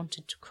 how I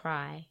wanted to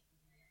cry.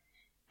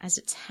 As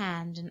its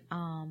hand and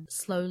arm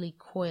slowly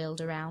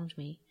coiled around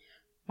me,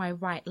 my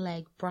right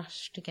leg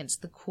brushed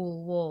against the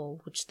cool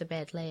wall which the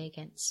bed lay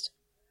against.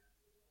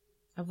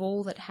 Of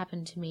all that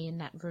happened to me in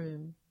that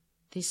room,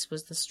 this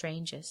was the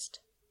strangest.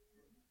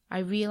 I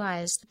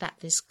realized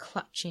that this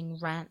clutching,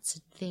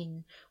 rancid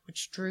thing,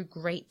 which drew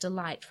great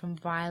delight from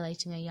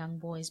violating a young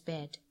boy's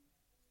bed,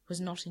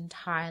 was not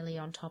entirely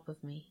on top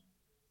of me.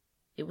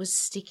 It was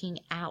sticking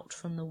out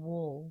from the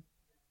wall,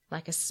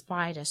 like a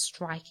spider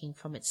striking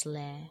from its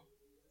lair.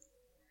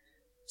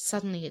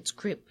 Suddenly its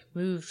grip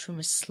moved from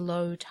a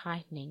slow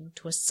tightening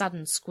to a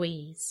sudden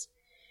squeeze.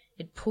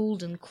 It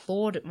pulled and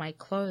clawed at my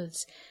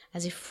clothes,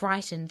 as if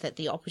frightened that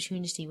the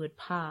opportunity would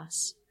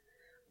pass.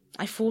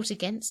 I fought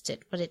against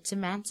it, but its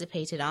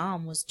emancipated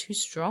arm was too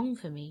strong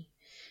for me.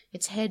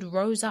 Its head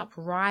rose up,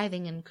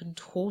 writhing and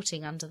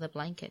contorting under the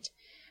blanket.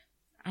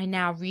 I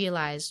now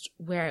realized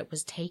where it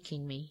was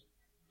taking me,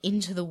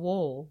 into the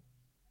wall.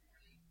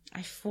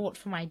 I fought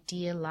for my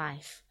dear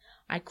life.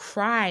 I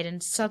cried,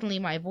 and suddenly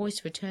my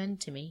voice returned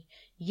to me,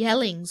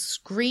 yelling,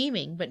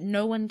 screaming, but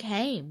no one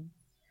came.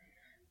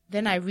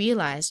 Then I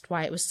realized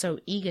why it was so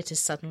eager to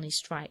suddenly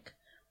strike,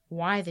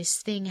 why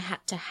this thing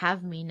had to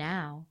have me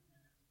now.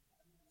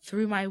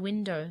 Through my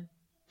window,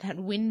 that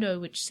window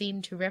which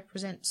seemed to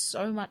represent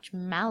so much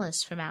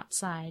malice from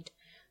outside,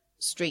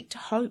 streaked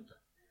hope,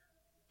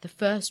 the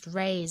first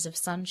rays of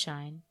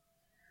sunshine.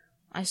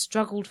 I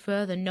struggled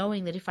further,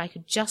 knowing that if I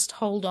could just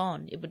hold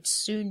on, it would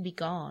soon be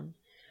gone.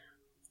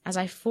 As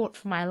I fought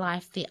for my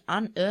life, the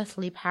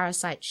unearthly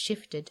parasite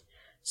shifted,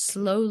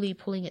 slowly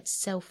pulling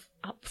itself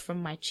up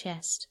from my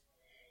chest,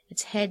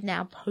 its head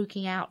now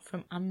poking out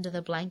from under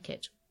the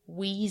blanket,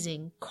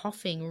 wheezing,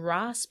 coughing,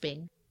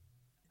 rasping.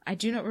 I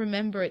do not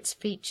remember its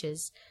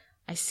features.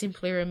 I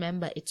simply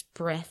remember its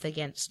breath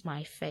against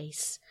my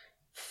face,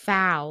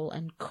 foul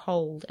and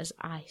cold as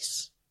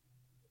ice.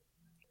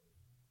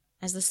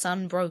 As the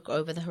sun broke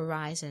over the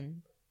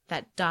horizon,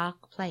 that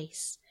dark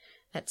place,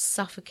 that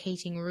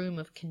suffocating room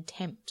of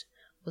contempt,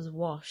 was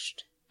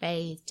washed,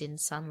 bathed in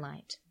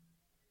sunlight.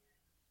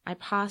 I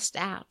passed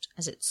out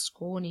as its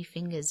scrawny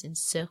fingers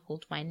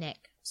encircled my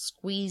neck,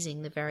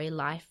 squeezing the very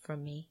life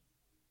from me.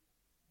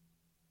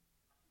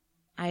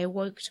 I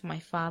awoke to my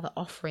father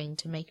offering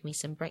to make me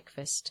some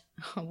breakfast,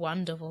 a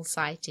wonderful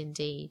sight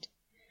indeed.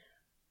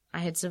 I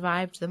had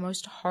survived the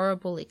most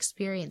horrible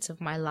experience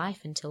of my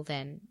life until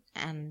then,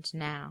 and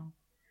now.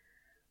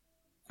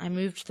 I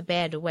moved the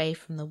bed away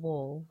from the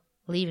wall,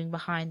 leaving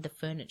behind the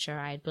furniture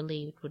I had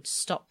believed would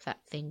stop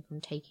that thing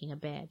from taking a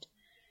bed.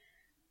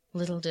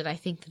 Little did I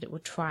think that it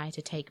would try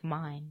to take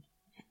mine,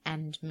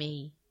 and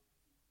me.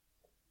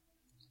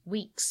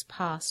 Weeks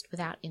passed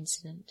without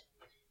incident,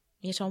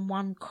 yet on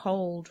one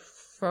cold,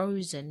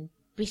 frozen,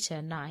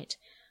 bitter night,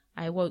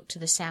 I awoke to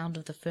the sound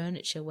of the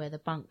furniture where the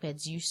bunk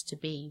beds used to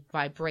be,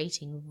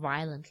 vibrating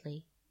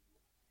violently.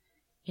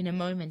 In a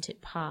moment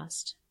it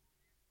passed.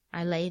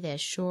 I lay there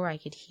sure I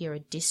could hear a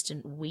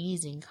distant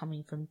wheezing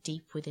coming from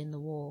deep within the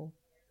wall,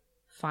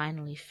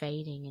 finally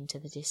fading into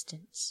the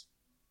distance.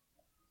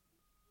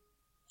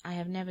 I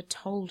have never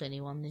told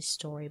anyone this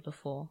story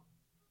before.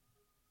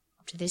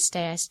 To this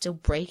day I still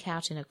break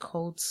out in a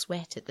cold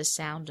sweat at the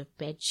sound of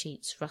bed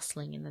sheets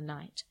rustling in the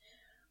night.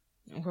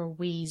 or a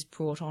wheeze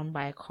brought on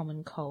by a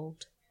common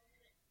cold.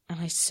 And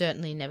I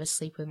certainly never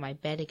sleep with my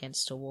bed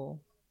against a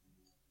wall.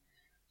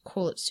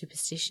 Call it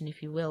superstition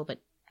if you will, but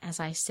as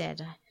I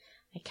said,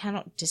 I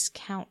cannot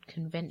discount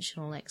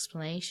conventional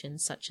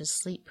explanations such as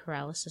sleep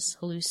paralysis,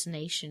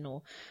 hallucination,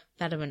 or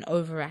that of an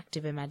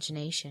overactive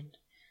imagination.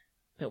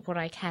 But what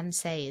I can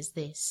say is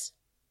this.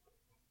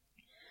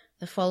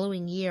 The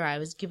following year I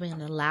was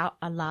given a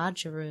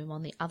larger room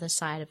on the other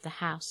side of the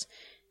house,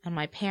 and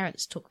my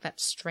parents took that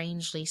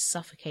strangely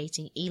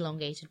suffocating,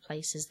 elongated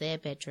place as their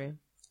bedroom.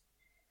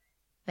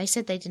 They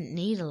said they didn't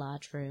need a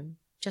large room,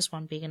 just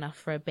one big enough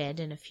for a bed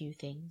and a few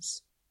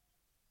things.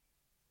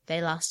 They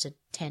lasted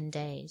 10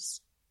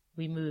 days.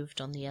 We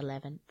moved on the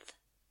 11th.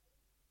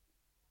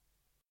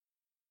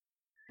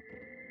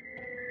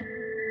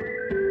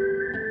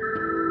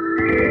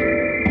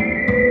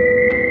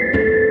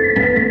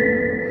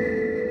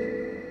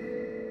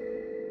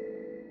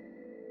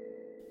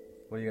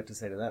 What do you got to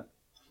say to that?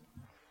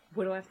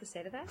 What do I have to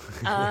say to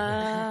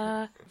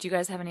that? Do you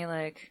guys have any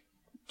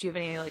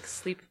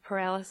sleep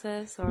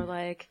paralysis or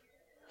like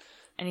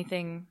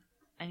anything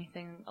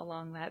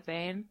along that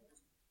vein?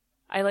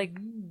 I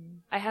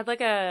had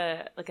like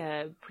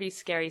a pretty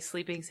scary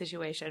sleeping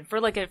situation for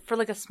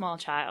a small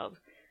child.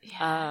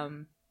 Yeah.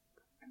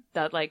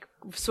 That like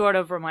sort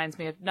of reminds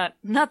me of not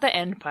the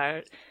end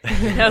part.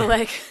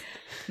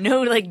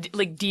 No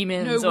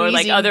demons or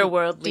like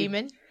otherworldly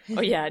demon.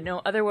 Oh yeah,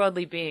 no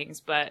otherworldly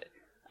beings, but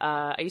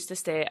I used to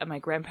stay at my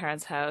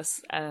grandparents'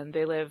 house, and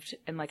they lived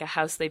in like a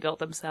house they built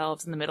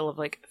themselves in the middle of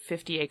like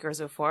 50 acres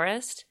of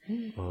forest.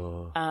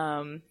 Oh.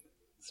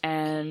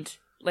 And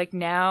like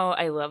now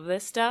I love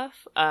this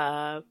stuff.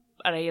 And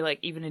I like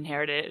even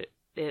inherited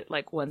it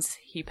like once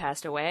he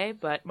passed away,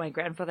 but my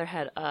grandfather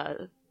had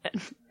a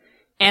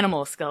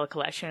animal skull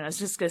collection. I was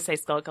just gonna say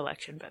skull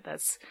collection, but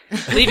that's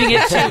leaving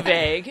it too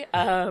vague.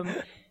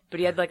 But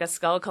he had like a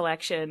skull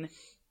collection,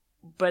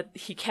 but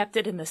he kept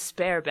it in the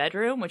spare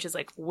bedroom, which is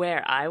like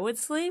where I would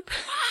sleep.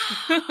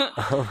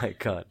 Oh my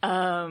god.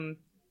 And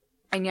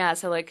yeah,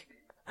 so like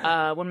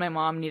when my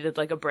mom needed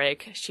like a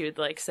break, she would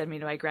like send me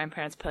to my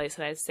grandparents' place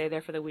and I'd stay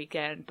there for the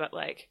weekend, but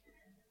like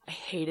I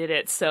hated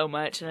it so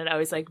much and I'd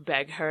always like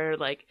beg her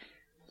like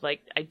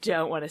I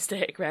don't want to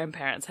stay at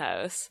grandparents'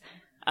 house.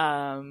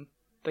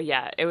 But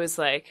yeah, it was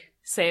like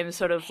same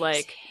sort of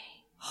like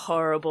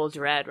horrible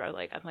dread where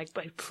like I'm like,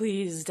 but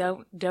please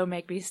don't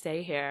make me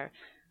stay here.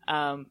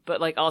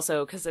 But like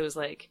also because it was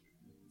like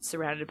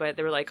surrounded by,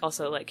 there were like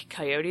also like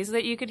coyotes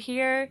that you could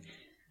hear,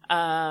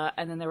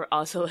 and then there were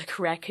also like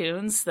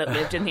raccoons that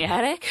lived in the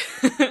attic.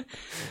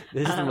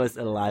 This is the most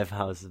alive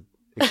house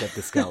except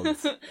the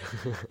skulls.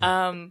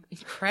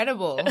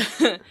 Incredible.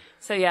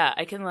 So yeah,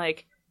 I can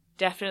like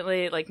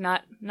definitely like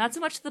not so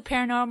much the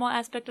paranormal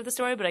aspect of the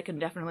story, but I can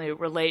definitely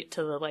relate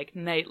to the like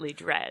nightly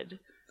dread.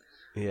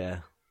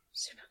 Yeah.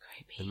 Super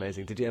creepy.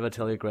 Amazing. Did you ever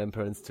tell your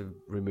grandparents to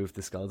remove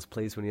the skulls,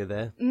 please, when you're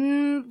there?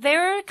 They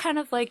were kind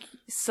of like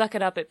suck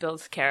it up, it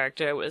builds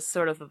character was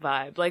sort of the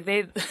vibe. Like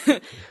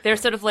they're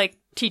sort of like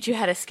teach you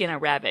how to skin a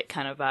rabbit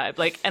kind of vibe.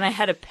 Like, and I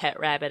had a pet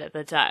rabbit at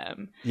the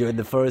time. You're in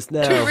the forest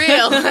now. Too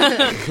real.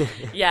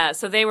 Yeah,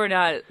 so they were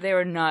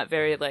not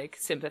very like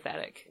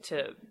sympathetic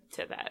to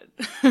that.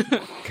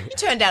 It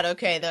turned out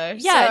okay though.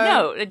 Yeah, so...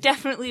 no, it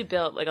definitely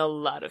built like a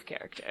lot of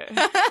character.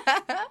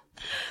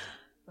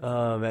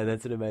 Oh man,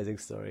 that's an amazing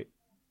story.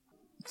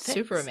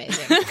 Super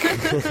amazing.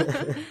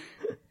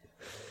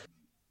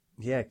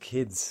 Yeah,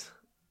 kids.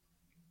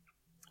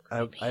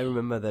 I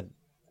remember that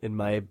in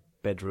my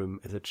bedroom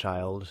as a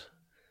child,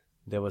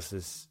 there was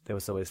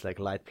always like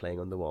light playing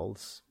on the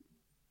walls,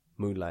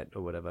 moonlight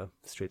or whatever,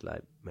 street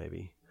light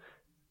maybe.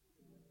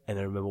 And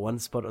I remember one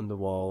spot on the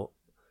wall,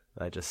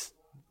 I just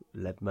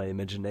let my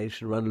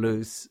imagination run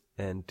loose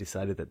and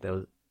decided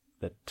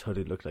that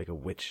totally looked like a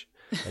witch,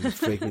 and it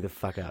freaked me the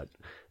fuck out.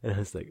 And I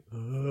was like,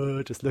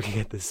 oh, just looking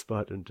at this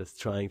spot and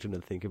just trying to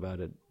not think about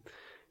it.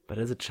 But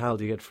as a child,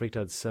 you get freaked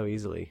out so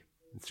easily.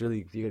 It's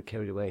really, you get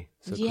carried away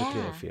so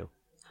quickly, I feel.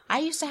 I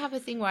used to have a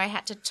thing where I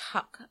had to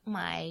tuck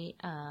my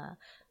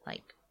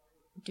like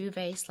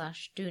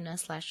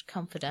duvet/doona/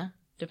 comforter,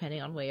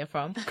 depending on where you're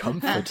from.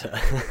 Comforter.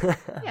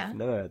 Yeah. I've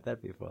never heard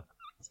that before.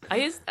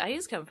 I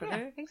use comforter.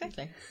 Yeah,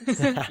 exactly.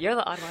 You're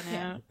the odd one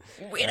out.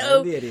 Weirdo.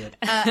 I'm the idiot.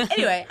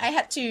 Anyway, I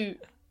had to,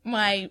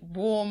 my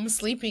warm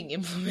sleeping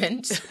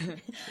implement,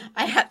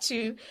 I had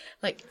to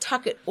like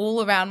tuck it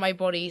all around my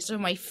body, so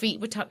my feet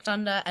were tucked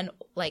under and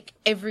like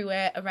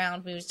everywhere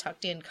around me was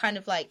tucked in, kind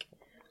of like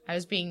I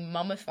was being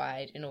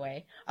mummified in a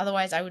way.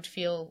 Otherwise, I would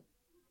feel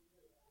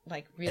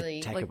like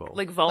really Attackable.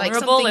 like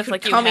vulnerable if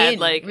like you had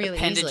like really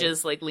appendages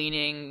easily. like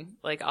leaning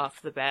like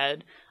off the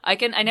bed. I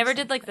never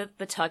did like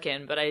the tuck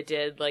in, but I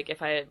did like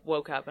if I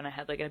woke up and I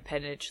had like an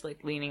appendage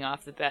like leaning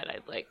off the bed,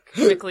 I'd like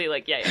quickly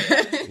like yeah.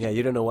 Yeah,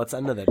 you don't know what's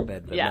under that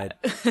bed that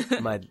Yeah.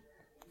 might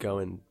go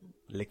and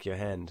lick your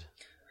hand.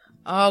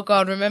 Oh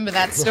God, remember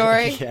that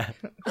story? Yeah.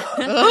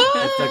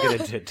 Let's not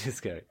get into it. Too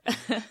scary.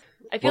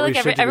 I feel What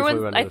like we should do before we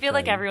everyone. run I out of feel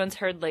like time. everyone's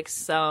heard like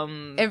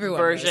some Everyone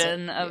knows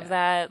version it, of yeah.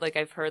 that. Like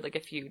I've heard like a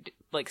few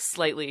like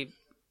slightly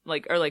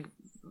like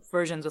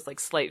versions with like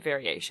slight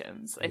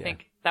variations. I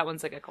think that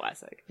one's like a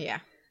classic. Yeah.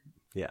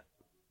 Yeah.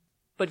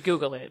 But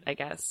Google it, I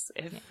guess.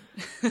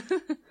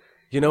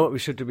 You know what we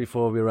should do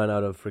before we run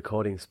out of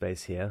recording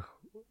space here?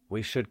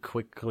 We should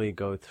quickly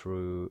go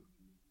through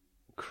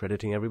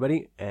crediting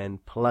everybody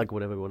and plug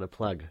whatever we want to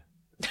plug.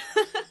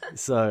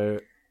 So,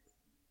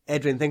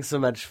 Adrienne, thanks so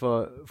much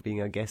for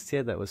being our guest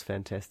here. That was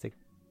fantastic.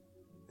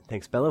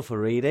 Thanks, Bella, for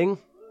reading.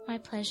 My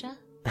pleasure.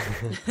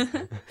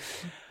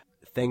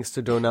 Thanks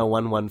to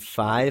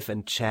Dona115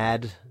 and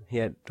Chad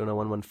here at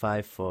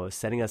Dona115 for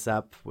setting us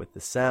up with the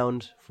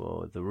sound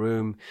for the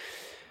room.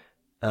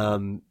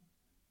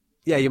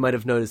 Yeah, you might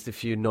have noticed a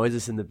few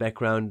noises in the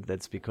background.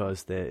 That's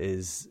because there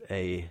is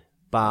a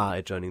bar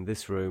adjoining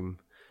this room.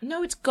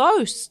 No, it's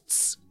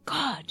ghosts.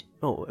 God.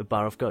 Oh, a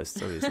bar of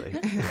ghosts, obviously.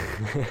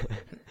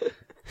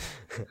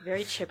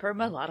 Very chipper,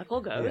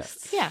 melodical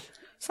ghosts. Yeah.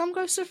 Some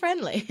ghosts are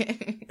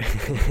friendly.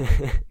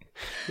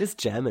 Just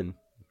jamming,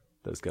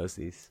 those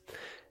ghosties.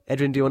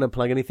 Adrienne, do you want to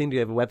plug anything? Do you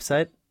have a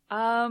website?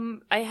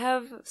 I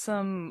have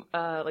some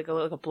like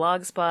a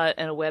blog spot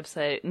and a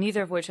website,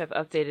 neither of which I've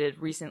updated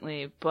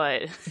recently.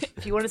 But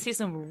if you want to see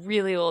some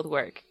really old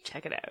work,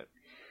 check it out.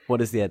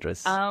 What is the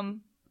address?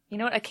 You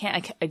know what?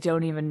 I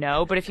don't even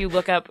know. But if you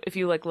look up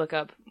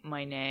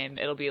my name,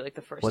 it'll be like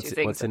the first two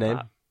things. What's your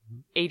name?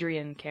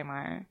 Adrienne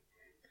Kammerer.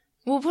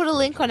 We'll put a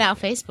link on our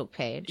Facebook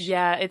page.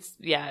 Yeah,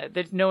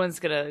 no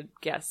one's gonna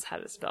guess how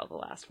to spell the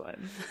last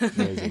one.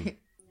 Amazing.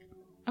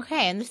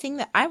 Okay, and the thing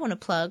that I want to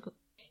plug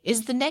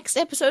is the next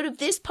episode of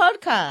this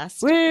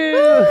podcast.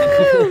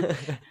 Woo!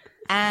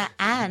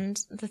 And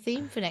the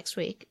theme for next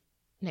week?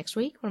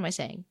 What am I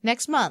saying?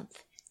 Next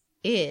month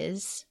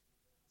is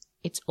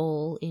It's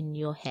All in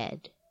Your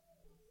Head.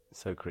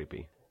 So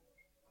creepy.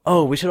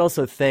 Oh, we should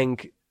also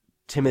thank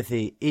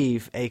Timothy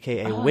Eve,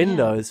 a.k.a.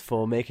 Windows,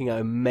 for making an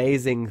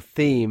amazing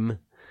theme.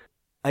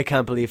 I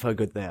can't believe how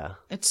good they are.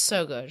 It's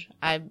so good.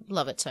 I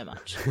love it so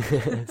much.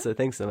 So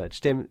thanks so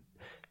much, Tim.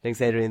 Thanks,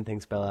 Adrienne.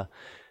 Thanks, Bella.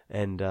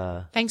 And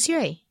thanks,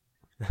 Yuri.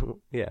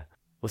 Yeah.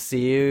 We'll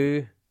see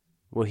you.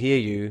 We'll hear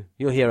you.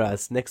 You'll hear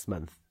us next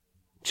month.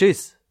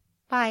 Tschüss.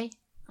 Bye.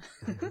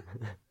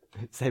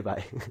 Say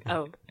bye.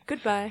 Oh,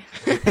 goodbye.